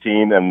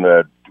 2016 and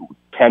the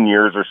 10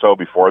 years or so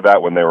before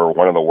that, when they were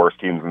one of the worst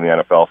teams in the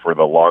NFL for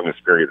the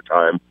longest period of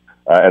time.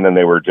 And then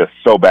they were just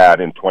so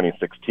bad in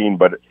 2016.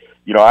 But,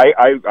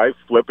 I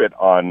flip it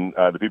on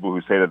the people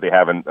who say that they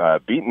haven't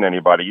beaten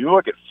anybody. You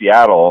look at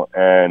Seattle,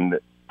 and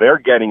they're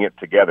getting it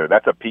together.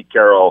 That's a Pete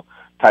Carroll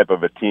type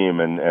of a team.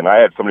 And I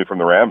had somebody from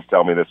the Rams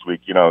tell me this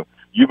week,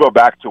 you go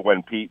back to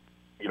when Pete,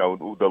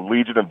 the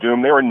Legion of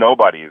Doom, they were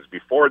nobodies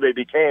before they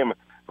became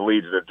the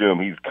Legion of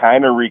Doom. He's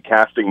kind of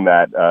recasting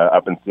that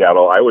up in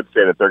Seattle. I would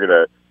say that they're going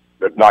to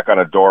knock on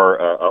a door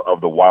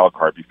of the wild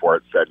card before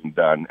it's said and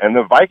done. And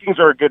the Vikings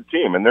are a good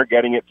team, and they're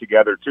getting it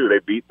together too. They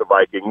beat the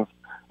Vikings.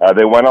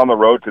 They went on the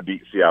road to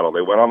beat Seattle.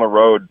 They went on the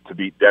road to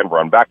beat Denver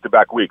on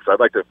back-to-back weeks. I'd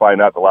like to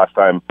find out the last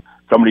time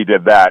somebody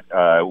did that,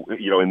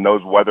 in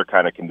those weather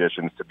kind of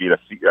conditions, to beat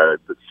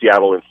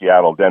Seattle and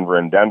Seattle, Denver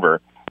and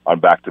Denver on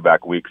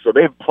back-to-back weeks. So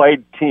they've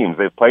played teams.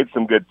 They've played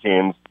some good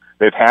teams.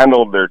 They've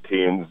handled their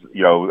teams,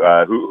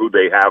 who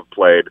they have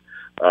played.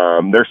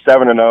 They're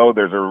 7-0.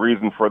 There's a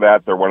reason for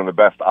that. They're one of the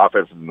best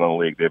offenses in the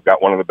league. They've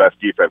got one of the best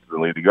defenses in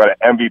the league. They've got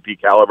an MVP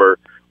caliber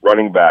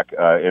running back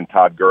in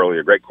Todd Gurley,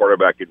 a great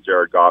quarterback in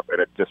Jared Goff,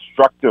 and a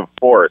destructive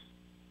force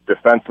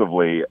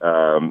defensively,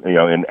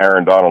 in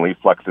Aaron Donald. He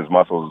flexed his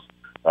muscles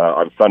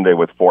on Sunday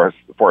with four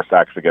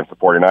sacks against the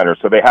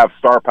 49ers. So they have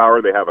star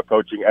power. They have a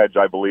coaching edge,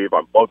 I believe,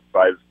 on both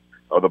sides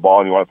of the ball,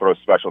 and you want to throw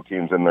special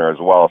teams in there as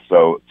well.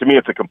 So to me,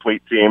 it's a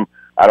complete team.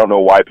 I don't know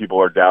why people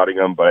are doubting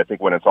them, but I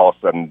think when it's all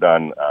said and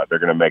done, they're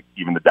going to make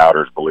even the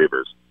doubters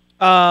believers.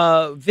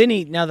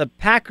 Vinny, now the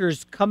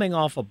Packers coming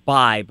off a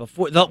bye.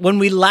 When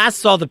we last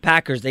saw the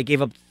Packers, they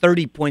gave up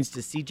 30 points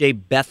to C.J.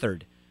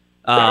 Beathard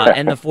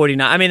and the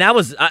 49ers. I mean,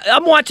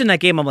 I'm watching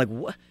that game. I'm like,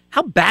 what?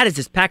 How bad is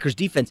this Packers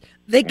defense?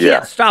 They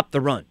can't stop the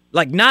run.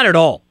 Like, not at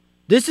all.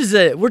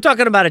 We're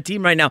talking about a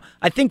team right now.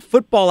 I think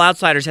Football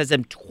Outsiders has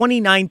them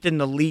 29th in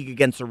the league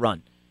against the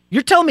run.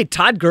 You're telling me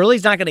Todd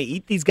Gurley's not going to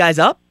eat these guys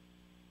up?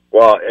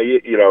 Well,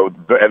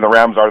 and the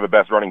Rams are the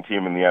best running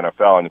team in the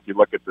NFL. And if you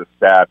look at the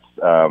stats,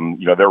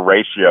 their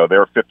ratio,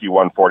 they're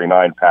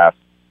 51-49 pass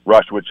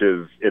rush, which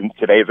is in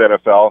today's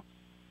NFL,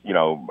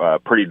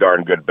 pretty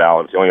darn good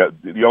balance.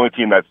 The only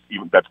team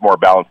that's more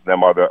balanced than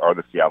them are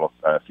the Seattle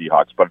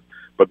Seahawks. But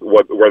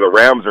where the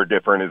Rams are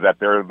different is that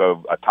they're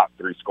a top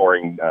 3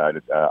 scoring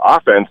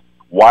offense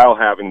while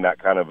having that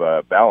kind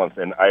of balance.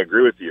 And I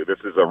agree with you. This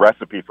is a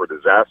recipe for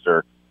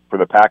disaster for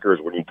the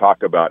Packers when you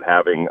talk about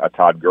having a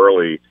Todd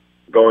Gurley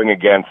going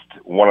against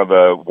one of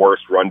the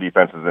worst run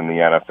defenses in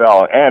the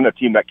NFL and a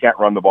team that can't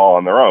run the ball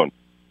on their own.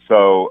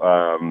 So,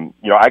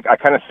 I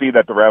kind of see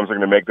that the Rams are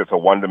going to make this a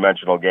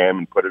one-dimensional game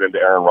and put it into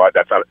Aaron Rodgers.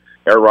 That's not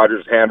Aaron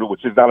Rodgers' hand,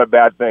 which is not a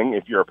bad thing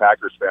if you're a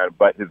Packers fan.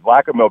 But his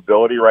lack of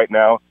mobility right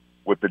now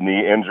with the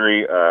knee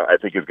injury, I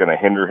think is going to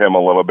hinder him a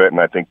little bit. And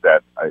I think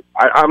that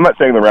I'm not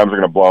saying the Rams are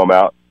going to blow him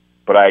out,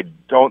 but I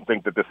don't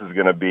think that this is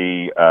going to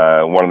be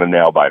one of the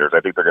nail-biters.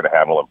 I think they're going to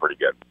handle him pretty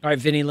good. All right,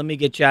 Vinny, let me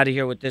get you out of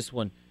here with this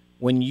one.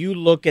 When you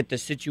look at the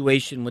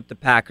situation with the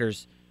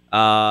Packers,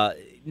 now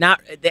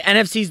the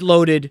NFC's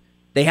loaded.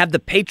 They have the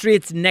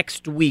Patriots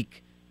next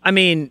week. I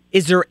mean,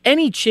 is there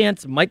any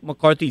chance Mike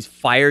McCarthy's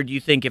fired, you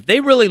think, if they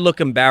really look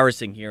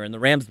embarrassing here and the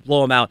Rams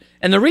blow them out?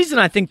 And the reason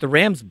I think the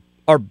Rams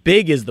are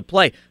big is the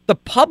play. The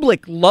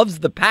public loves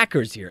the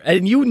Packers here,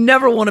 and you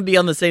never want to be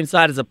on the same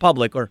side as the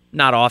public, or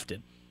not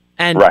often.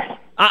 And right.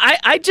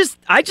 I just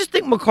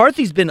think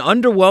McCarthy's been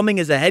underwhelming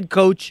as a head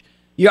coach.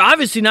 You're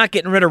obviously not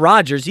getting rid of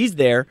Rodgers. He's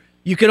there.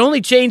 You can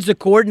only change the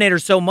coordinator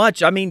so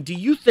much. I mean, do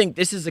you think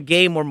this is a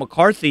game where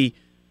McCarthy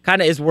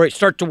kind of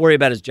start to worry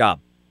about his job?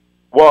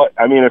 Well,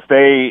 I mean, if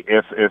they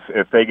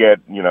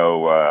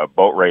get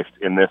boat raced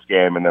in this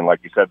game, and then like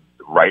you said,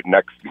 right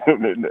next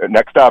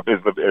up is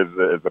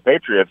the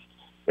Patriots.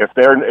 If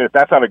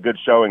that's not a good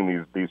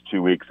showing these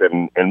 2 weeks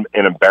in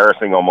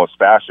embarrassing almost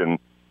fashion,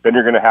 then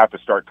you're going to have to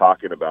start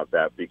talking about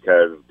that,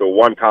 because the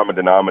one common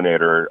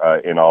denominator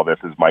in all this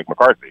is Mike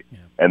McCarthy. Yeah.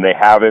 And they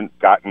haven't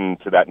gotten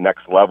to that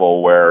next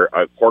level where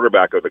a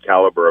quarterback of the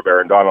caliber of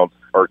Aaron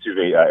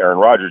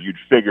Rodgers, you'd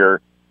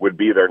figure would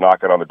be there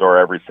knocking on the door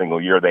every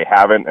single year. They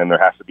haven't, and there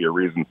has to be a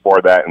reason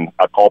for that and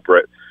a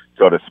culprit,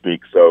 so to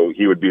speak. So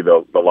he would be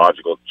the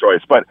logical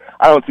choice. But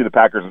I don't see the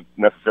Packers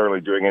necessarily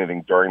doing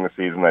anything during the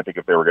season. I think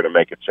if they were going to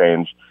make a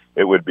change,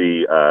 it would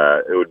be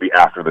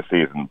after the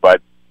season.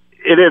 But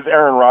it is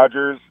Aaron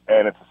Rodgers,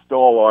 and it's still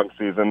a long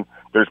season.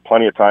 There's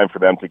plenty of time for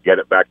them to get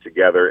it back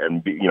together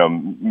and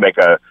make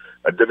a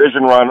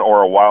division run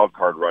or a wild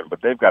card run.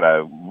 But they've got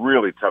a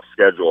really tough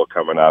schedule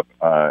coming up,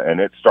 and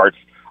it starts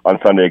on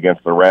Sunday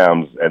against the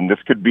Rams, and this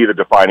could be the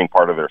defining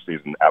part of their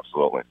season,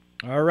 absolutely.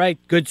 All right,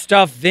 good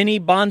stuff. Vinny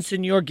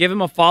Bonsignor, give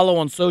him a follow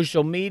on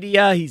social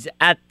media. He's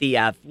at The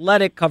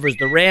Athletic, covers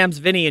the Rams.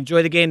 Vinny,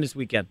 enjoy the game this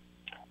weekend.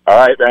 All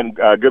right, and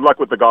good luck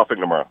with the golfing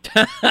tomorrow.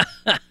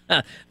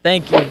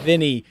 Thank you,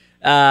 Vinny.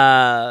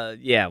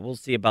 Yeah, we'll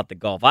see about the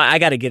golf. I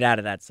got to get out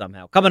of that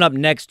somehow. Coming up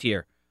next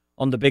here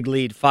on the Big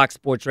Lead, Fox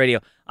Sports Radio.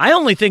 I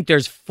only think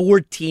there's 4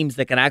 teams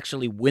that can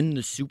actually win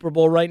the Super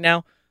Bowl right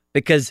now,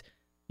 because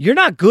you're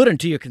not good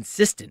until you're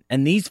consistent,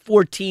 and these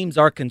 4 teams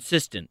are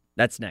consistent.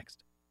 That's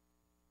next.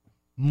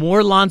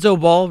 More Lonzo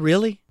Ball,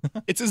 really?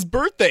 It's his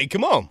birthday.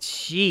 Come on.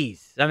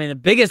 Jeez. I mean, the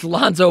biggest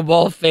Lonzo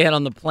Ball fan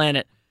on the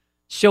planet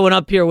showing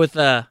up here with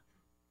a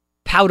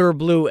powder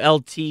blue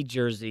LT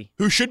jersey.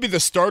 Who should be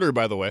the starter,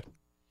 by the way.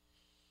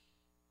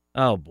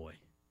 Oh, boy.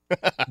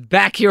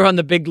 Back here on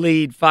the Big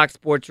Lead, Fox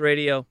Sports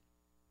Radio.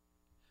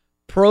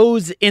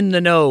 Pros in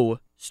the know.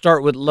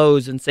 Start with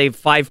Lowe's and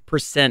save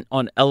 5%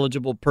 on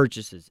eligible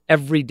purchases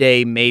every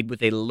day made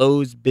with a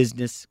Lowe's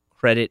Business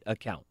Credit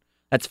account.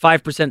 That's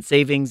 5%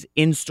 savings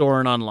in-store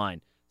and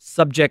online,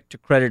 subject to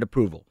credit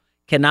approval.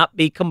 Cannot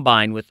be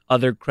combined with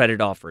other credit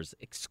offers.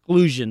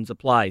 Exclusions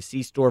apply.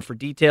 See store for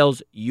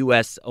details.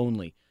 U.S.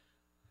 only.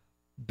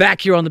 Back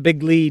here on the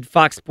Big Lead,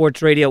 Fox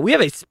Sports Radio. We have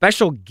a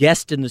special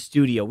guest in the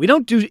studio. We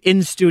don't do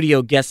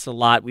in-studio guests a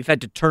lot. We've had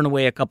to turn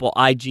away a couple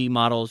IG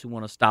models who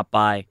want to stop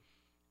by.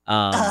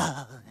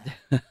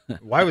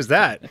 Why was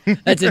that?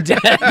 That's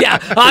yeah.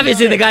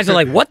 Obviously, the guys are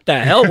like, "What the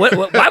hell?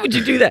 Why would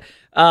you do that?"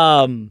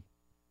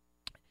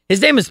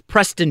 His name is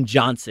Preston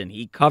Johnson.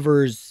 He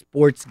covers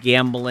sports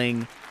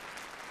gambling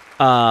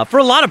for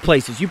a lot of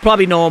places. You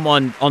probably know him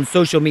on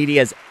social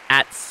media as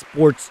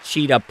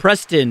 @SportsCheetah.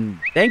 Preston,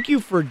 thank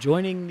you for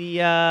joining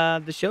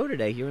the show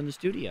today here in the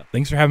studio.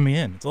 Thanks for having me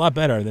in. It's a lot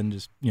better than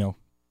just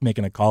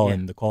making a call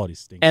and the quality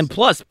stinks. And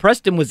plus,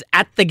 Preston was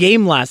at the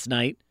game last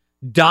night.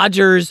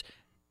 Dodgers.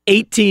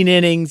 18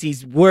 innings.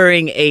 He's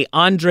wearing a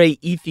Andre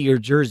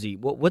Ethier jersey.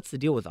 What's the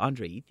deal with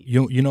Andre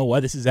Ethier? You know what?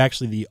 This is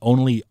actually the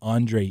only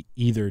Andre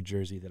Ethier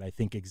jersey that I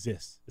think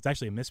exists. It's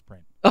actually a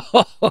misprint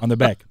on the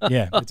back.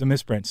 Yeah, it's a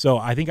misprint. So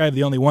I think I have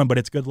the only one, but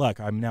it's good luck.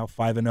 I'm now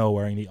 5-0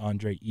 wearing the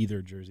Andre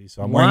Ethier jersey,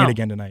 so I'm wearing it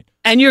again tonight.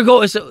 And you're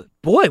going,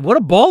 boy, what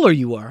a baller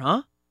you are,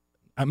 huh?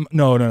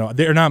 No.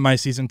 They're not my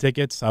season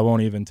tickets. I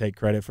won't even take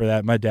credit for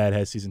that. My dad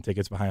has season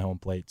tickets behind home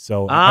plate.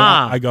 So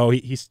I go,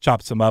 he's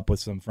chopped some up with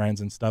some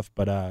friends and stuff.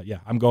 But, yeah,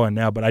 I'm going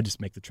now. But I just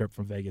make the trip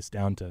from Vegas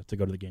down to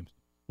go to the games.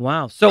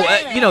 Wow. So,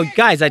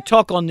 guys, I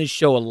talk on this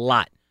show a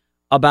lot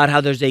about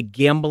how there's a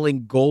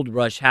gambling gold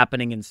rush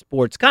happening in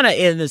sports, kind of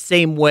in the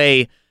same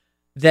way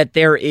that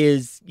there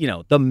is,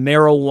 the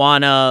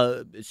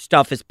marijuana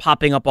stuff is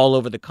popping up all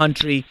over the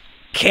country.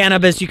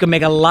 Cannabis, you can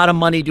make a lot of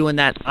money doing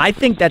that. I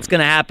think that's going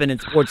to happen in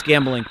sports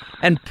gambling.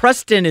 And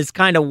Preston is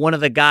kind of one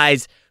of the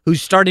guys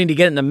who's starting to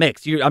get in the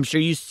mix. I'm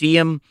sure you see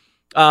him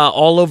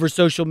all over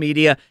social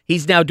media.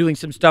 He's now doing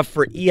some stuff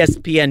for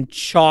ESPN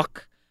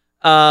Chalk.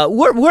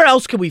 Where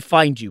else can we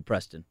find you,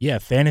 Preston? Yeah,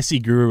 Fantasy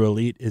Guru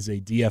Elite is a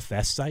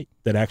DFS site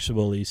that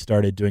actually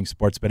started doing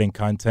sports betting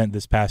content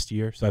this past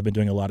year. So I've been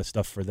doing a lot of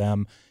stuff for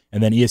them.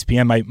 And then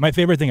ESPN, my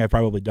favorite thing I've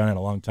probably done in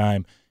a long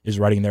time is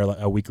writing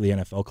a weekly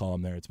NFL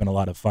column there. It's been a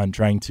lot of fun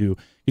trying to,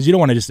 because you don't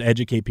want to just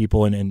educate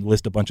people and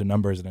list a bunch of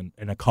numbers and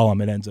in a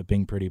column it ends up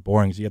being pretty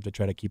boring. So you have to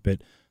try to keep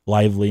it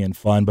lively and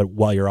fun, but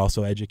while you're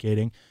also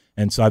educating.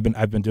 And so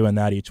I've been doing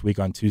that each week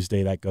on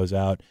Tuesday. That goes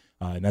out.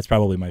 And that's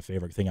probably my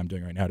favorite thing I'm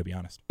doing right now, to be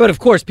honest. But, of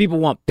course, people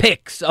want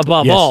picks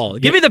above all.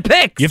 Give me the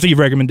picks. You have to give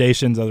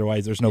recommendations.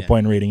 Otherwise, there's no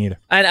point in reading either.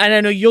 And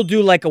I know you'll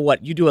do like a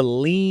what? You do a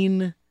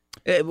lean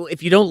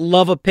If you don't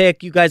love a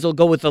pick, you guys will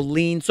go with a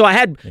lean. So I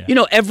had,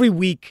 every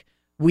week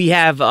we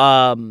have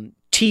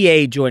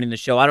TA joining the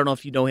show. I don't know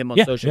if you know him on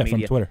social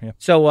media. From Twitter. Yeah.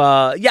 So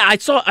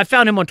I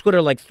found him on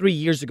Twitter like 3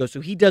 years ago.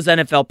 So he does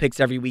NFL picks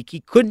every week.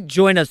 He couldn't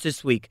join us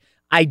this week.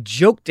 I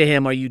joked to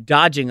him, "Are you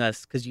dodging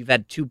us because you've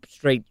had 2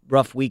 straight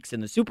rough weeks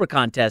in the Super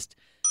Contest?"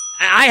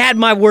 I had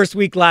my worst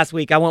week last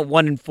week. I went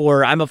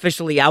 1-4. I'm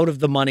officially out of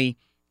the money.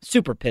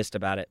 Super pissed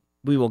about it.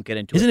 We won't get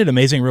into it. Isn't it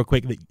amazing, real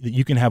quick, that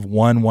you can have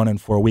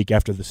 1-4 week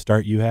after the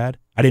start you had?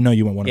 I didn't know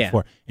you went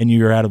 1-4, and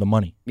you're out of the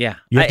money. Yeah,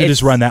 you have to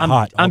just run that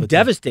hot. I'm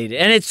devastated,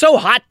 and it's so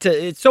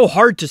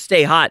hard to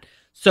stay hot.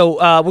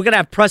 So we're gonna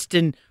have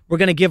Preston. We're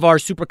gonna give our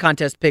Super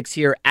Contest picks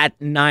here at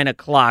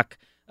 9:00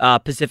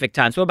 Pacific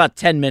time. So about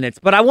 10 minutes.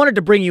 But I wanted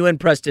to bring you in,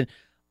 Preston.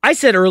 I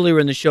said earlier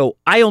in the show,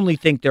 I only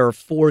think there are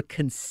 4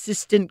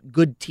 consistent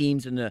good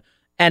teams in the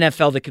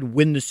NFL that can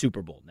win the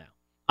Super Bowl now.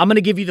 I'm going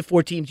to give you the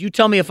 4 teams. You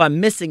tell me if I'm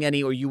missing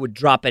any or you would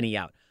drop any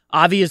out.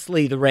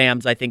 Obviously, the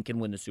Rams, I think, can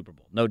win the Super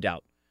Bowl. No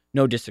doubt.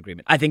 No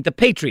disagreement. I think the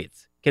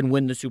Patriots can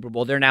win the Super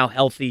Bowl. They're now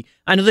healthy.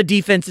 I know the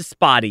defense is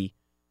spotty,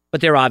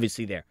 but they're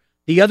obviously there.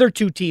 The other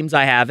 2 teams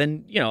I have,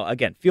 and,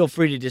 again, feel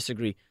free to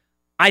disagree.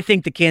 I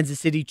think the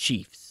Kansas City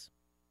Chiefs.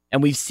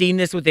 And we've seen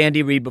this with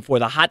Andy Reid before.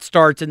 The hot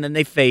starts and then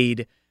they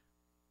fade.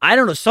 I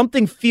don't know.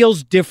 Something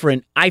feels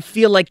different. I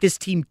feel like this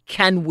team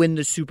can win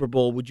the Super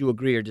Bowl. Would you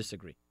agree or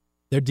disagree?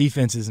 Their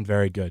defense isn't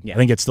very good. Yeah. I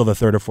think it's still the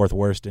 3rd or 4th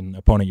worst in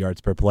opponent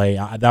yards per play.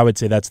 I would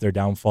say that's their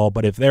downfall.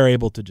 But if they're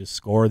able to just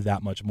score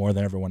that much more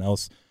than everyone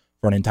else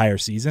for an entire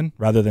season,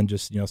 rather than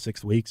just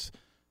 6 weeks,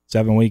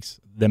 7 weeks,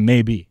 then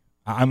maybe.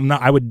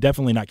 I would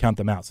definitely not count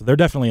them out. So they're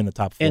definitely in the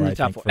top 4. In the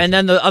top 4. And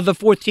then the other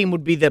 4th team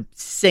would be the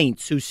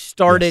Saints, who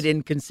started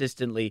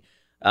inconsistently.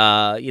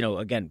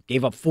 Again,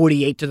 gave up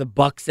 48 to the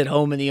Bucs at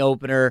home in the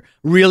opener,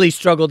 really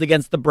struggled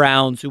against the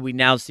Browns, who we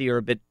now see are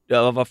a bit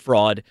of a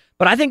fraud.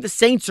 But I think the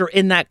Saints are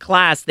in that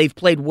class. They've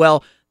played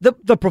well.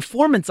 The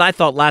performance I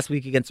thought last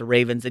week against the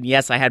Ravens, and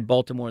yes, I had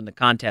Baltimore in the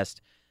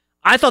contest,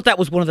 I thought that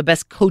was one of the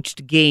best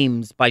coached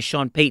games by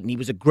Sean Payton. He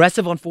was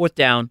aggressive on 4th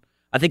down.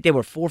 I think they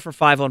were 4 for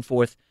 5 on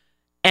 4th,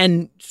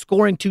 and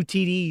scoring 2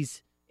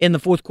 TDs in the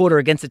 4th quarter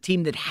against a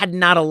team that had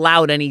not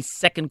allowed any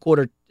second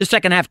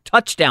half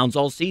touchdowns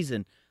all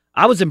season.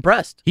 I was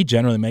impressed. He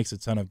generally makes a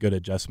ton of good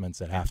adjustments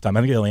at halftime.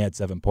 I think they only had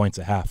 7 points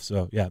at half.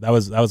 So, yeah, that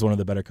was one of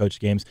the better coached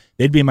games.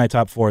 They'd be in my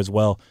top 4 as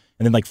well.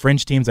 And then,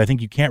 fringe teams, I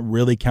think you can't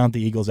really count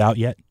the Eagles out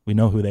yet. We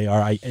know who they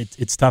are.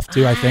 It's tough,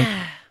 too, I think.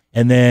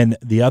 And then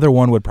the other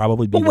one would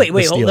probably be the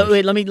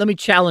Steelers. Let me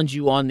challenge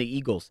you on the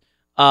Eagles.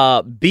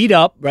 Beat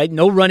up, right?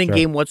 No running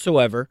game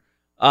whatsoever.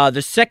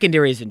 The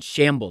secondary is in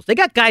shambles. They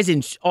got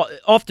guys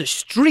off the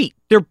street.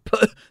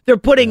 They're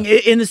putting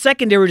in the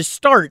secondary to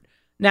start.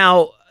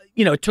 Now,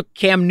 it took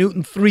Cam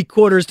Newton 3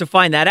 quarters to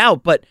find that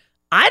out, but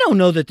I don't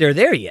know that they're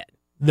there yet.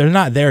 They're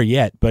not there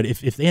yet, but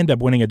if they end up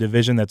winning a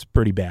division that's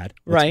pretty bad,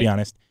 let's be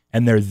honest,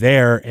 and they're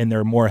there and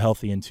they're more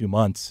healthy in 2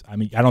 months, I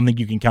don't think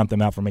you can count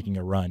them out for making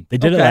a run. They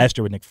did it last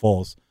year with Nick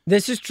Foles.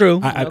 This is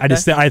true.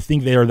 I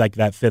think they are like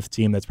that 5th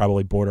team that's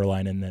probably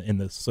borderline in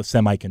the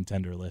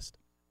semi-contender list.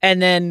 And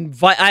then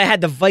I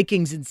had the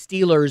Vikings and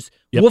Steelers.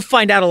 Yep. We'll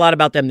find out a lot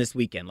about them this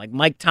weekend. Like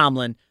Mike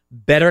Tomlin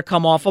better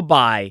come off a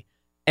bye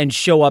and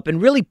show up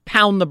and really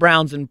pound the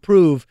Browns and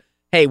prove,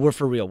 hey, we're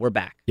for real. We're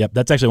back. Yep,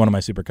 that's actually one of my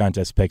Super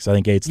Contest picks. I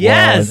think Gates Law,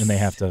 and they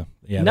have to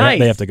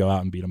they have to go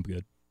out and beat them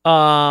good.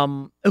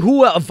 What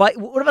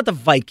about the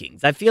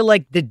Vikings? I feel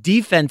like the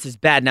defense is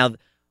bad. Now,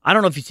 I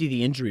don't know if you see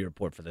the injury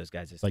report for those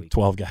guys this week.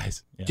 12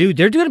 guys. Yeah. Dude,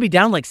 they're going to be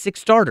down 6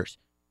 starters.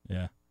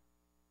 Yeah.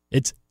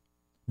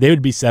 They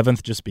would be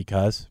 7th just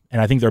because,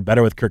 and I think they're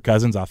better with Kirk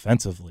Cousins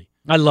offensively.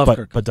 I love Kirk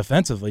Cousins. But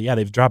defensively,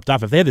 they've dropped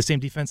off. If they had the same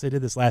defense they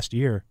did this past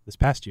year,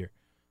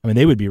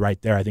 they would be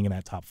right there, I think, in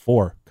that top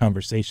 4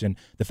 conversation.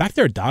 The fact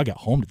they're a dog at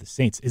home to the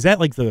Saints, is that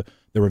the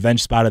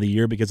revenge spot of the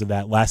year because of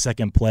that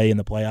last-second play in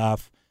the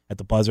playoff at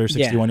the buzzer,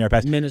 61-yard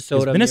pass?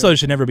 Minnesota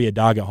should never be a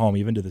dog at home,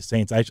 even to the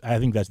Saints. I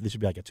think that this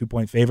should be a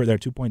 2-point favorite. They're a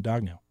 2-point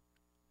dog now.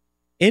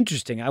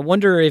 Interesting. I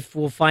wonder if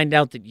we'll find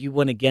out that you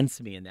went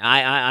against me, and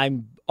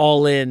I'm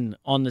all in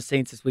on the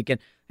Saints this weekend.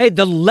 Hey,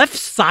 the left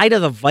side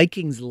of the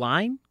Vikings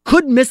line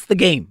could miss the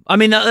game.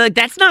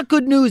 That's not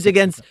good news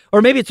against,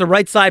 or maybe it's the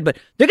right side, but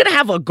they're going to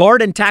have a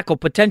guard and tackle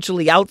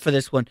potentially out for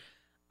this one.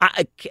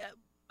 I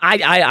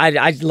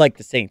like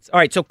the Saints. All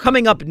right, so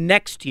coming up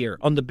next here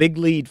on the Big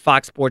Lead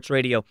Fox Sports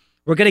Radio,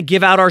 we're going to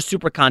give out our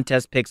Super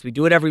Contest picks. We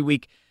do it every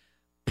week.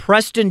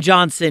 Preston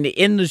Johnson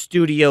in the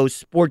studio,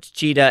 Sports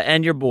Cheetah,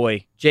 and your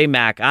boy, J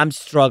Mac. I'm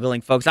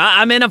struggling, folks.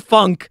 I'm in a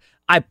funk.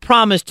 I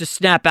promise to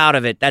snap out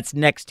of it. That's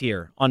next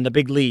here on the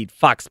Big Lead,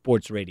 Fox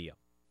Sports Radio.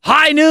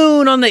 High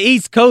noon on the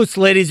East Coast,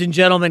 ladies and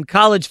gentlemen.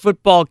 College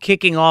football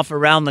kicking off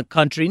around the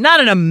country. Not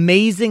an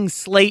amazing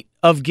slate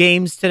of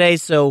games today,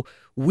 so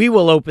we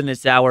will open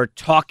this hour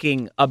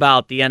talking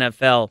about the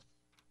NFL.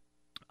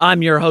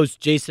 I'm your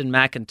host, Jason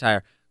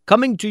McIntyre,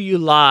 coming to you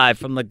live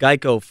from the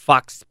Geico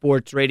Fox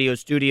Sports Radio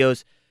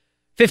studios.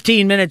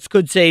 15 minutes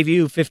could save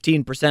you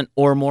 15%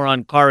 or more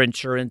on car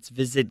insurance.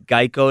 Visit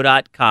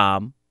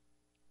geico.com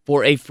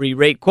for a free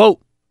rate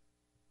quote.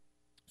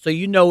 So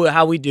you know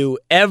how we do.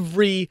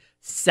 Every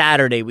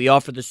Saturday, we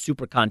offer the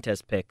Super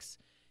Contest picks.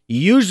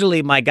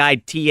 Usually, my guy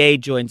TA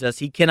joins us.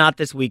 He cannot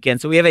this weekend.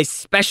 So we have a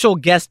special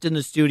guest in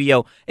the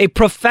studio, a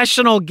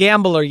professional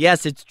gambler.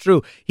 Yes, it's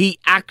true. He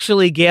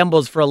actually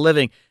gambles for a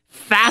living.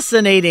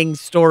 Fascinating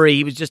story.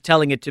 He was just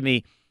telling it to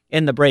me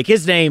in the break.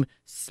 His name,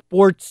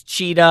 Sports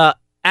Cheetah,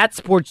 at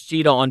Sports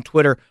Cheetah on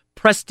Twitter.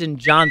 Preston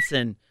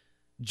Johnson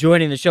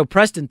joining the show.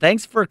 Preston,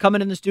 thanks for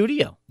coming in the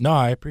studio. No,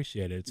 I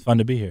appreciate it. It's fun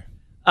to be here.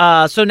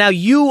 So now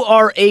you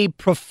are a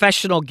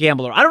professional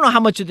gambler. I don't know how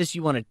much of this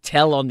you want to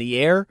tell on the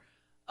air.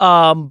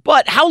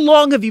 But how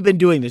long have you been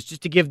doing this,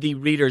 just to give the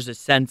readers a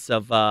sense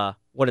of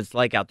what it's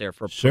like out there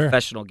for a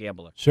professional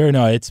gambler? Sure.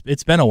 No,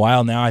 it's been a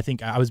while now. I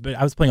think I was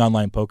playing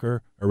online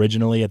poker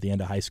originally at the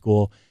end of high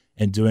school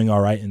and doing all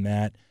right in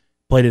that.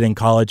 Played it in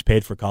college,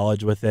 paid for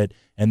college with it,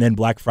 and then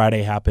Black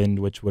Friday happened,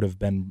 which would have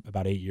been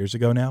about 8 years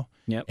ago now.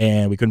 Yep.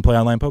 And we couldn't play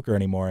online poker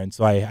anymore, and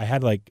so I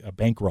had like a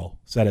bankroll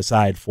set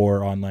aside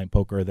for online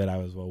poker that I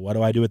was, well, what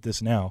do I do with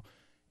this now?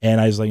 And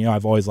I was like,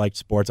 I've always liked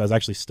sports. I was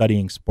actually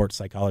studying sports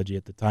psychology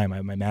at the time. I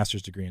have my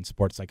master's degree in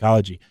sports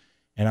psychology.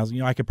 And I was,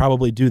 I could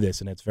probably do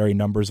this. And it's very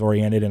numbers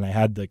oriented. And I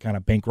had the kind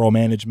of bankroll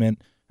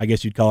management, I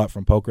guess you'd call it,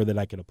 from poker that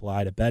I could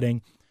apply to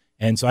betting.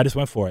 And so I just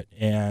went for it.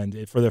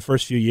 And for the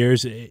first few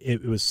years,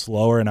 it was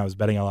slower, and I was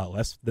betting a lot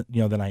less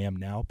than I am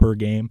now per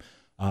game.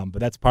 But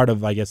that's part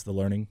of, I guess, the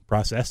learning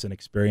process and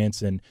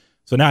experience. And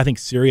so now I think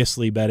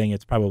seriously betting,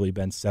 it's probably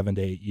been 7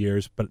 to 8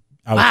 years. But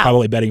I was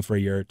probably betting for a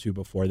year or two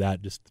before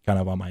that, just kind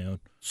of on my own.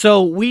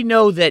 So we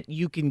know that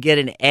you can get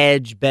an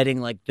edge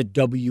betting like the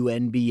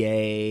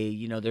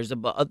WNBA. There's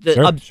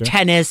Sure.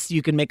 tennis.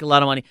 You can make a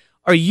lot of money.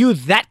 Are you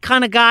that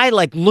kind of guy,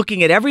 like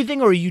looking at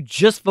everything, or are you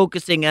just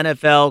focusing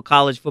NFL,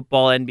 college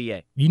football,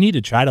 NBA? You need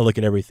to try to look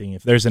at everything.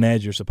 If there's an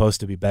edge, you're supposed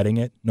to be betting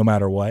it, no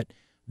matter what.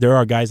 There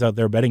are guys out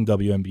there betting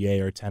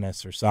WNBA or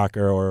tennis or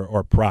soccer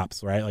or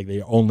props, right? Like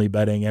they're only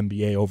betting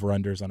NBA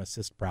over-unders on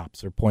assist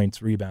props or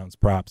points, rebounds,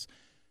 props.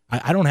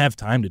 I don't have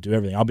time to do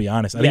everything. I'll be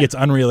honest. I think it's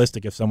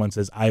unrealistic if someone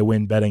says, I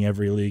win betting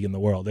every league in the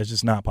world. It's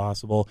just not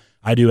possible.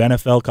 I do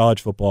NFL,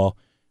 college football.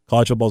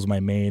 College football is my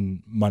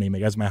main money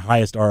maker. That's my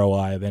highest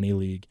ROI of any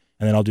league.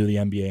 And then I'll do the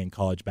NBA and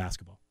college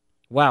basketball.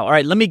 Wow. All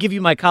right, let me give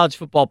you my college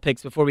football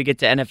picks before we get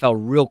to NFL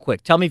real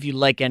quick. Tell me if you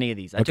like any of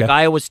these. I took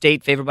Iowa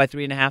State, favored by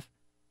 3.5.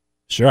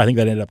 Sure, I think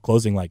that ended up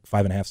closing like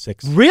 5.5,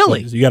 6.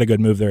 Really? So you got a good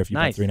move there if you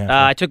bet 3.5.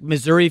 I took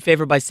Missouri,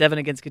 favored by 7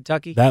 against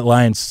Kentucky. That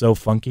line's so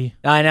funky.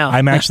 I know.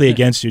 I'm actually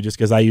against you just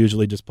because I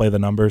usually just play the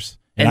numbers.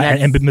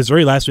 And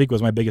Missouri last week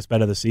was my biggest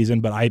bet of the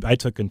season, but I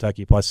took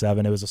Kentucky plus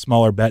 7. It was a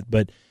smaller bet,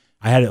 but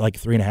I had it like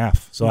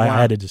 3.5, so I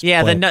had to just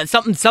play. Then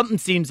something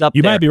seems up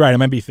you there. might be right. It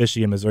might be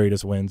fishy, and Missouri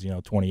just wins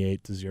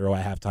 28-0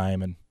 at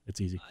halftime, and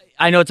it's easy.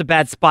 I know it's a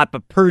bad spot,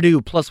 but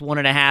Purdue plus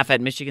 1.5 at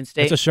Michigan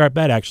State. It's a sharp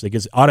bet, actually,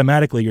 because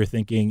automatically you're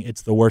thinking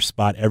it's the worst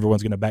spot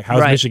everyone's going to back. How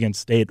is Michigan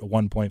State a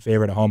 1-point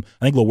favorite at home?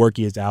 I think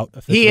Lewerke is out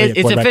officially. He is.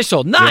 It's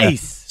official.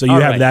 Nice. Yeah. So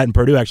you have that, and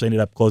Purdue actually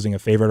ended up closing a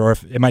favorite, or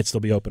if it might still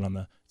be open on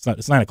the.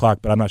 It's 9 o'clock,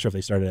 but I'm not sure if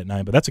they started at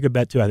 9. But that's a good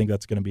bet too. I think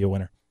that's going to be a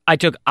winner. I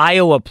took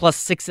Iowa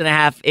plus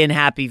 6.5 in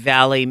Happy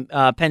Valley.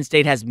 Penn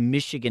State has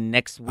Michigan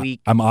next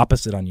week. I'm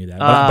opposite on you that,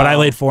 but I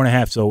laid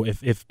 4.5. So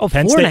if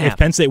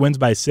Penn State wins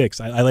by 6,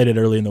 I laid it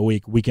early in the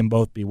week. We can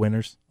both be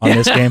winners on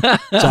this game, so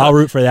I'll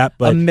root for that.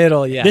 But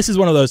this is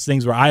one of those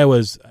things where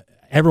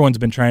everyone's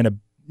been trying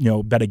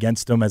to bet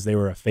against them as they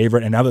were a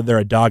favorite, and now that they're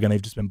a dog and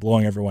they've just been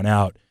blowing everyone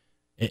out.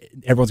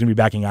 Everyone's going to be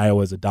backing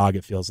Iowa as a dog,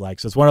 it feels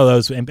like. So it's one of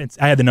those.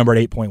 I had the number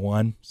at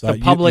 8.1. So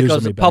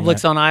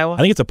Publix on Iowa? I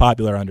think it's a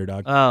popular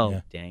underdog.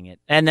 Oh, dang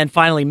it. And then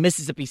finally,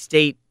 Mississippi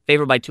State,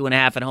 favored by 2.5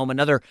 at home.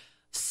 Another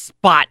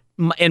spot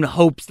in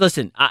hopes.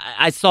 Listen,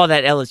 I saw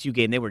that LSU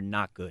game. They were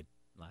not good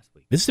last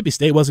week. Mississippi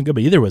State wasn't good,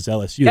 but either was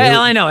LSU.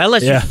 Yeah, I know.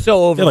 LSU is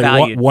so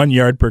overvalued. Like 1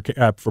 yard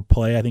for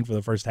play, I think, for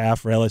the first half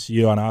for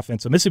LSU on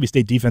offense. So Mississippi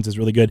State defense is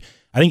really good.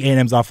 I think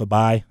A&M's off the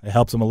bye. It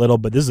helps them a little,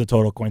 but this is a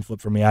total coin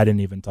flip for me. I didn't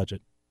even touch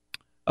it.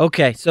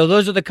 Okay, so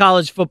those are the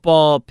college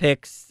football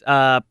picks.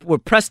 We're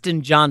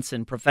Preston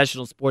Johnson,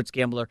 professional sports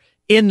gambler,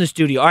 in the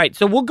studio. All right,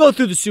 so we'll go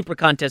through the Super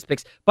Contest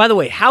picks. By the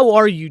way, how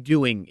are you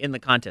doing in the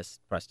contest,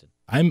 Preston?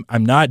 I'm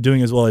not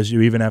doing as well as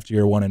you, even after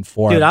you're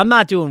 1-4. Dude, I'm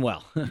not doing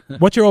well.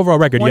 What's your overall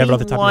record? Do you have it off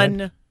the top of your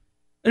head?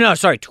 No,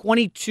 sorry,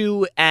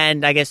 22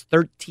 and I guess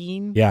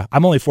 13. Yeah,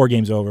 I'm only 4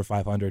 games over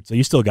 500, so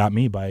you still got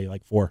me by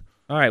like 4.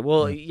 All right,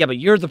 well, yeah, but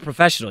you're the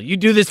professional. You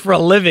do this for a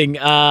living.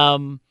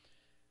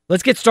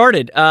 Let's get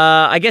started.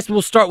 I guess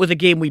we'll start with a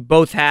game we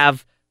both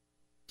have.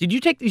 You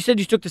said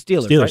you took the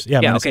Steelers, right?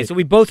 Yeah, okay, so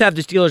we both have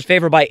the Steelers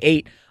favored by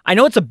 8. I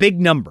know it's a big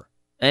number,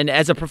 and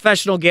as a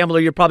professional gambler,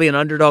 you're probably an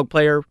underdog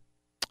player.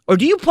 Or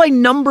do you play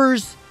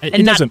numbers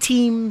and not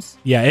teams?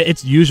 Yeah,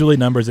 it's usually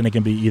numbers, and it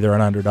can be either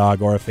an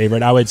underdog or a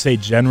favorite. I would say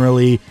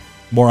generally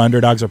more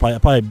underdogs are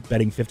probably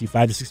betting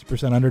 55 to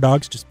 60%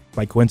 underdogs, just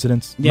by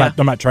coincidence. Yeah.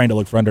 I'm not trying to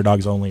look for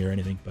underdogs only or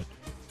anything, but...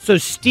 So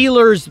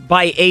Steelers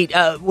by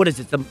 8. What is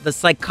it? The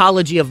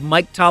psychology of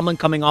Mike Tomlin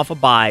coming off a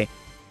bye.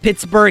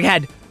 Pittsburgh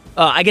had,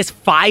 I guess,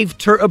 5.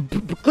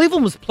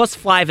 Cleveland was plus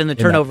 5 in the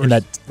turnover. In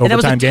that overtime and that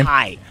was a game?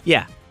 tie.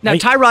 Yeah. Now,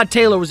 Tyrod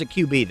Taylor was a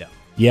QB, though.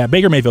 Yeah,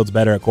 Baker Mayfield's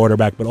better at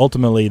quarterback, but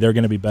ultimately they're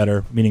going to be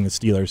better, meaning the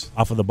Steelers,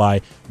 off of the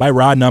bye. By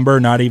raw number,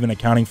 not even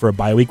accounting for a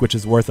bye week, which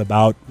is worth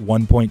about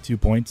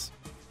 1.2 points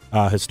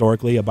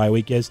historically, a bye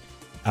week is.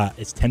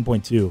 It's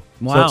 10.2.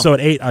 Wow. So at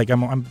 8, like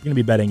I'm going to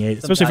be betting 8,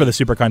 especially for the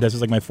Super Contest.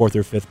 It's like my 4th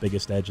or 5th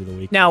biggest edge of the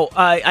week. Now,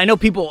 I know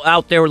people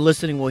out there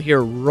listening will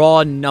hear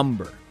raw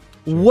number.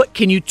 What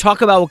can you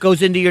talk about? What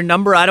goes into your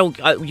number?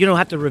 You don't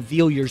have to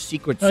reveal your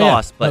secret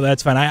sauce, but no,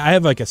 that's fine. I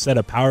have like a set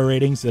of power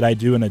ratings that I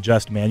do and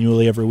adjust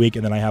manually every week,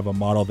 and then I have a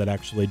model that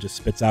actually just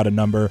spits out a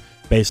number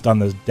based on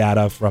the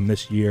data from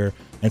this year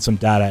and some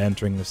data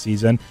entering the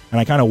season, and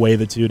I kind of weigh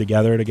the two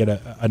together to get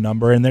a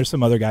number. And there's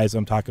some other guys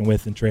I'm talking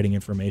with and trading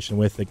information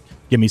with that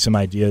give me some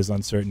ideas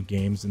on certain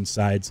games and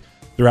sides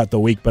throughout the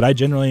week. But I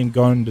generally am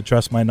going to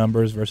trust my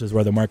numbers versus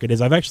where the market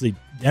is.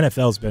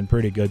 NFL's been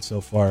pretty good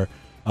so far.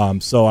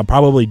 So I'm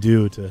probably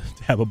due to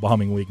have a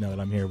bombing week now that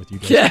I'm here with you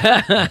guys.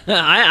 Yeah,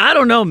 I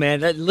don't know, man.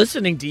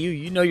 Listening to you,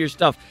 you know your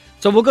stuff.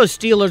 So we'll go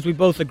Steelers. We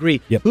both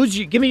agree. Yep.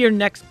 Give me your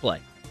next play.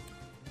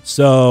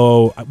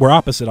 So we're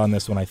opposite on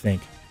this one, I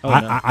think. Oh,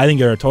 no. I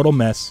think they're a total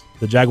mess.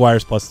 The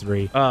Jaguars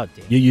 +3. Oh,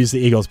 damn. You use the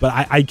Eagles, but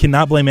I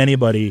cannot blame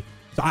anybody.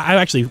 So I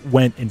actually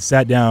went and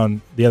sat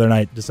down the other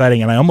night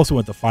deciding, and I almost went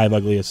with the 5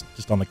 ugliest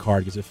just on the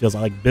card because it feels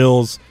like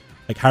Bills.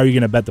 Like, how are you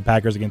going to bet the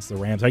Packers against the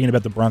Rams? How are you going to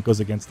bet the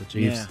Broncos against the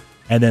Chiefs? Yeah.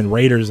 And then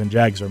Raiders and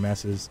Jags are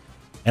messes.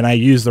 And I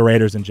used the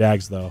Raiders and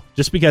Jags, though,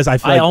 just because I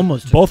feel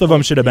like both of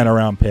them should have been a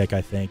round pick,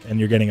 I think, and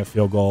you're getting a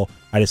field goal.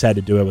 I just had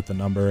to do it with the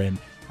number. And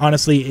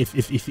honestly, if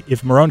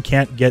Marrone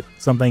can't get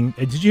something –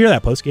 did you hear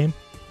that postgame?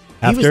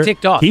 He was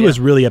ticked off. He was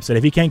really upset.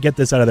 If he can't get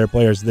this out of their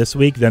players this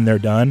week, then they're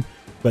done.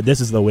 But this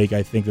is the week,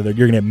 I think, that you're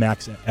going to have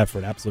max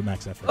effort, absolute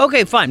max effort.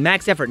 Okay, fine,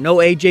 max effort.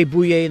 No A.J.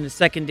 Bouye in the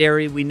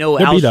secondary. We know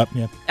They're beat up,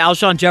 yeah.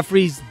 Alshon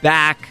Jeffrey's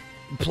back,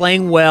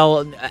 playing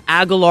well.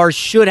 Aguilar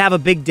should have a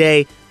big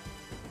day.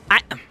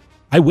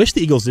 I wish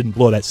the Eagles didn't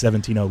blow that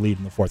 17-0 lead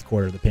in the fourth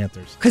quarter of the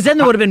Panthers. Because then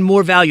there would have been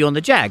more value on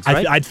the Jags,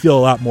 right? I'd feel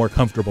a lot more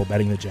comfortable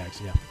betting the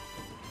Jags, yeah.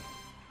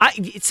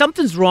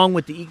 Something's wrong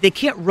with they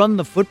can't run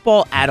the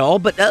football at all,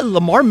 but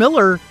Lamar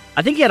Miller,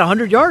 I think he had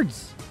 100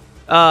 yards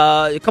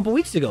a couple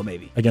weeks ago,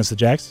 maybe. Against the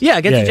Jags? Yeah,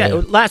 against the Jags.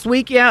 Yeah. Last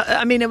week, yeah.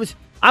 I mean,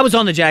 I was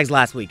on the Jags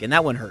last week, and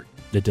that one hurt.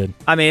 It did.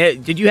 I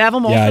mean, did you have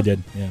them all? Yeah, I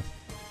did, yeah.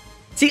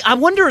 See, I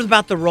wonder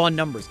about the raw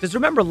numbers, because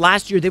remember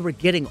last year they were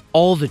getting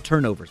all the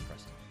turnovers,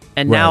 Preston.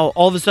 And now,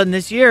 all of a sudden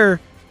this year,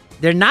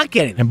 they're not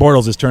getting them. And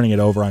Bortles is turning it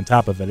over on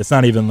top of it. It's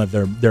not even that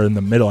they're in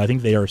the middle. I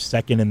think they are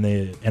second in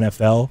the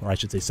NFL, or I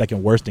should say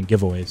second worst in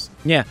giveaways.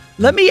 Yeah.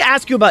 Let me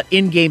ask you about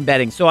in-game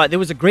betting. So there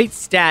was a great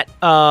stat.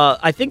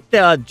 I think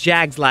the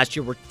Jags last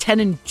year were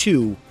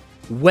 10-2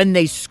 when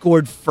they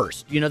scored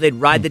first. You know, they'd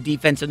ride the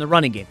defense in the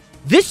running game.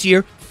 This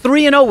year,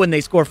 3-0 when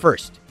they score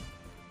first.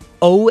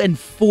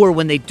 0-4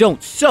 when they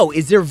don't. So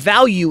is there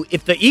value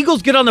if the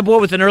Eagles get on the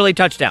board with an early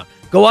touchdown,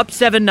 go up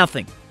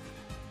 7-0?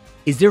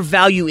 Is there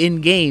value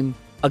in-game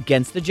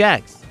against the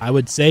Jags? I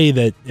would say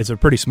that it's a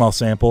pretty small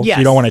sample. Yes. So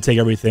you don't want to take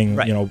everything,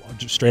 Right.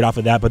 just straight off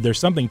of that. But there's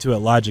something to it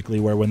logically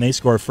where when they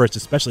score first,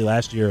 especially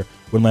last year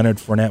when Leonard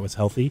Fournette was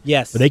healthy,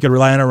 yes, but they could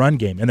rely on a run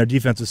game. And their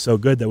defense is so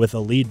good that with a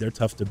lead, they're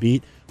tough to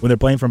beat. When they're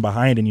playing from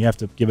behind and you have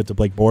to give it to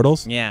Blake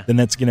Bortles, then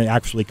that's going to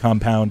actually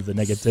compound the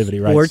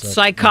negativity, right? Sports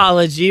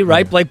psychology,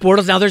 right? Blake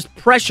Bortles. Now there's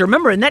pressure.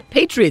 Remember, in that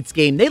Patriots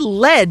game, they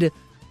led,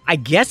 I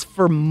guess,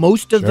 for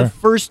most of the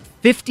first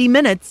 50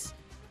 minutes.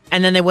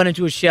 And then they went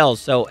into a shell.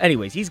 So,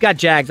 anyways, he's got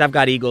Jags. I've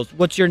got Eagles.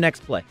 What's your next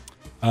play?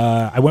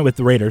 I went with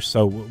the Raiders,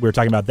 so we were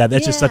talking about that.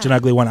 That's just such an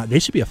ugly one. They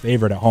should be a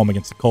favorite at home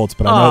against the Colts,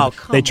 but I know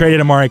they traded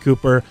Amari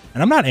Cooper,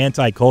 and I'm not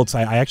anti-Colts.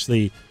 I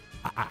actually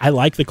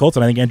like the Colts,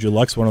 and I think Andrew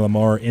Luck's one of the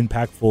more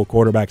impactful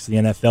quarterbacks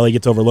in the NFL. He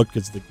gets overlooked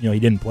because he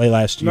didn't play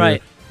last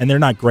year, and they're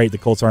not great. The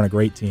Colts aren't a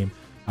great team,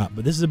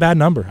 but this is a bad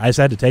number. I just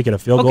had to take it, a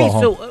field goal at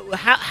home. Okay, so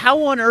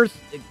how on earth,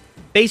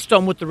 based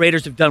on what the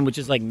Raiders have done, which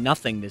is like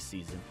nothing this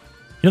season,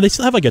 they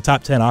still have like a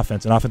top 10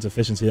 offense and offense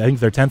efficiency. I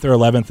think they're 10th or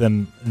 11th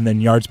and then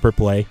yards per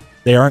play.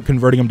 They aren't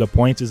converting them to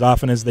points as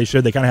often as they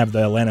should. They kind of have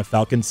the Atlanta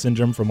Falcons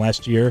syndrome from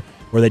last year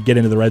where they'd get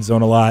into the red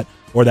zone a lot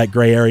or that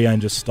gray area and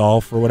just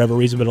stall for whatever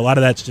reason. But a lot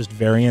of that's just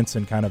variance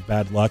and kind of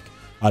bad luck.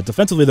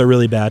 Defensively, they're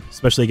really bad,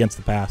 especially against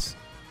the pass.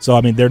 So,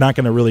 I mean, they're not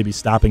going to really be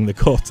stopping the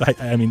Colts.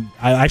 I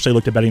actually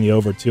looked at betting the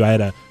over, too. I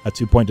had a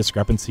 2-point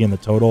discrepancy in the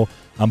total.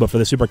 But for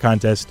the Super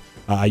Contest,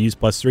 I used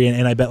 +3,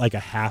 and I bet like a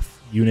half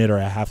unit or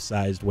a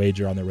half-sized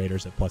wager on the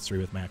Raiders at +3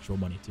 with my actual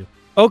money, too.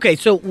 Okay,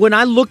 so when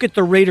I look at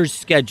the Raiders'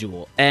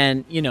 schedule,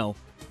 and,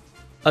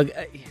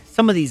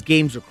 some of these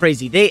games are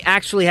crazy. They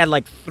actually had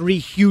like 3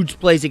 huge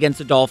plays against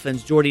the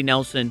Dolphins. Jordy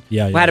Nelson who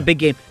had a big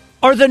game.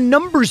 Are the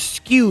numbers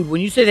skewed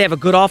when you say they have a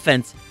good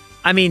offense?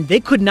 I mean, they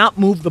could not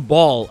move the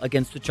ball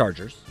against the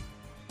Chargers.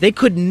 They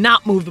could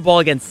not move the ball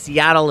against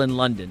Seattle and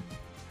London.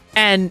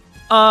 And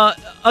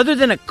other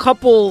than a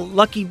couple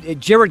lucky,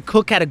 Jared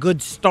Cook had a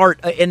good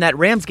start in that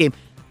Rams game.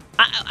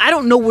 I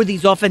don't know where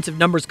these offensive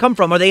numbers come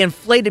from. Are they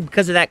inflated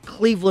because of that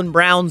Cleveland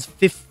Browns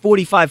 45-42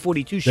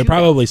 shootout? They're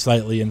probably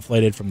slightly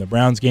inflated from the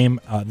Browns game.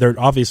 Their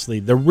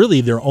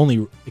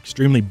only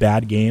extremely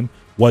bad game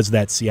was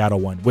that Seattle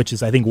one, which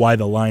is, I think, why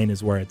the line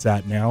is where it's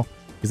at now,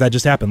 because that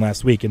just happened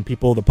last week. And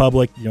people, the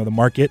public, the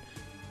market,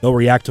 they'll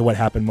react to what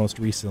happened most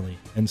recently.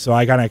 And so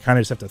I kind of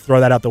just have to throw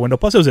that out the window.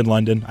 Plus, it was in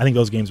London. I think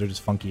those games are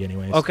just funky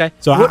anyways. Okay.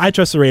 So I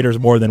trust the Raiders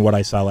more than what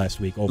I saw last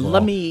week overall.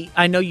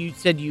 I know you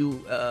said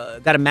you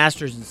got a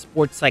master's in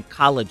sports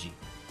psychology.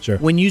 Sure.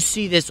 When you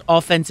see this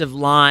offensive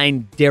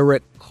line,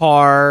 Derek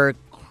Carr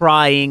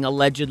crying,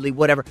 allegedly,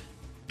 whatever,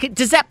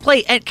 does that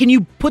play? Can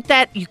you put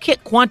that? You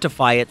can't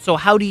quantify it. So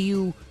how do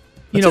you,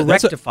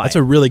 rectify it? That's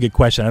a really good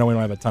question. I know we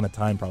don't have a ton of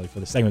time probably for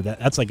the segment.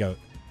 That's like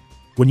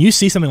when you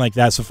see something like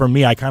that. So for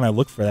me, I kind of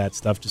look for that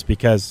stuff just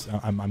because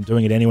I'm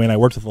doing it anyway. And I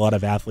worked with a lot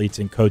of athletes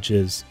and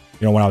coaches,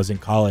 when I was in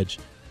college.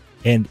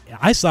 And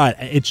I saw it.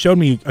 It showed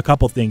me a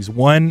couple things.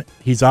 One,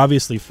 he's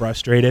obviously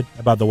frustrated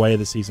about the way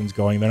the season's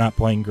going. They're not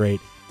playing great,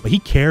 but he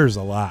cares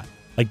a lot.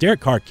 Like Derek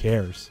Carr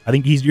cares. I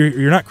think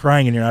you're not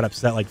crying and you're not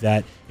upset like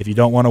that if you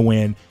don't want to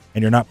win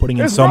and you're not putting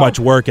in so much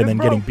work and then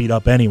getting beat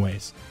up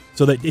anyways.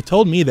 So that it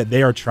told me that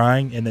they are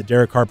trying and that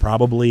Derek Carr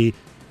probably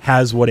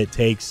has what it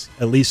takes,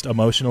 at least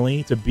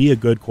emotionally, to be a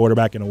good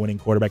quarterback and a winning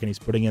quarterback, and he's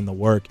putting in the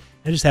work.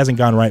 It just hasn't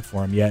gone right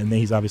for him yet, and then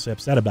he's obviously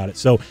upset about it.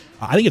 So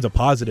I think it's a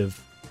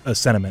positive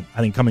sentiment,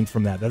 I think, coming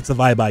from that. That's the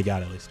vibe I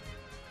got, at least.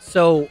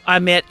 So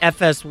I'm at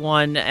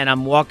FS1, and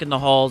I'm walking the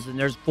halls, and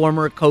there's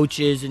former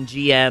coaches and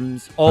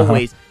GMs,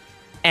 always.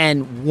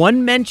 And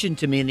one mentioned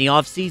to me in the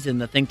offseason,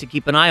 the thing to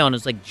keep an eye on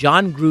is like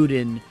John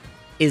Gruden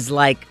is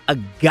like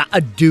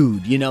a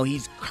dude.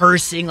 He's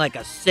cursing like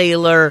a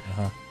sailor.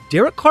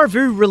 Derek Carr,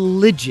 very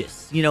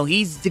religious.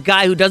 He's the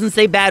guy who doesn't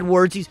say bad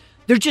words.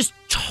 They're just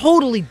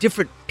totally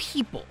different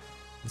people.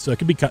 So it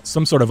could be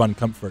some sort of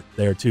uncomfort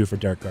there, too, for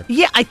Derek Carr.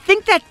 Yeah, I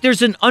think that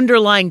there's an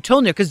underlying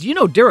tone there because,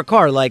 Derek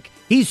Carr,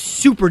 he's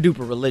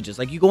super-duper religious.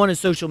 You go on his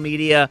social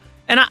media,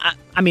 and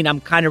I mean,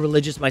 I'm kind of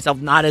religious myself,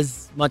 not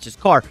as much as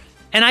Carr.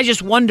 And I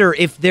just wonder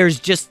if there's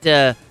just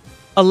a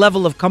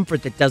level of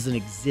comfort that doesn't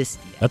exist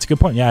yet. That's a good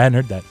point. Yeah, I hadn't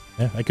heard that.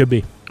 Yeah, that could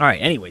be. All right,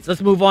 anyways,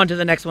 let's move on to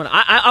the next one.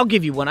 I'll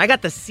give you one. I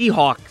got the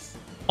Seahawks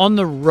on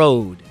the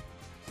road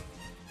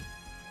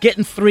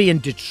getting 3 in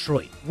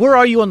Detroit. Where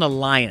are you on the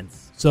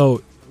Lions?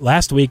 So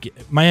last week,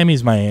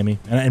 Miami's Miami,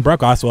 and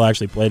Brock Osweiler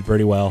actually played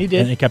pretty well. He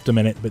did. And it kept him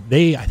in it. But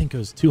I think it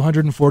was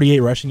 248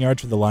 rushing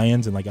yards for the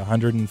Lions, and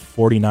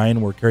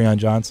 149 were Kerryon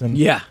Johnson.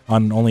 Yeah.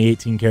 On only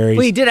 18 carries.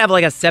 Well, he did have a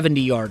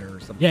 70-yarder or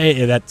something.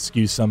 Yeah, that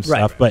skews some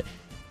stuff. Right. But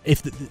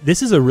if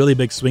this is a really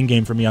big swing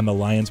game for me on the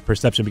Lions'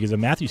 perception because if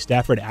Matthew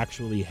Stafford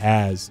actually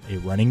has a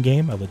running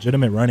game, a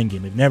legitimate running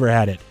game, they've never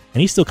had it, and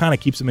he still kind of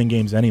keeps them in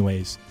games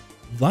anyways,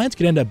 the Lions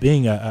could end up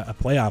being a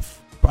playoff.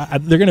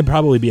 They're going to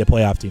probably be a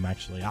playoff team,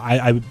 actually.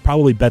 I would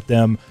probably bet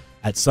them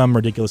at some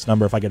ridiculous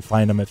number if I could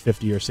find them at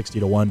 50 or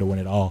 60 to 1 to win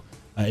it all.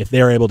 If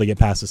they're able to get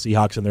past the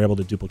Seahawks and they're able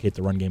to duplicate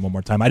the run game one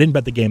more time. I didn't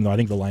bet the game, though. I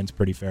think the line's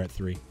pretty fair at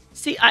 3.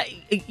 See,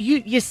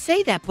 you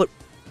say that, but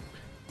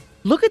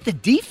look at the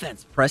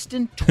defense,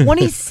 Preston.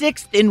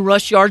 26th in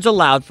rush yards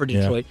allowed for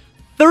Detroit,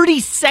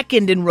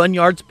 32nd in run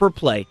yards per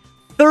play,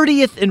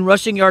 30th in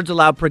rushing yards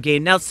allowed per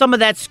game. Now, some of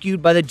that's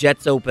skewed by the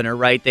Jets opener,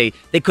 right? They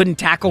couldn't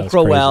tackle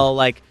Crowell,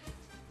 crazy.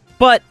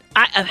 But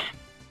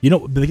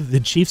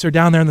the Chiefs are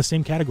down there in the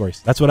same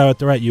categories. That's what I would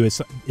throw at you.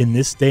 Is in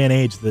this day and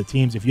age, the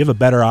teams, if you have a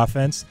better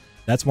offense,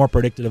 that's more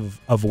predictive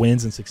of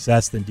wins and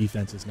success than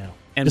defenses now.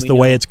 And just the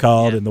way it's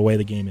called and the way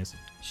the game is.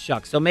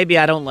 Shucks. So maybe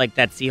I don't like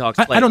that Seahawks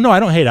play. I don't know. I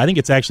don't hate it. I think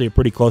it's actually a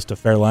pretty close to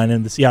fair line,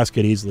 and the Seahawks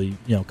could easily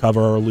cover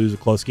or lose a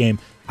close game.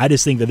 I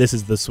just think that this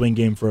is the swing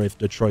game for if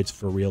Detroit's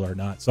for real or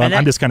not. So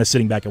I'm just kind of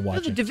sitting back and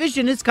watching. The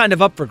division is kind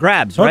of up for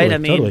grabs, totally, right? I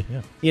mean, totally,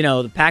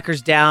 yeah. The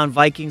Packers down,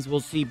 Vikings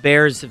we'll see.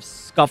 Bears have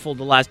scuffled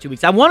the last 2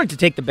 weeks. I wanted to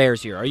take the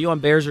Bears here. Are you on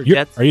Bears or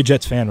Jets? Are you a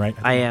Jets fan, right?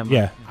 I am.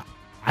 Yeah.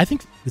 I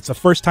think it's the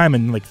first time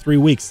in 3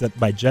 weeks that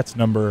my Jets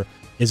number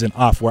isn't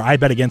off, where I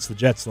bet against the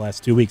Jets the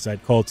last 2 weeks. I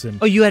had Colts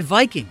and you had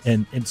Vikings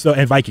and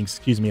Vikings,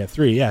 at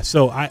 3. Yeah,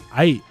 so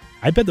I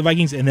bet the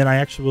Vikings, and then I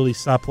actually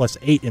saw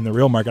 +8 in the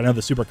real market. I know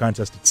the Super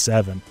Contest at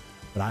 7,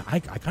 but I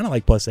kind of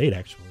like +8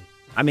 actually.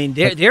 I mean,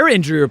 their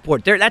injury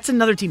report that's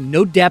another team,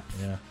 no depth.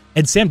 Yeah,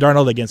 and Sam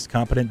Darnold against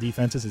competent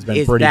defenses has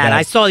been pretty bad.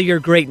 I saw your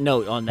great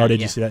note on that. Oh,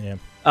 did you see that?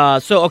 Yeah.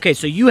 So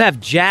you have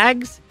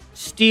Jags,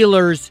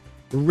 Steelers,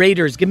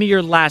 Raiders. Give me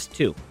your last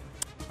 2.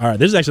 All right,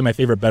 this is actually my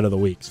favorite bet of the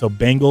week. So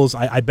Bengals,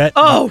 I bet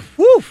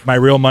my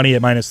real money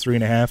at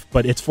 -3.5,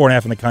 but it's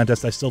 4.5 in the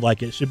contest. I still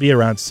like it. It should be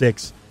around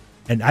 6.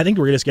 And I think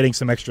we're just getting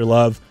some extra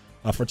love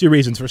for 2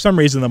 reasons. For some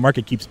reason, the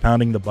market keeps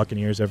pounding the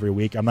Buccaneers every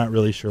week. I'm not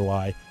really sure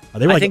why.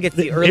 I think it's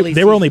the early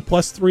They were only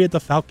 +3 at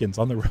the Falcons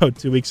on the road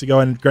 2 weeks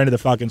ago. And granted, the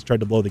Falcons tried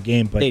to blow the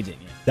game, but they did,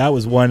 yeah. That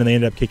was one, and they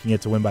ended up kicking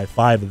it to win by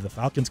 5 that the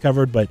Falcons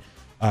covered. But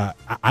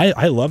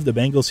I love the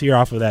Bengals here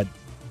off of that.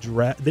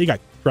 They got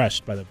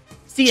crushed by the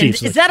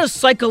Chiefs. Is that a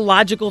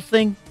psychological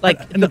thing?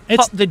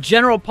 The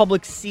general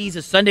public sees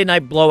a Sunday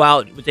night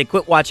blowout, they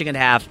quit watching at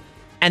half,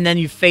 and then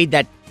you fade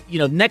that.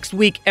 Next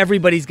week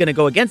everybody's going to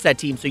go against that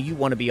team, so you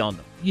want to be on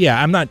them.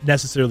 Yeah, I'm not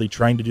necessarily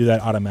trying to do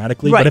that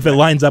automatically, but if it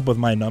lines up with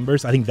my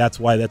numbers, I think that's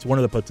one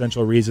of the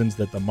potential reasons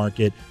that the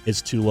market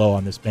is too low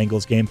on this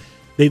Bengals game.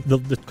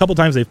 the couple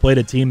times they've played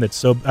a team that's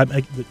so. I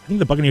think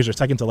the Buccaneers are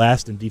second to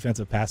last in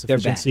defensive pass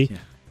efficiency. They're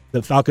bad, yeah.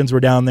 The Falcons were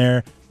down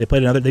there. They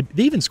played another.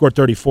 They even scored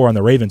 34 on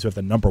the Ravens, who have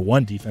the number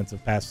one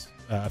defensive pass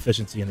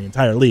efficiency in the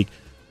entire league.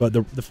 But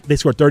they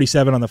scored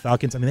 37 on the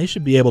Falcons. I mean, they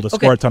should be able to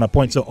score a ton of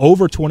points. So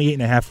over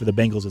 28.5 for the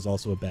Bengals is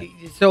also a bet.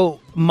 So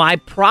my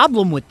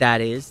problem with that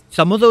is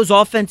some of those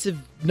offensive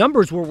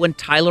numbers were when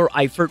Tyler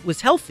Eifert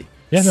was healthy.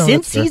 Yeah, no,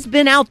 Since he's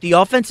been out, the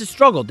offense has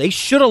struggled. They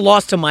should have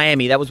lost to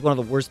Miami. That was one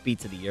of the worst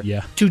beats of the year.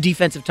 Yeah. 2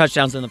 defensive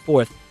touchdowns in the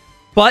fourth.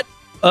 But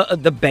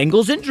the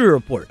Bengals injury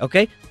report,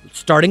 okay?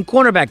 Starting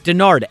cornerback,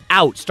 Denard,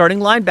 out. Starting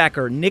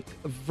linebacker, Nick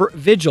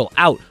Vigil,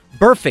 out.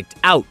 Burfict,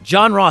 out.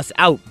 John Ross,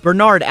 out.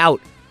 Bernard,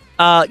 out.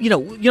 You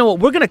know what?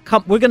 We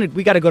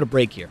got to go to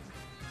break here.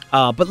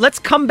 But let's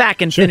come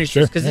back and finish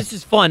this because this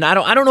is fun. I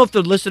don't know if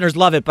the listeners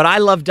love it, but I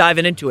love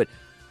diving into it.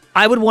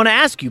 I would want to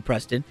ask you,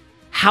 Preston,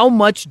 how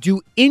much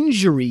do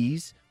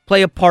injuries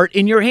play a part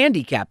in your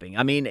handicapping?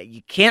 I mean,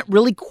 you can't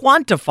really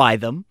quantify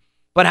them,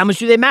 but how much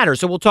do they matter?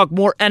 So we'll talk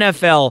more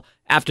NFL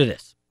after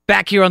this.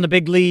 Back here on the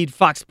Big Lead,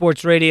 Fox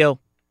Sports Radio.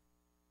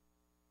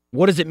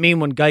 What does it mean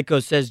when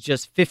Geico says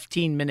just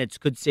 15 minutes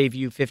could save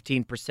you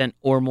 15%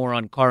 or more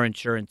on car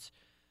insurance?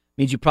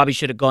 Means you probably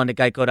should have gone to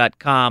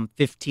geico.com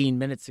 15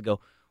 minutes ago.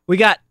 We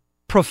got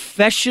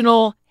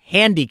professional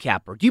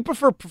handicapper. Do you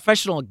prefer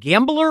professional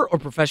gambler or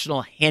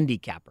professional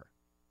handicapper?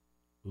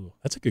 Ooh,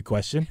 that's a good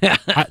question.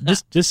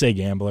 Just say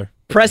gambler.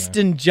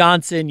 Preston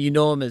Johnson, you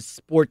know him as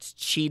Sports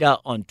Cheetah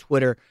on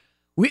Twitter.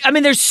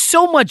 There's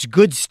so much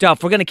good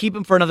stuff. We're going to keep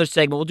him for another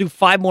segment. We'll do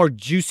 5 more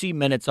juicy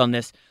minutes on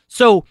this.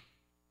 So,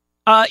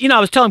 I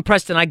was telling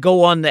Preston, I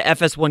go on the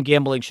FS1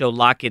 gambling show,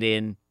 Lock It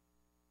In,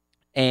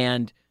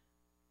 and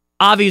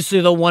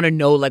obviously they'll want to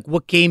know, like,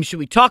 what games should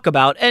we talk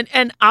about?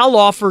 And I'll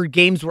offer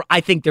games where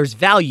I think there's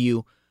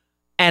value.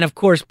 And, of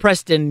course,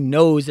 Preston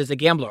knows as a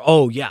gambler,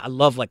 oh, yeah, I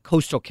love, like,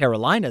 Coastal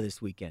Carolina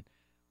this weekend.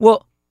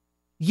 Well,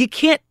 you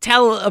can't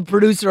tell a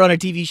producer on a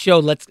TV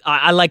show,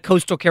 I like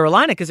Coastal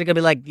Carolina, because they're going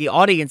to be like, the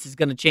audience is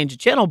going to change the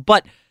channel.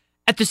 But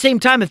at the same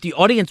time, if the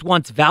audience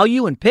wants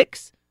value and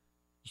picks,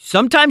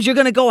 sometimes you're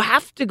going to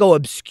have to go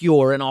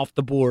obscure and off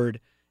the board.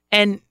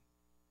 And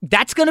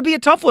that's going to be a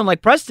tough one.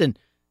 Like Preston,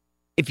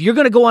 if you're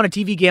going to go on a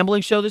TV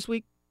gambling show this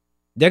week,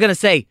 they're going to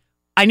say,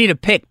 I need a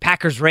pick,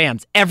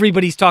 Packers-Rams.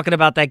 Everybody's talking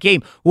about that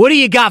game. What do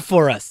you got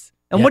for us?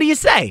 And what do you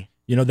say?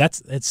 You know,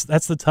 that's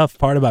the tough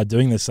part about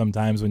doing this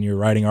sometimes when you're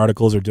writing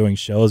articles or doing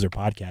shows or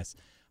podcasts.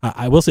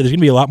 I will say there's going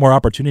to be a lot more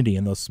opportunity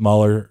in those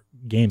smaller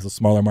games, those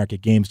smaller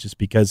market games, just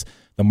because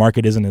the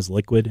market isn't as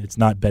liquid. It's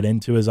not bet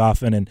into as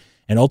often. And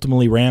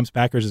ultimately,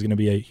 Rams-Packers is going to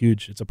be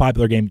it's a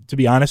popular game. To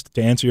be honest,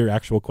 to answer your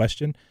actual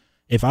question,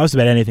 if I was to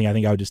bet anything, I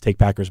think I would just take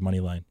Packers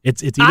money line.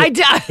 It's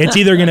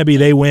either going to be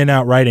they win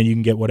outright and you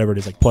can get whatever it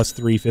is, like plus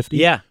 350.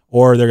 Yeah.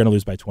 Or they're going to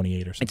lose by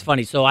 28 or something. It's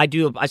funny. So I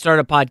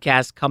started a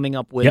podcast, Coming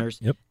Up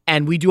Winners,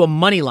 and we do a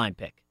money line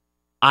pick.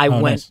 I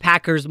went nice.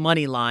 Packers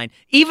money line,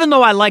 even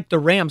though I like the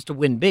Rams to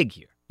win big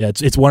here. Yeah,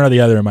 it's one or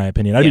the other in my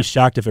opinion. I'd be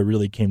shocked if it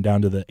really came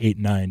down to the 8,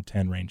 9,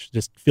 10 range.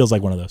 Just feels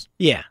like one of those.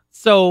 Yeah.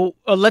 So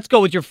let's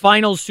go with your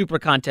final Super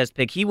Contest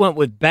pick. He went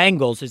with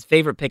Bengals, his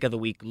favorite pick of the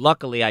week.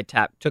 Luckily, I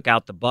took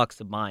out the Bucks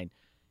of mine.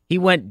 He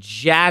went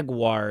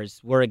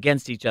Jaguars. We're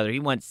against each other. He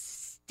went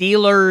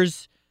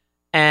Steelers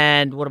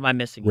and what am I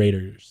missing?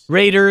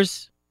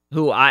 Raiders,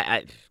 who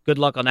I good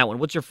luck on that one.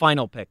 What's your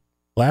final pick?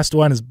 Last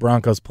one is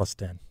Broncos plus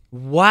 10.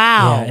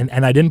 Wow. Yeah,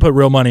 and I didn't put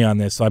real money on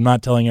this, so I'm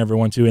not telling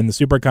everyone to. In the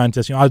Super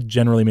Contest, I'll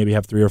generally maybe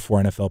have 3 or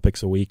 4 NFL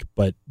picks a week,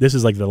 but this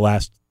is like the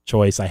last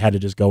choice. I had to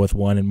just go with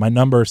one, and my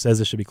number says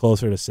it should be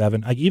closer to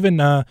 7. Like even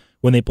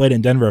when they played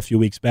in Denver a few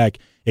weeks back,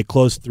 it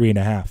closed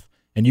 3.5.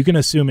 And you can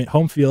assume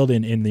home field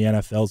in the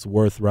NFL is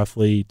worth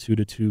roughly 2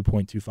 to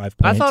 2.25 points.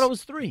 I thought it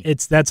was 3.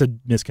 That's a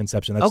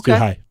misconception. That's too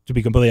high. To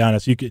be completely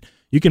honest,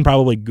 you can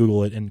probably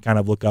Google it and kind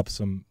of look up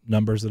some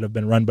numbers that have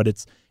been run, but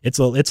it's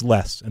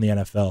less in the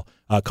NFL.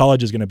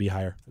 College is going to be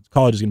higher.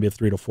 College is going to be a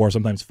 3 to 4,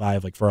 sometimes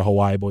 5, like for a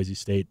Hawaii, Boise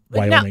State,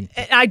 Wyoming.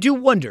 Now, I do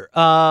wonder,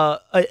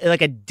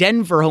 like a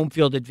Denver home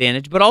field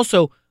advantage, but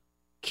also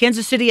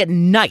Kansas City at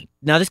night.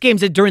 Now this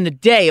game's during the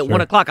day at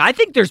 1 o'clock. I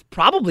think there's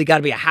probably got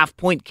to be a half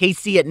point.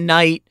 KC at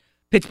night.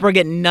 Pittsburgh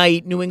at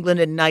night, New England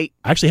at night.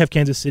 I actually have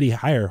Kansas City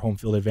higher home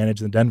field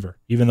advantage than Denver,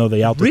 even though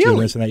the altitude and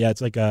this and that. Yeah,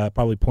 it's like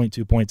probably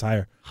 0.2 points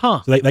higher.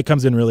 Huh. So that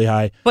comes in really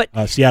high. But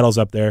Seattle's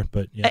up there.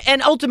 But yeah.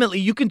 And ultimately,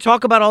 you can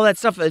talk about all that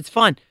stuff. It's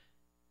fun.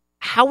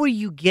 How are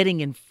you getting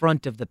in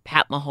front of the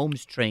Pat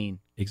Mahomes train?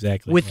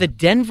 Exactly. With the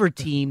Denver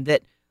team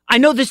that I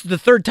know this is the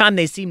third time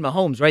they've seen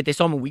Mahomes, right? They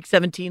saw him in Week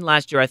 17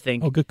 last year, I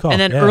think. Oh, good call. And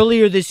then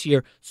earlier this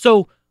year.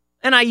 So.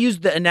 And I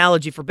used the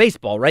analogy for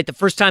baseball, right? The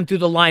first time through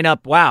the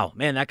lineup, wow,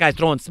 man, that guy's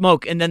throwing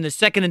smoke. And then the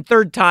second and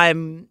third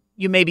time,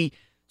 maybe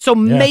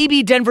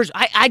Denver's.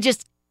 I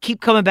just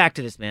keep coming back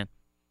to this, man.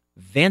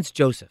 Vance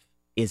Joseph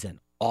is an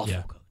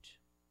awful coach.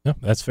 No,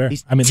 that's fair.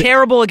 He's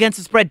terrible against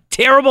the spread,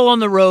 terrible on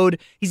the road.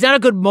 He's not a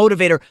good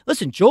motivator.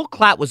 Listen, Joel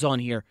Klatt was on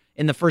here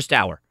in the first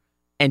hour,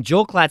 and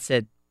Joel Klatt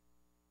said,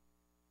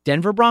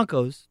 Denver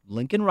Broncos,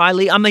 Lincoln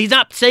Riley. I mean, he's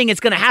not saying it's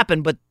going to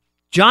happen, but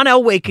John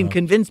Elway can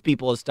convince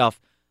people of stuff.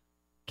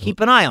 keep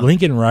an eye on.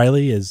 Lincoln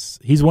Riley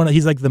he's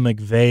like the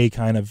McVay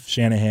kind of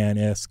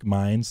Shanahan-esque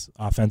minds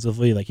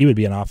offensively. Like he would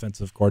be an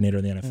offensive coordinator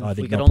in the NFL. I think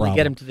we could no only problem.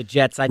 get him to the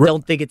Jets. I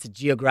don't think it's a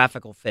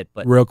geographical fit.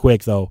 But real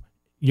quick though,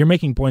 you're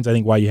making points, I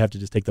think, why you have to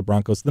just take the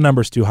Broncos. The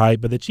number's too high,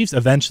 but the Chiefs,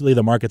 eventually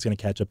the market's going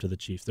to catch up to the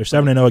Chiefs. They're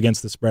 7-0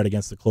 against the spread,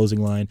 against the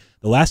closing line.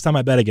 The last time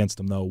I bet against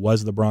them, though,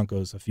 was the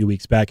Broncos a few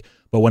weeks back,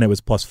 but when it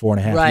was plus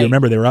 4.5. Right. You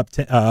remember they were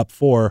up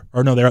 4,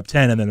 or no, they're up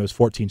 10, and then it was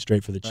 14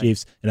 straight for the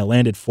Chiefs, and it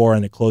landed 4,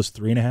 and it closed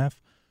 3.5.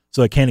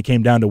 So it kind of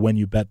came down to when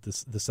you bet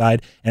the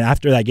side. And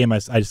after that game, I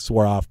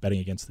swore off betting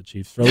against the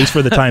Chiefs, at least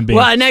for the time being.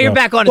 Well, now you're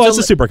back on it. Well, it's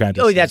a super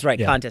contest. Oh, that's right,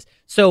 contest.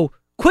 So,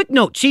 quick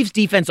note, Chiefs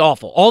defense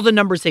awful. All the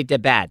numbers say they're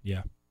bad.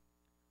 Yeah.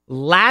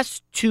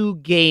 Last 2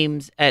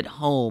 games at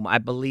home, I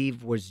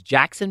believe, was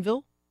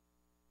Jacksonville,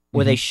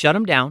 where they shut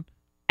them down,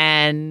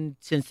 and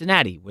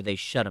Cincinnati, where they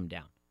shut them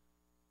down.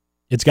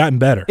 It's gotten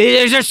better.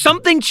 Is there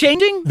something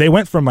changing? They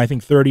went from, I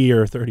think, 30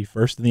 or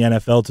 31st in the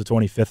NFL to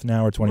 25th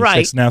now or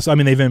 26th now. So, I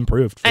mean, they've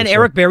improved. And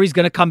Eric Berry's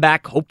going to come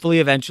back, hopefully,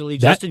 eventually.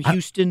 Justin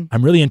Houston.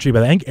 I'm really intrigued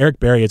by that. I think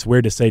Eric Berry, it's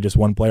weird to say just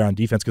one player on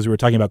defense because we were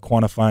talking about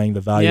quantifying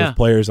the value of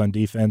players on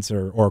defense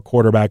or a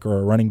quarterback or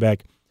a running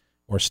back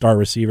or star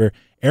receiver.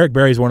 Eric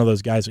Berry is one of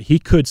those guys. He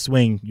could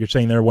swing. You're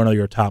saying they're one of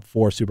your top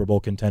 4 Super Bowl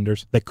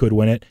contenders that could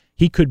win it.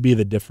 He could be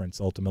the difference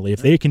ultimately.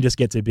 If they can just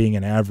get to being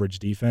an average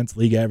defense,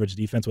 league average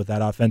defense with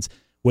that offense,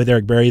 with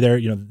Eric Berry there,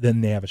 then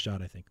they have a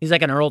shot, I think. He's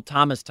like an Earl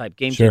Thomas type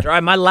game changer. All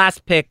right, my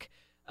last pick,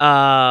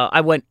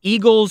 I went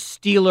Eagles,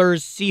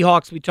 Steelers,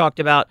 Seahawks we talked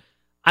about.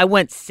 I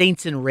went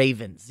Saints and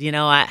Ravens.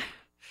 I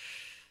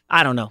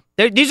don't know.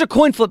 These are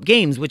coin flip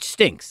games, which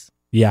stinks.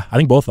 Yeah, I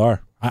think both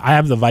are. I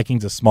have the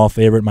Vikings a small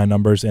favorite in my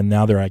numbers, and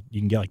now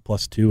you can get like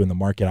 +2 in the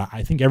market.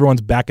 I think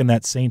everyone's back in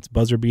that Saints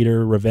buzzer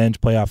beater,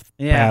 revenge playoff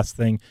pass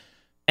thing.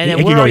 And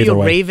then where are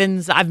you,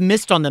 Ravens? I've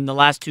missed on them the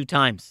last 2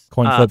 times.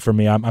 Coin flip for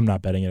me. I'm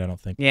not betting it, I don't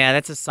think. Yeah,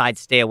 that's a side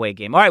stay-away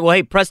game. All right, well,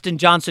 hey, Preston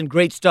Johnson,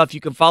 great stuff.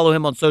 You can follow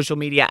him on social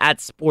media at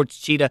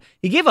SportsCheetah.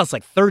 He gave us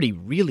like 30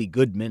 really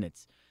good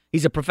minutes.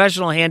 He's a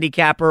professional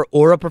handicapper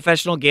or a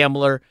professional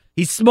gambler.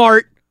 He's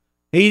smart.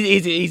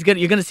 You're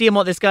gonna see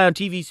this guy on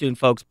TV soon,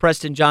 folks.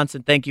 Preston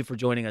Johnson, thank you for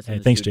joining us. Hey,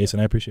 thanks, Jason.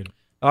 I appreciate it.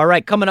 All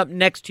right, coming up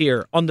next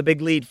here on The Big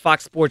Lead,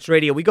 Fox Sports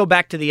Radio, we go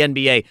back to the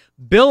NBA.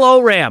 Bill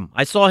Oram,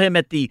 I saw him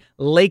at the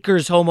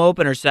Lakers home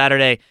opener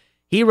Saturday.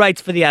 He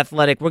writes for The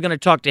Athletic. We're going to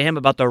talk to him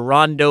about the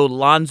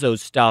Rondo-Lonzo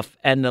stuff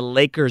and the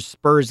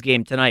Lakers-Spurs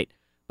game tonight.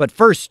 But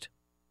first,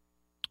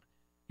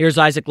 here's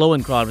Isaac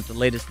Lowenkron with the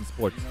latest in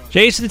sports.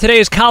 Jason,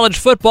 today's college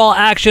football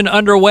action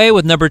underway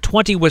with number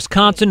 20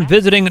 Wisconsin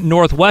visiting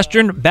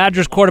Northwestern.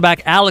 Badgers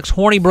quarterback Alex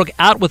Hornibrook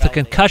out with a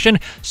concussion.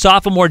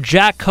 Sophomore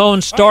Jack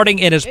Cohn starting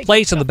in his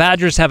place, and the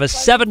Badgers have a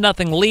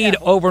 7-0 lead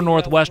over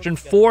Northwestern.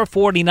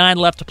 4:49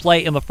 left to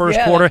play in the first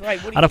quarter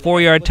on a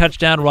 4-yard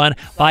touchdown run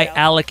by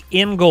Alec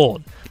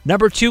Ingold.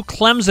 Number 2,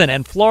 Clemson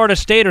and Florida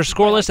State are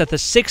scoreless at the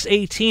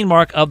 6:18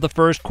 mark of the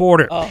first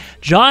quarter.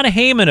 John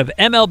Heyman of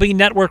MLB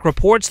Network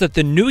reports that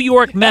the New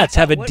York Mets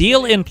have a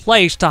deal in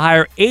place to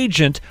hire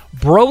agent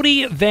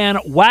Brodie Van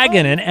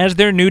Wagenen as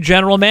their new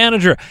general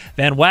manager.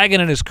 Van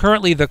Wagenen is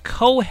currently the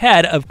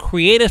co-head of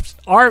Creative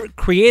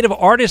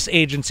Artists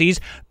Agency's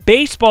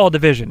baseball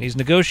division. He's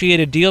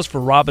negotiated deals for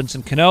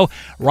Robinson Cano,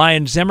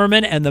 Ryan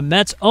Zimmerman, and the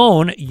Mets'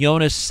 own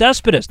Jonas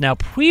Cespedes. Now,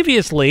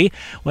 previously,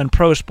 when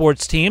pro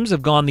sports teams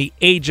have gone the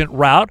agent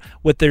route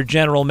with their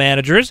general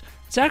managers,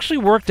 it's actually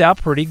worked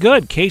out pretty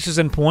good. Cases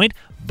in point,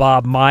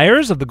 Bob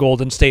Myers of the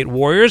Golden State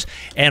Warriors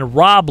and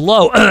Rob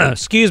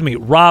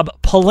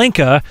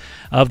Pelinka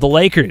of the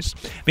Lakers.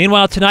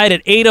 Meanwhile, tonight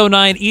at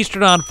 8:09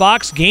 Eastern on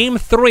Fox, Game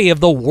 3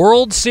 of the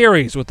World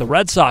Series with the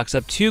Red Sox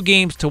up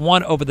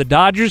 2-1 over the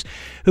Dodgers,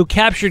 who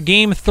captured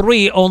Game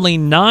 3 only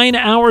 9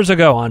 hours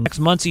ago on Max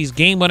Muncy's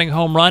game-winning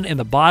home run in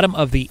the bottom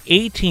of the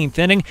 18th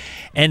inning,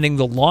 ending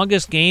the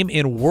longest game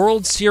in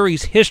World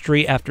Series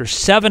history after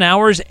 7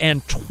 hours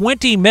and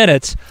 20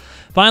 minutes.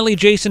 Finally,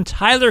 Jason,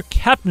 Tyler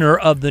Kepner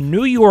of the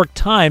New York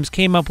Times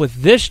came up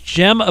with this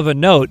gem of a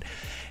note.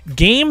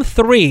 Game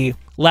 3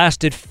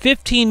 lasted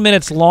 15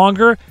 minutes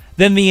longer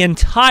than the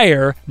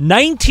entire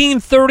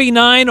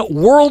 1939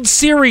 World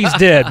Series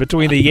did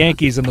between the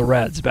Yankees and the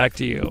Reds. Back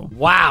to you.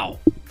 Wow.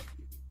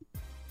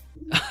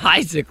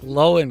 Isaac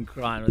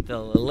Lowenkron with the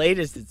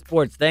latest in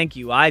sports. Thank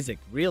you, Isaac.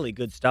 Really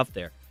good stuff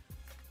there.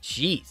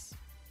 Jeez.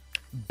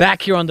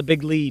 Back here on The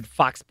Big Lead,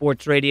 Fox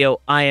Sports Radio.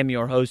 I am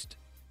your host,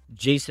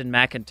 Jason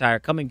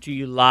McIntyre, coming to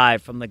you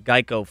live from the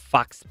Geico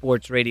Fox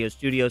Sports Radio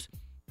studios.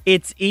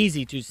 It's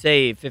easy to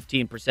save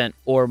 15%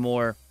 or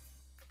more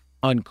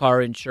on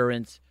car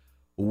insurance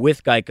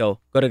with Geico.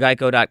 Go to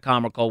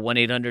geico.com or call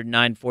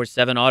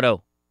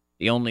 1-800-947-AUTO.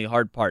 The only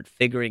hard part,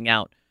 figuring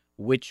out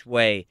which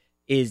way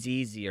is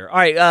easier. All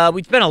right,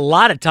 we spent a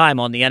lot of time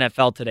on the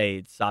NFL today.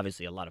 It's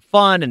obviously a lot of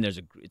fun, and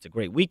it's a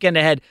great weekend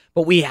ahead,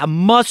 but we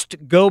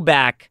must go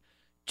back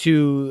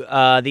to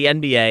the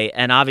NBA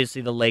and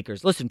obviously the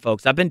Lakers. Listen,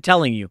 folks, I've been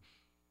telling you,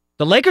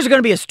 the Lakers are going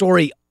to be a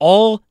story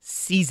all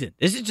season.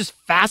 This is just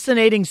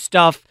fascinating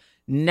stuff.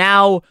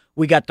 Now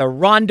we got the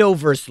Rondo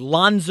versus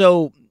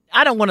Lonzo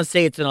I don't want to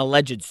say it's an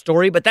alleged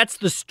story, but that's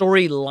the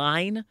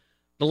storyline.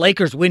 The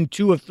Lakers win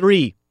 2 of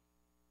 3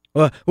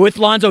 with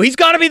Lonzo. He's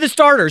got to be the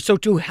starter. So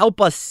to help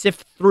us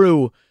sift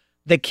through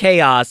the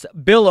chaos,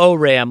 Bill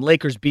Oram,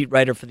 Lakers beat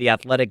writer for The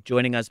Athletic,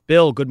 joining us.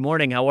 Bill, good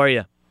morning. How are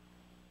you?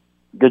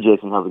 Good,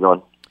 Jason. How's it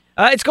going?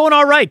 It's going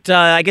all right.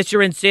 I guess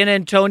you're in San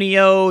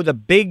Antonio, the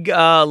big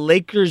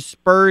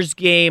Lakers-Spurs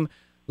game.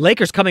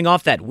 Lakers coming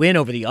off that win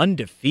over the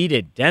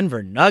undefeated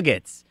Denver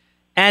Nuggets.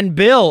 And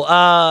Bill,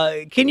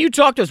 can you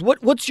talk to us?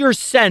 What's your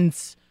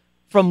sense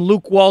from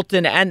Luke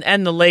Walton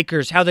and the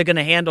Lakers, how they're going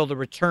to handle the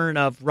return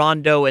of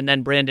Rondo and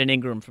then Brandon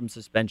Ingram from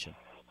suspension?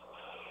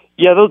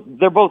 Yeah,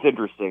 they're both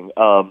interesting.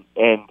 And,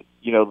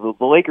 the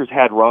Lakers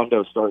had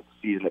Rondo start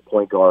the season at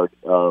point guard,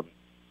 for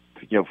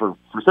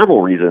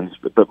several reasons,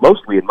 but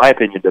mostly, in my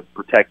opinion, to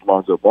protect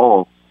Lonzo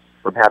Ball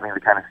from having the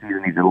kind of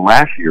season he did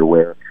last year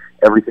where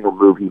every single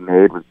move he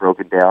made was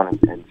broken down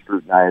and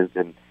scrutinized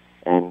and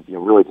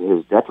really to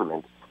his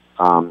detriment.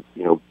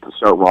 To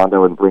start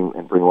Rondo and bring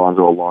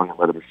Lonzo along and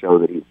let him show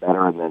that he's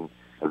better, and then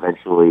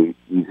eventually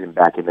ease him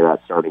back into that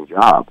starting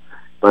job.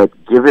 But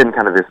given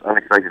kind of this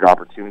unexpected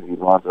opportunity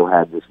Lonzo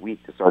had this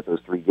week to start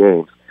those 3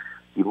 games,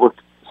 he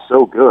looked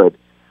so good.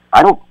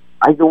 I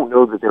don't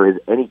know that there is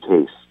any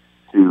case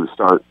to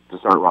start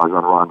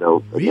Rajon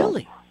Rondo.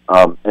 Really?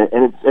 And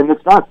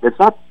it's not to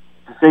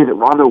say that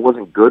Rondo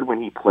wasn't good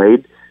when he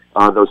played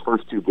those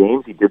first 2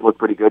 games. He did look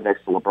pretty good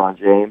next to LeBron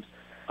James.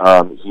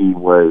 He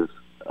was.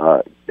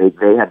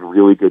 They had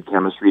really good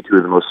chemistry, 2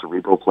 of the most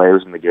cerebral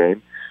players in the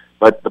game.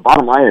 But the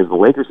bottom line is the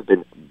Lakers have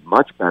been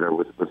much better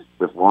with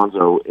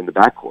Lonzo in the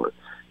backcourt.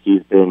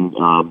 He's been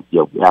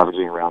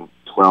averaging around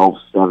 12,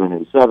 7,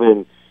 and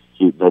 7.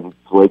 The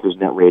Lakers'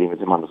 net rating with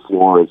him on the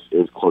floor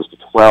is close to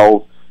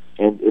 12.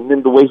 And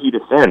then the way he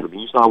defends, I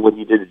mean, you saw what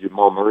he did to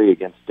Jamal Murray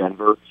against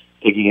Denver,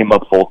 taking him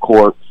up full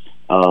court,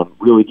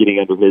 really getting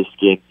under his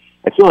skin.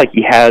 I feel like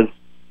he has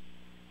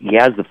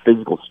the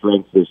physical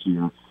strength this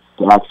year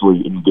to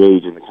actually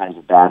engage in the kinds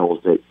of battles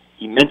that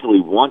he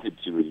mentally wanted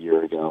to a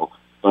year ago,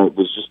 but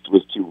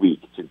was too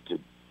weak to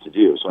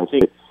do. So I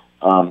think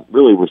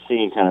really we're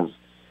seeing kind of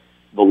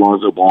the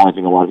Lonzo Ball I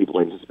think a lot of people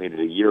anticipated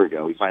a year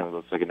ago. He finally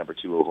looks like a number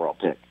 2 overall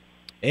pick.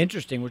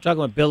 Interesting. We're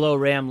talking about Bill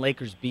Oram,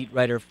 Lakers beat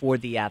writer for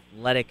The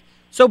Athletic.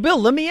 So, Bill,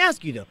 let me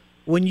ask you, though.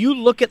 When you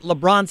look at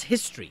LeBron's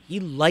history, he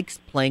likes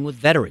playing with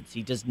veterans.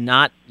 He does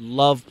not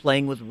love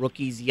playing with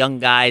rookies, young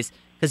guys,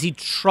 because he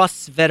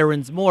trusts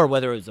veterans more,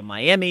 whether it was in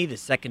Miami, the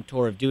second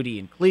tour of duty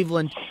in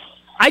Cleveland.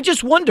 I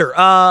just wonder,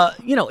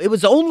 it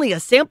was only a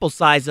sample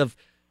size of,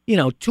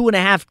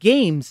 2.5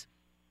 games.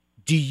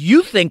 Do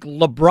you think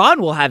LeBron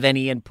will have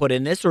any input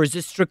in this, or is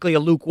this strictly a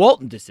Luke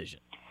Walton decision?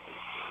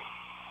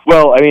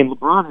 Well, I mean,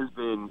 LeBron has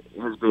been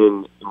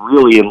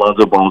really in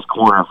Lonzo Ball's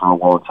corner for a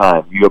long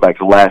time. You go back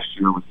to last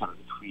year with kind of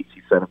the tweets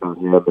he sent about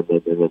him, and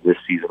then this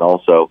season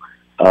also,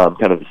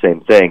 kind of the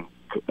same thing.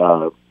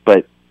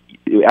 But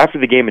after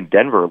the game in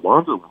Denver,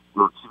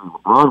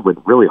 LeBron went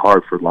really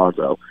hard for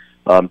Lonzo.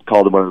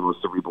 Called him one of the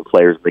most cerebral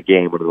players in the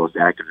game, one of the most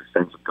active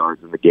defensive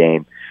guards in the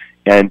game.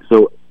 And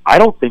so I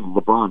don't think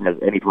LeBron has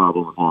any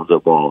problem with Lonzo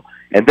Ball.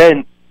 And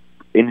then,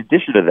 in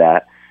addition to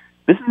that,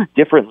 this is a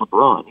different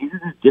LeBron. He's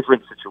in a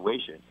different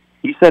situation.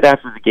 He said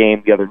after the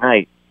game the other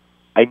night,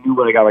 I knew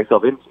what I got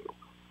myself into.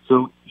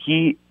 So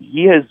he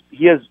has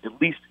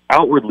at least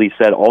outwardly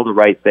said all the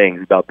right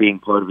things about being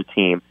part of a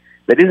team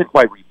that isn't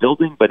quite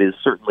rebuilding, but is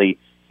certainly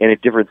in a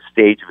different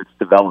stage of its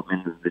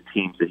development than the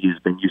teams that he's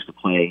been used to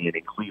playing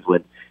in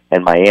Cleveland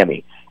and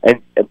Miami.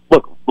 And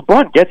look,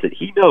 LeBron gets it.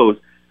 He knows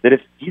that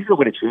if he's going to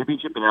win a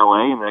championship in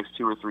LA in the next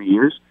 2 or 3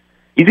 years,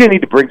 he's going to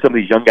need to bring some of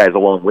these young guys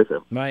along with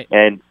him. Right.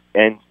 And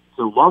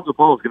so Lonzo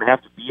Ball is going to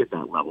have to be at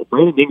that level.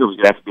 Brandon Ingram is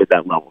going to have to be at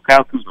that level.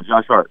 Kyle Kuzma,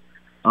 Josh Hart.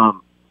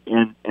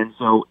 And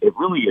so it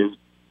really is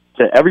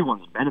to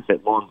everyone's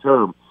benefit long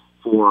term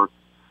for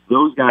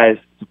those guys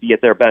to be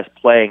at their best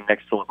playing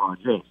next to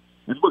LeBron James.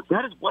 And look,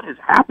 that is what has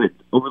happened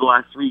over the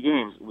last 3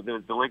 games.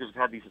 The Lakers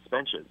have had these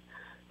suspensions.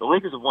 The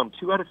Lakers have won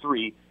 2 out of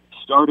 3,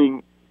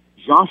 starting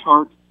Josh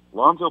Hart,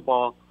 Lonzo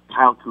Ball,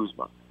 Kyle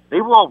Kuzma. They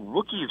were all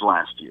rookies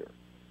last year,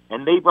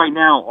 and they right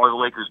now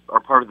are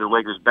part of the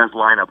Lakers' best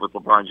lineup with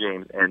LeBron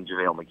James and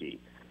JaVale McGee.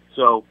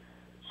 So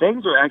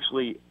things are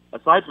actually,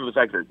 aside from the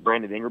fact that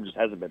Brandon Ingram just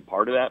hasn't been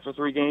part of that for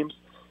 3 games,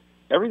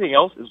 everything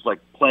else is like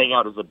playing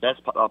out as the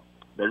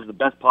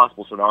best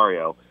possible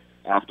scenario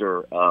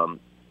after the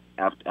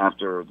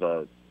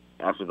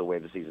way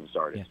the season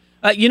started.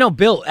 Yeah.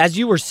 Bill, as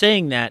you were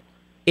saying that,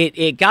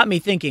 it got me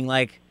thinking,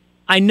 like,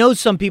 I know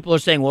some people are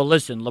saying, well,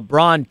 listen,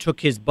 LeBron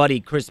took his buddy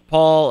Chris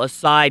Paul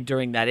aside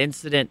during that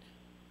incident.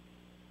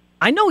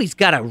 I know he's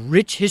got a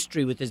rich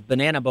history with his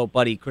banana boat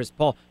buddy Chris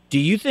Paul. Do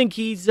you think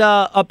he's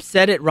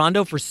upset at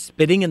Rondo for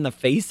spitting in the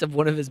face of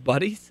one of his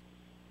buddies?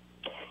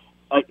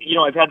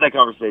 I've had that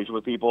conversation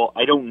with people.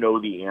 I don't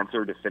know the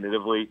answer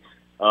definitively.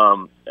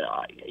 LeBron,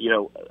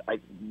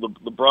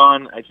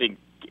 I think,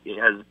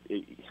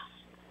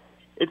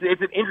 it's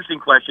an interesting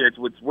question.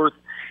 It's worth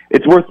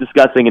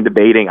discussing and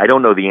debating. I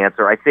don't know the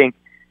answer. I think,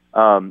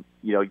 the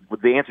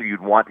answer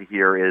you'd want to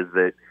hear is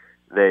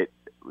that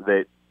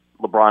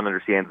LeBron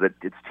understands that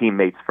it's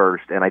teammates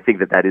first, and I think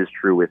that is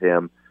true with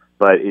him.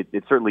 But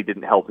it certainly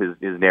didn't help his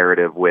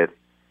narrative with,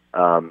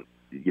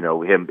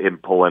 him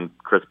pulling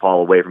Chris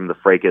Paul away from the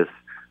fracas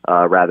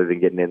rather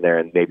than getting in there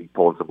and maybe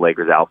pulling some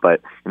Lakers out.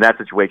 But in that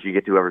situation, you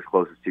get to whoever's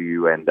closest to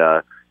you and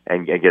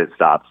get it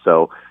stopped.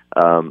 So,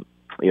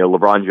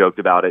 LeBron joked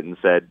about it and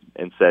said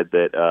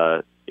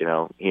that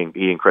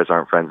he and Chris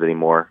aren't friends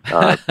anymore.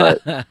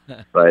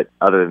 But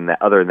other than that,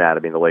 I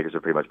mean, the Lakers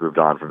have pretty much moved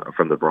on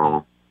from the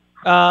brawl.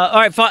 All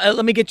right,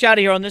 let me get you out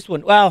of here on this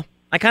one. Well,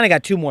 I kind of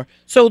got two more.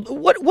 So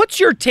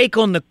what's your take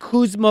on the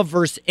Kuzma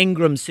versus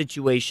Ingram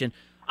situation?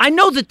 I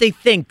know that they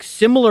think,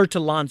 similar to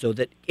Lonzo,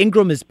 that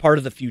Ingram is part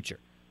of the future.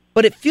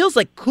 But it feels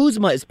like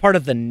Kuzma is part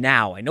of the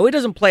now. I know he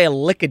doesn't play a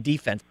lick of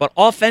defense, but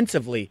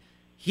offensively,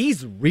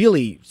 he's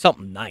really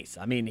something nice.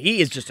 I mean, he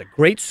is just a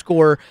great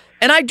scorer.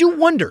 And I do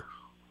wonder,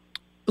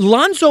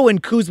 Lonzo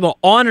and Kuzma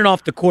on and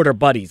off the court are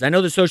buddies. I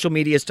know the social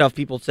media stuff,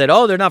 people said,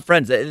 oh, they're not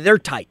friends. They're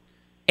tight.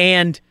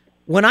 And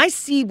when I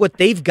see what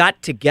they've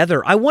got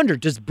together, I wonder,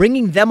 does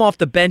bringing them off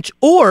the bench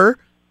or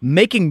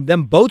making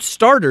them both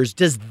starters,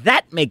 does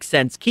that make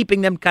sense,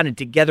 keeping them kind of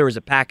together as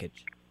a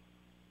package?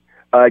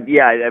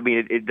 Yeah, I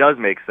mean, it does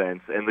make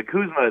sense. And the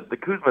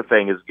Kuzma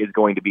thing is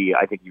going to be,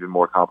 I think, even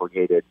more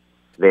complicated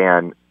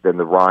than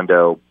the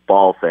Rondo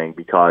Ball thing,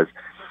 because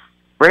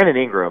Brandon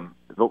Ingram,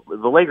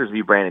 the Lakers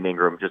view Brandon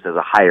Ingram just as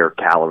a higher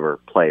caliber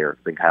player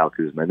than Kyle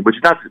Kuzma, which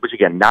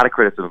again, not a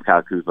criticism of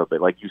Kyle Kuzma,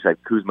 but like you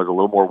said, Kuzma's a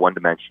little more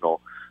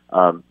one-dimensional.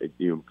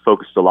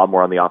 Focused a lot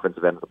more on the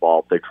offensive end of the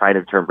ball. They're trying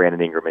to turn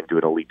Brandon Ingram into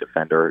an elite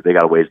defender. They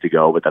got a ways to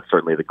go, but that's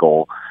certainly the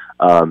goal.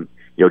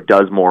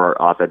 Does more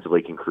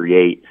offensively, can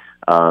create,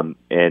 and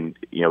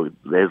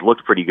has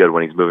looked pretty good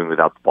when he's moving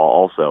without the ball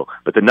also.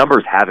 But the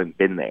numbers haven't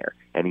been there,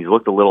 and he's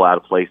looked a little out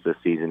of place this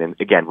season. And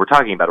again, we're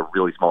talking about a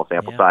really small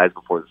sample size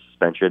before the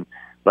suspension,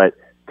 but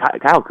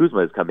Kyle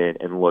Kuzma has come in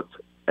and looked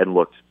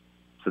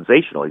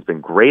sensational. He's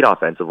been great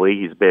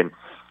offensively.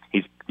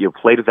 He's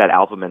played with that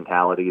alpha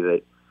mentality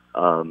that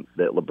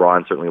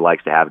LeBron certainly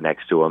likes to have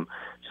next to him.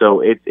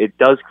 So it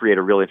does create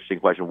a real interesting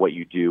question what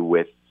you do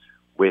with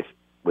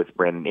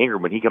Brandon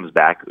Ingram when he comes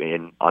back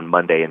on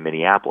Monday in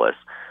Minneapolis.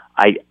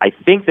 I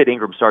think that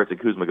Ingram starts and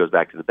Kuzma goes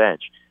back to the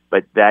bench,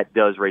 but that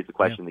does raise the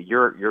question that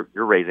you're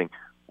raising.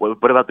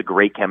 What about the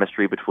great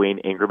chemistry between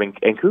Ingram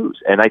and Kuz?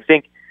 And I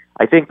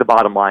think the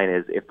bottom line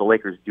is if the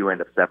Lakers do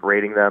end up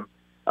separating them,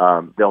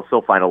 they'll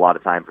still find a lot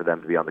of time for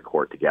them to be on the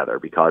court together,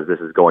 because this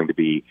is going to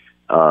be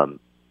the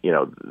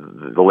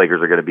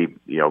Lakers are going to be,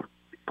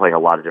 playing a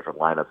lot of different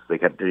lineups. They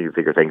continue to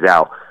figure things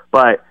out.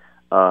 But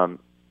I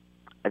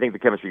think the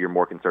chemistry you're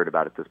more concerned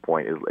about at this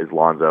point is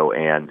Lonzo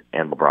and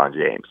LeBron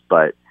James.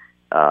 But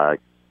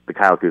the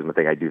Kyle Kuzma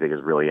thing I do think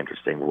is really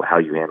interesting, how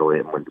you handle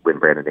it when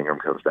Brandon Ingram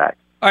comes back.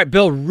 All right,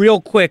 Bill,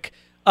 real quick.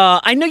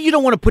 I know you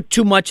don't want to put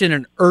too much in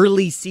an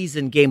early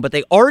season game, but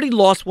they already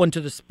lost one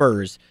to the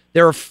Spurs.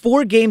 There are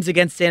 4 games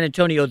against San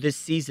Antonio this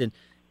season.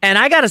 And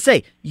I got to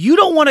say, you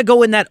don't want to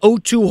go in that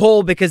 0-2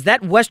 hole, because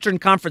that Western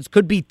Conference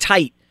could be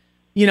tight.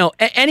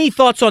 Any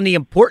thoughts on the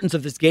importance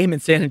of this game in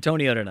San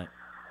Antonio tonight?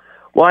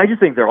 Well, I just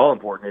think they're all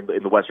important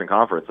in the Western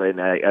Conference. And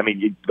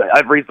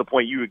I've raised the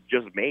point you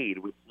just made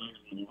with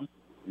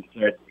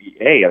that,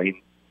 hey, I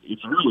mean,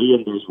 it's early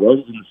and there's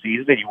runs in the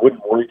season, and you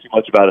wouldn't worry too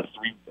much about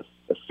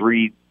a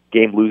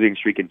three-game losing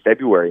streak in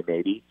February,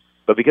 maybe.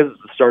 But because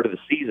it's the start of the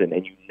season,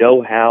 and you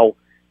know how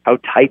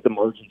tight the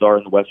margins are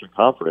in the Western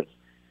Conference,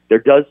 there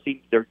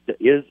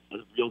is a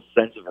real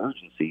sense of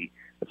urgency,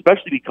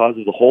 especially because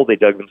of the hole they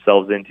dug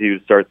themselves into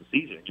to start the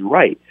season. You're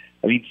right.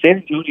 I mean, San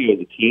Antonio is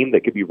a team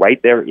that could be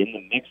right there in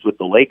the mix with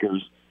the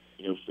Lakers,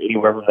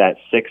 anywhere from that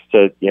 6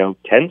 to 10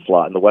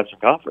 slot in the Western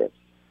Conference.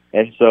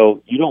 And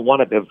so you don't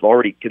want to have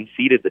already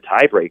conceded the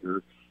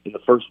tiebreaker in the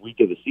first week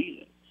of the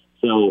season.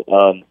 So,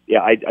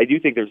 I do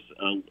think there's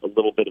a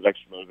little bit of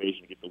extra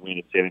motivation to get the win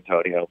in San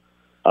Antonio.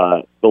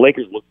 The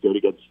Lakers looked good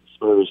against the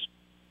Spurs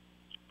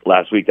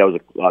last week. That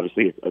was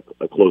obviously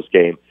a close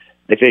game.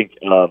 I think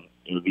the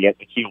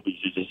key will be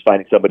just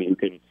finding somebody who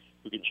can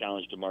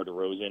challenge DeMar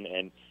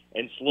DeRozan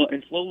and slow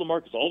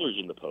LaMarcus Aldridge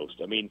in the post.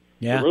 I mean,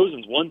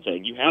 DeRozan's one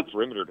thing. You have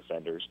perimeter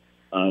defenders.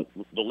 The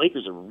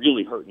Lakers are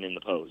really hurting in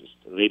the post.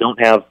 They don't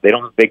have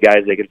big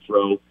guys they can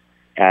throw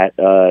at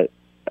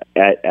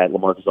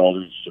LaMarcus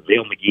Aldridge,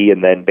 JaVale McGee,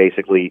 and then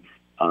basically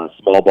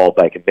small ball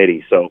by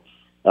committee. So,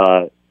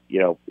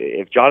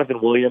 if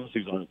Jonathan Williams,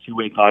 who's on a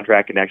 2-way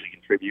contract, can actually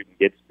contribute and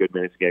get some good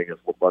minutes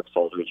against LaMarcus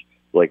Aldridge,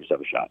 the Lakers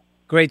have a shot.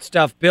 Great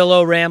stuff. Bill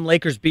O'Ram,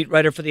 Lakers beat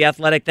writer for The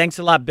Athletic. Thanks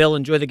a lot, Bill.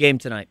 Enjoy the game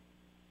tonight.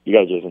 You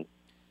got it, Jason.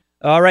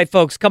 All right,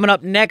 folks. Coming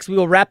up next, we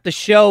will wrap the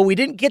show. We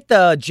didn't get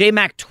the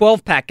J-Mac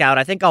 12-pack out.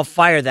 I think I'll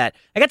fire that.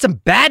 I got some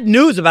bad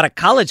news about a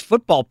college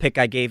football pick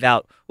I gave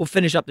out. We'll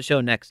finish up the show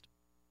next.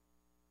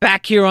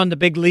 Back here on the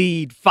Big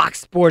Lead, Fox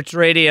Sports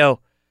Radio.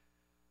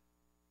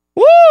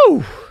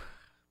 Woo!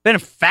 Been a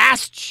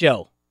fast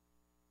show.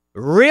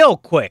 Real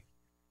quick.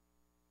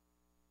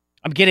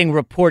 I'm getting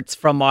reports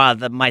from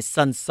my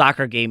son's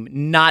soccer game.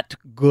 Not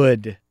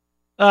good.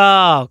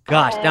 Oh,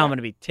 gosh. Now I'm going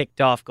to be ticked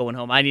off going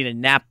home. I need a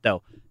nap,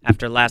 though.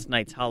 after last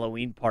night's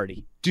Halloween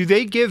party. Do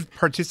they give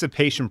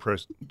participation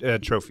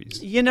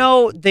trophies? You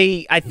know,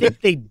 I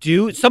think they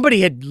do.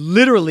 Somebody had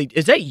literally,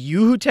 is that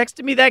you who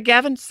texted me that,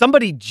 Gavin?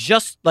 Somebody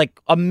just like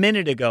a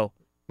minute ago.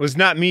 It was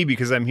not me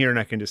because I'm here and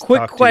I can just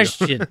Quick talk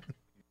question.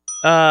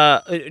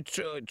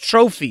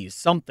 Trophies,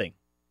 something.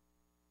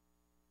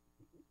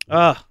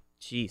 Oh,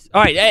 jeez.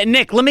 All right,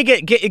 Nick, let me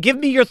give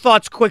me your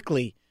thoughts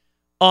quickly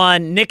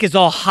on Nick is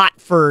all hot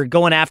for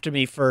going after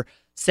me for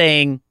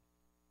saying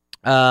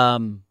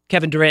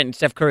Kevin Durant and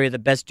Steph Curry are the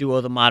best duo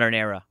of the modern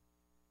era.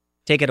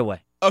 Take it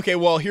away. Okay,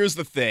 well, here's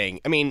the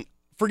thing. I mean,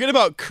 forget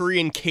about Curry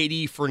and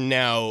KD for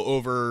now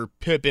over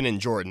Pippen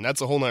and Jordan.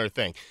 That's a whole nother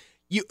thing.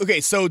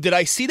 Okay, so did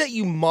I see that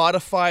you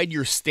modified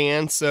your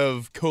stance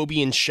of Kobe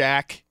and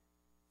Shaq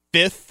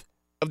fifth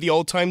of the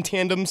all-time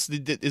tandems?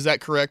 Is that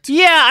correct?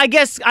 Yeah, I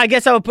guess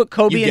I would put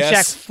Kobe and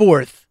Shaq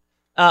fourth.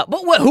 But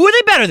who are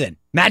they better than?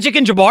 Magic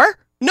and Jabbar?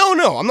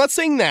 No, I'm not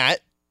saying that.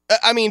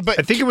 I mean, but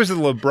I think it was the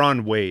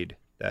LeBron Wade.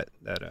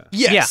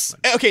 Yes.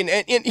 Yeah.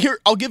 Okay, and here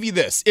I'll give you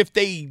this: if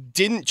the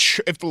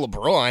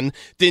LeBron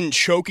didn't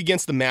choke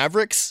against the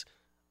Mavericks,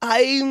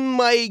 I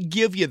might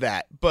give you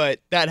that,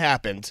 but that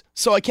happened,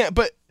 so I can't.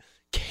 But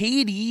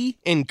KD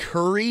and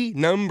Curry,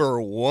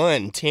 number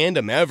one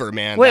tandem ever,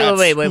 man.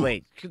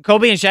 Wait.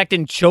 Kobe and Shaq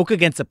didn't choke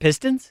against the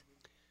Pistons?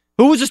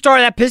 Who was the star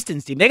of that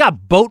Pistons team? They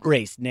got boat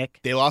raced,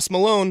 Nick. They lost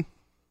Malone.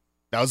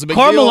 That was a big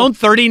Karl deal. Malone,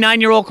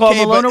 39-year-old Karl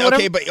Malone or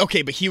whatever? But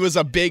he was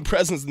a big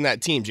presence in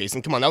that team,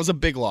 Jason. Come on, that was a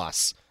big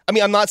loss. I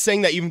mean, I'm not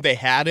saying that even if they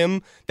had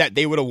him, that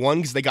they would have won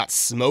because they got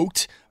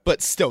smoked,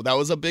 but still, that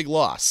was a big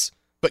loss.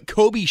 But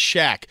Kobe,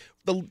 Shaq,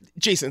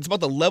 Jason, it's about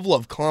the level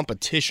of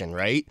competition,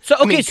 right? So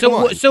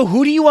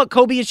who do you want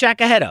Kobe and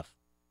Shaq ahead of?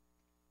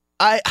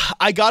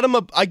 I got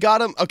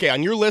him. Okay,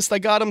 on your list, I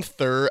got him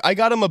third. I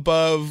got him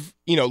above,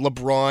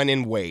 LeBron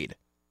and Wade.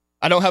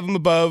 I don't have him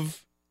above.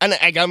 And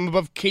I got him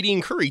above KD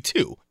and Curry,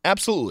 too.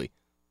 Absolutely.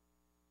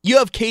 You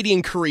have KD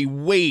and Curry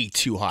way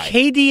too high.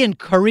 KD and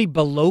Curry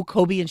below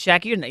Kobe and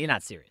Shaq? You're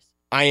not serious.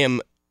 I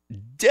am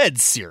dead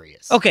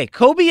serious. Okay,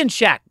 Kobe and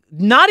Shaq,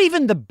 not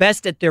even the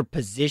best at their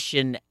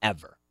position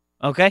ever.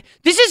 Okay?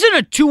 This isn't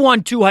a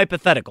 2-on-2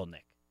 hypothetical,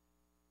 Nick.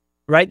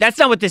 Right? That's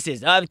not what this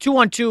is.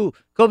 2-on-2,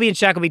 Kobe and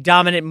Shaq will be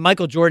dominant.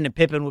 Michael Jordan and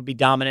Pippen would be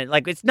dominant.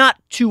 Like, it's not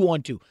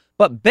 2-on-2.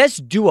 But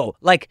best duo,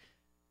 like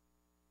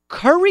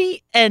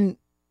Curry and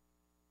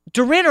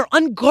Durant are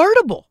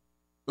unguardable.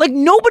 Like,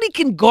 nobody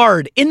can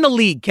guard in the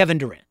league Kevin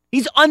Durant.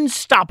 He's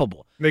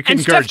unstoppable. They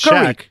couldn't guard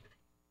Shaq.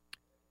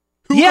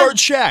 Who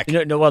guards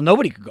Shaq? No, well,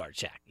 nobody could guard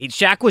Shaq.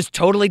 Shaq was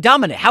totally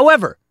dominant.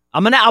 However,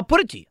 I'll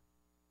put it to you.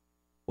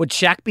 Would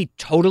Shaq be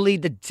totally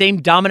the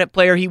same dominant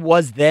player he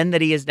was then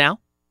that he is now?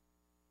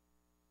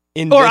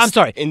 What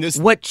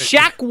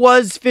Shaq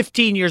was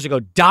 15 years ago,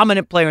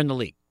 dominant player in the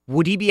league.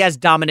 Would he be as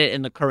dominant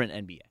in the current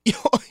NBA?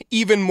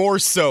 Even more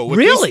so.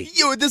 Really?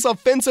 With this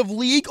offensive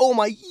league? Oh,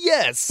 my,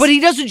 yes. But he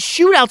doesn't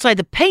shoot outside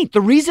the paint. The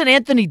reason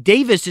Anthony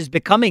Davis is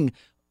becoming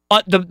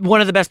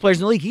one of the best players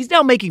in the league, he's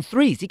now making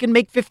threes. He can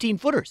make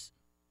 15-footers.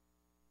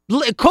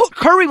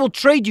 Curry will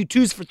trade you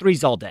twos for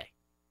threes all day.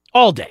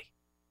 All day.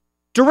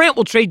 Durant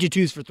will trade you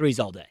twos for threes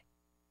all day.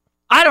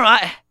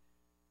 I'm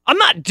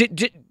not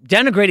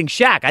denigrating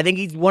Shaq. I think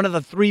he's one of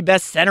the three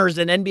best centers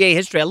in NBA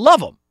history. I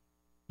love him.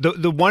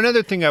 The one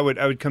other thing I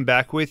would come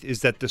back with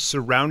is that the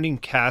surrounding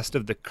cast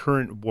of the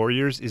current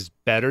Warriors is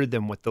better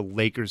than what the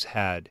Lakers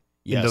had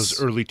in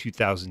those early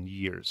 2000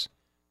 years.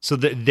 So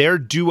their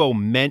duo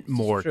meant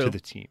more to the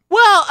team.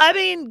 Well, I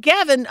mean,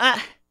 Gavin,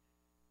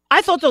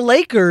 I thought the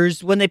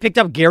Lakers, when they picked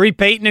up Gary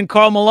Payton and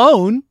Karl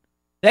Malone,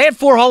 they had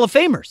 4 Hall of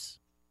Famers.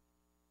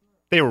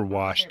 They were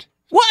washed.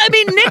 Well, I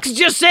mean, Nick's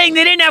just saying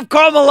they didn't have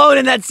Karl Malone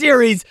in that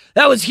series.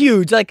 That was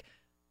huge. Like,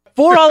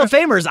 4 Hall of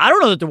Famers. I don't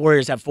know that the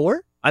Warriors have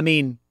 4. I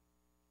mean,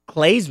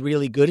 Clay's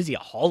really good. Is he a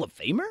Hall of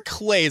Famer?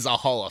 Clay's a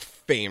Hall of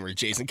Famer,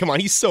 Jason. Come on,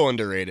 he's so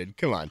underrated.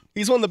 Come on.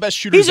 He's one of the best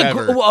shooters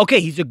ever.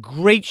 He's a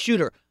great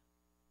shooter.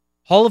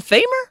 Hall of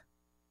Famer?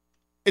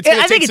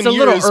 I think it's a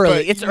little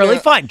early. It's early.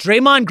 Fine.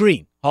 Draymond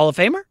Green, Hall of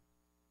Famer?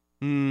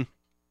 I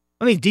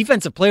mean,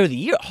 Defensive Player of the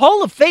Year.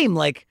 Hall of Fame,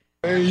 like...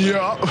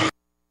 Yeah.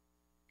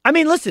 I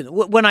mean, listen,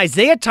 when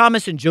Isaiah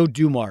Thomas and Joe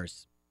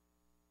Dumars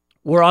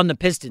were on the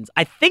Pistons,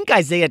 I think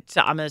Isaiah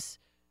Thomas,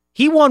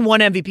 he won one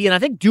MVP, and I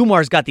think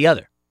Dumars got the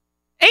other.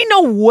 Ain't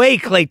no way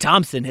Klay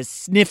Thompson has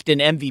sniffed an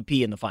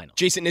MVP in the final.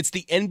 Jason, it's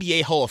the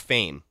NBA Hall of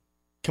Fame.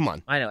 Come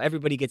on. I know.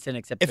 Everybody gets in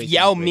except if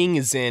Yao Ming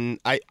is in,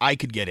 I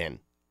could get in.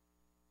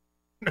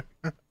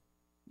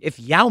 If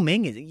Yao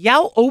Ming is...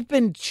 Yao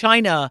opened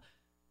China...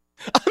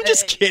 I'm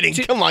just kidding.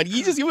 Come on.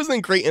 He wasn't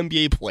a great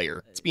NBA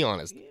player. Let's be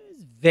honest. He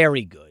was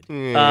very good.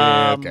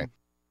 Okay.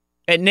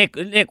 And Nick,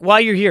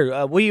 while you're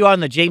here, were you on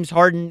the James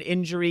Harden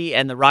injury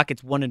and the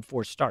Rockets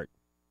 1-4 start?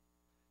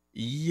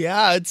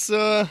 Yeah, it's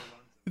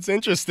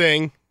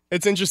interesting.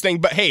 It's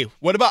interesting. But hey,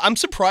 what about... I'm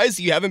surprised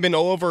you haven't been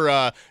all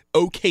over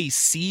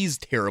OKC's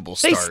terrible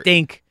start. They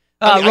stink.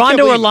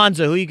 Rondo or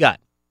Lonzo, who you got?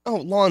 Oh,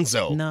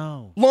 Lonzo.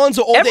 No.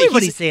 Lonzo all day.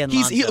 Everybody's saying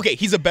Lonzo.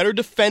 He's a better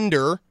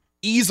defender.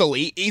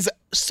 easily. He's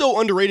so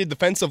underrated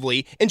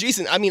defensively. And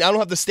Jason, I mean, I don't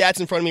have the stats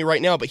in front of me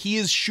right now, but he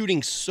is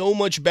shooting so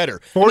much better.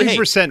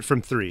 40%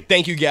 from three.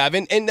 Thank you,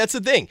 Gavin. And that's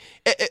the thing.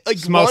 Like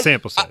Small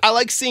sample size. I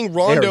like seeing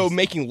Rondo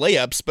making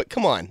layups, but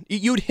come on.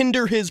 You'd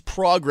hinder his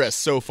progress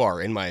so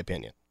far, in my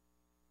opinion.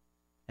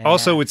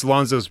 Also, it's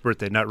Lonzo's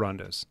birthday, not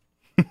Rondo's.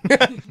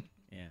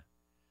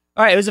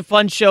 All right, it was a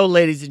fun show,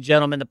 ladies and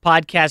gentlemen. The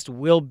podcast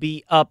will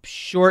be up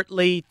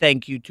shortly.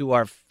 Thank you to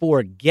our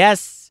 4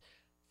 guests.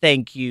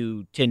 Thank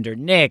you, Tinder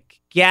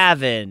Nick,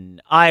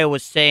 Gavin, Iowa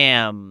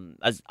Sam,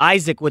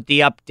 Isaac with the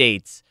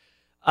updates.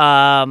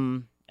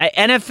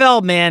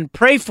 NFL, man,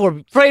 pray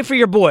for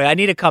your boy. I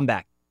need a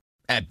comeback.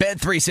 At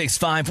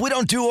Bet365, we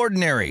don't do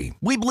ordinary.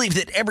 We believe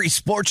that every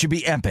sport should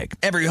be epic.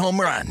 Every home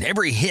run,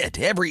 every hit,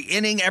 every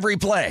inning, every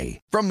play.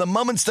 From the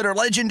moments that are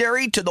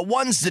legendary to the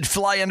ones that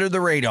fly under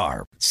the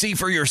radar. See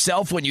for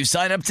yourself when you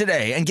sign up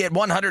today and get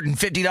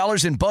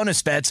 $150 in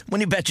bonus bets when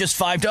you bet just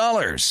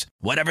 $5.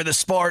 Whatever the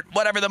sport,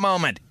 whatever the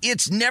moment,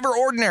 it's never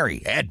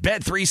ordinary at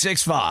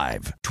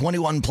Bet365.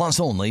 21 plus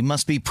only.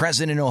 Must be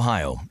present in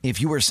Ohio.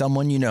 If you or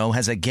someone you know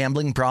has a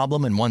gambling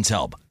problem and wants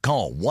help,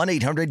 call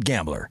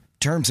 1-800-GAMBLER.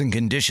 Terms and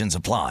conditions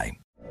apply.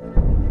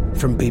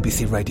 From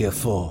BBC Radio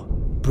 4,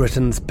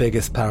 Britain's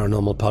biggest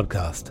paranormal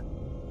podcast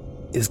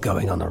is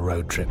going on a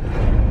road trip.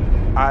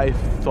 I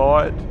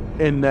thought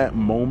in that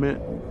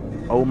moment,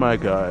 oh my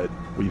God,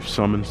 we've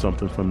summoned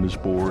something from this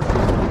board.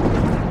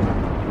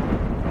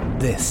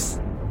 This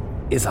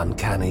is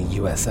Uncanny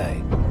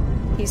USA.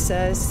 He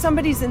says,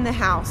 somebody's in the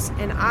house,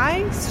 and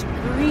I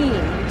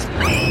screamed.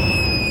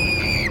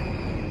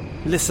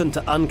 Listen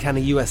to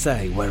Uncanny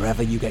USA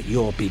wherever you get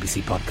your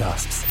BBC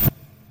podcasts,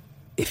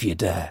 if you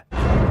dare.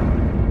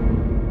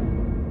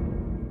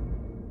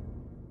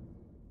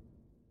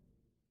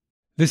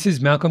 This is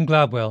Malcolm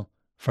Gladwell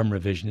from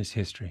Revisionist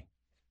History.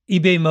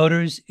 eBay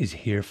Motors is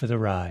here for the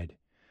ride.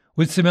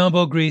 With some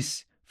elbow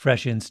grease,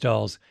 fresh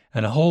installs,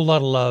 and a whole lot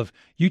of love,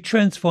 you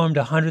transformed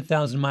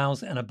 100,000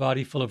 miles and a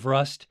body full of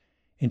rust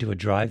into a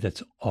drive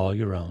that's all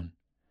your own.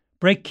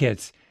 Brake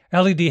kits,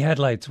 LED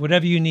headlights,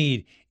 whatever you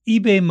need,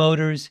 eBay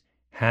Motors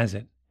has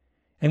it.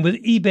 And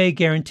with eBay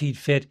Guaranteed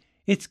Fit,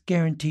 it's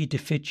guaranteed to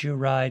fit your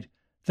ride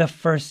the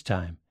first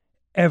time,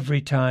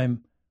 every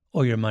time,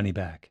 or your money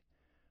back.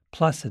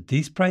 Plus, at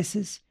these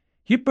prices,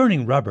 you're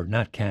burning rubber,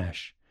 not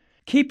cash.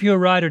 Keep your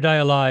ride or die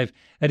alive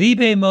at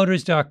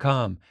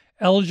ebaymotors.com.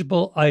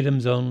 Eligible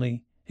items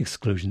only.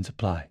 Exclusions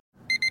apply.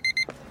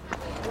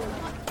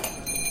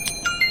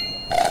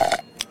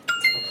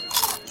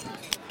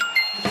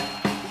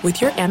 With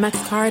your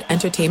Amex card,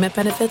 entertainment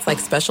benefits like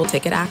special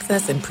ticket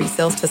access and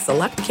pre-sales to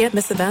select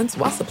can't-miss events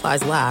while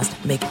supplies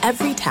last make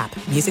every tap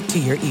music to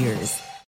your ears.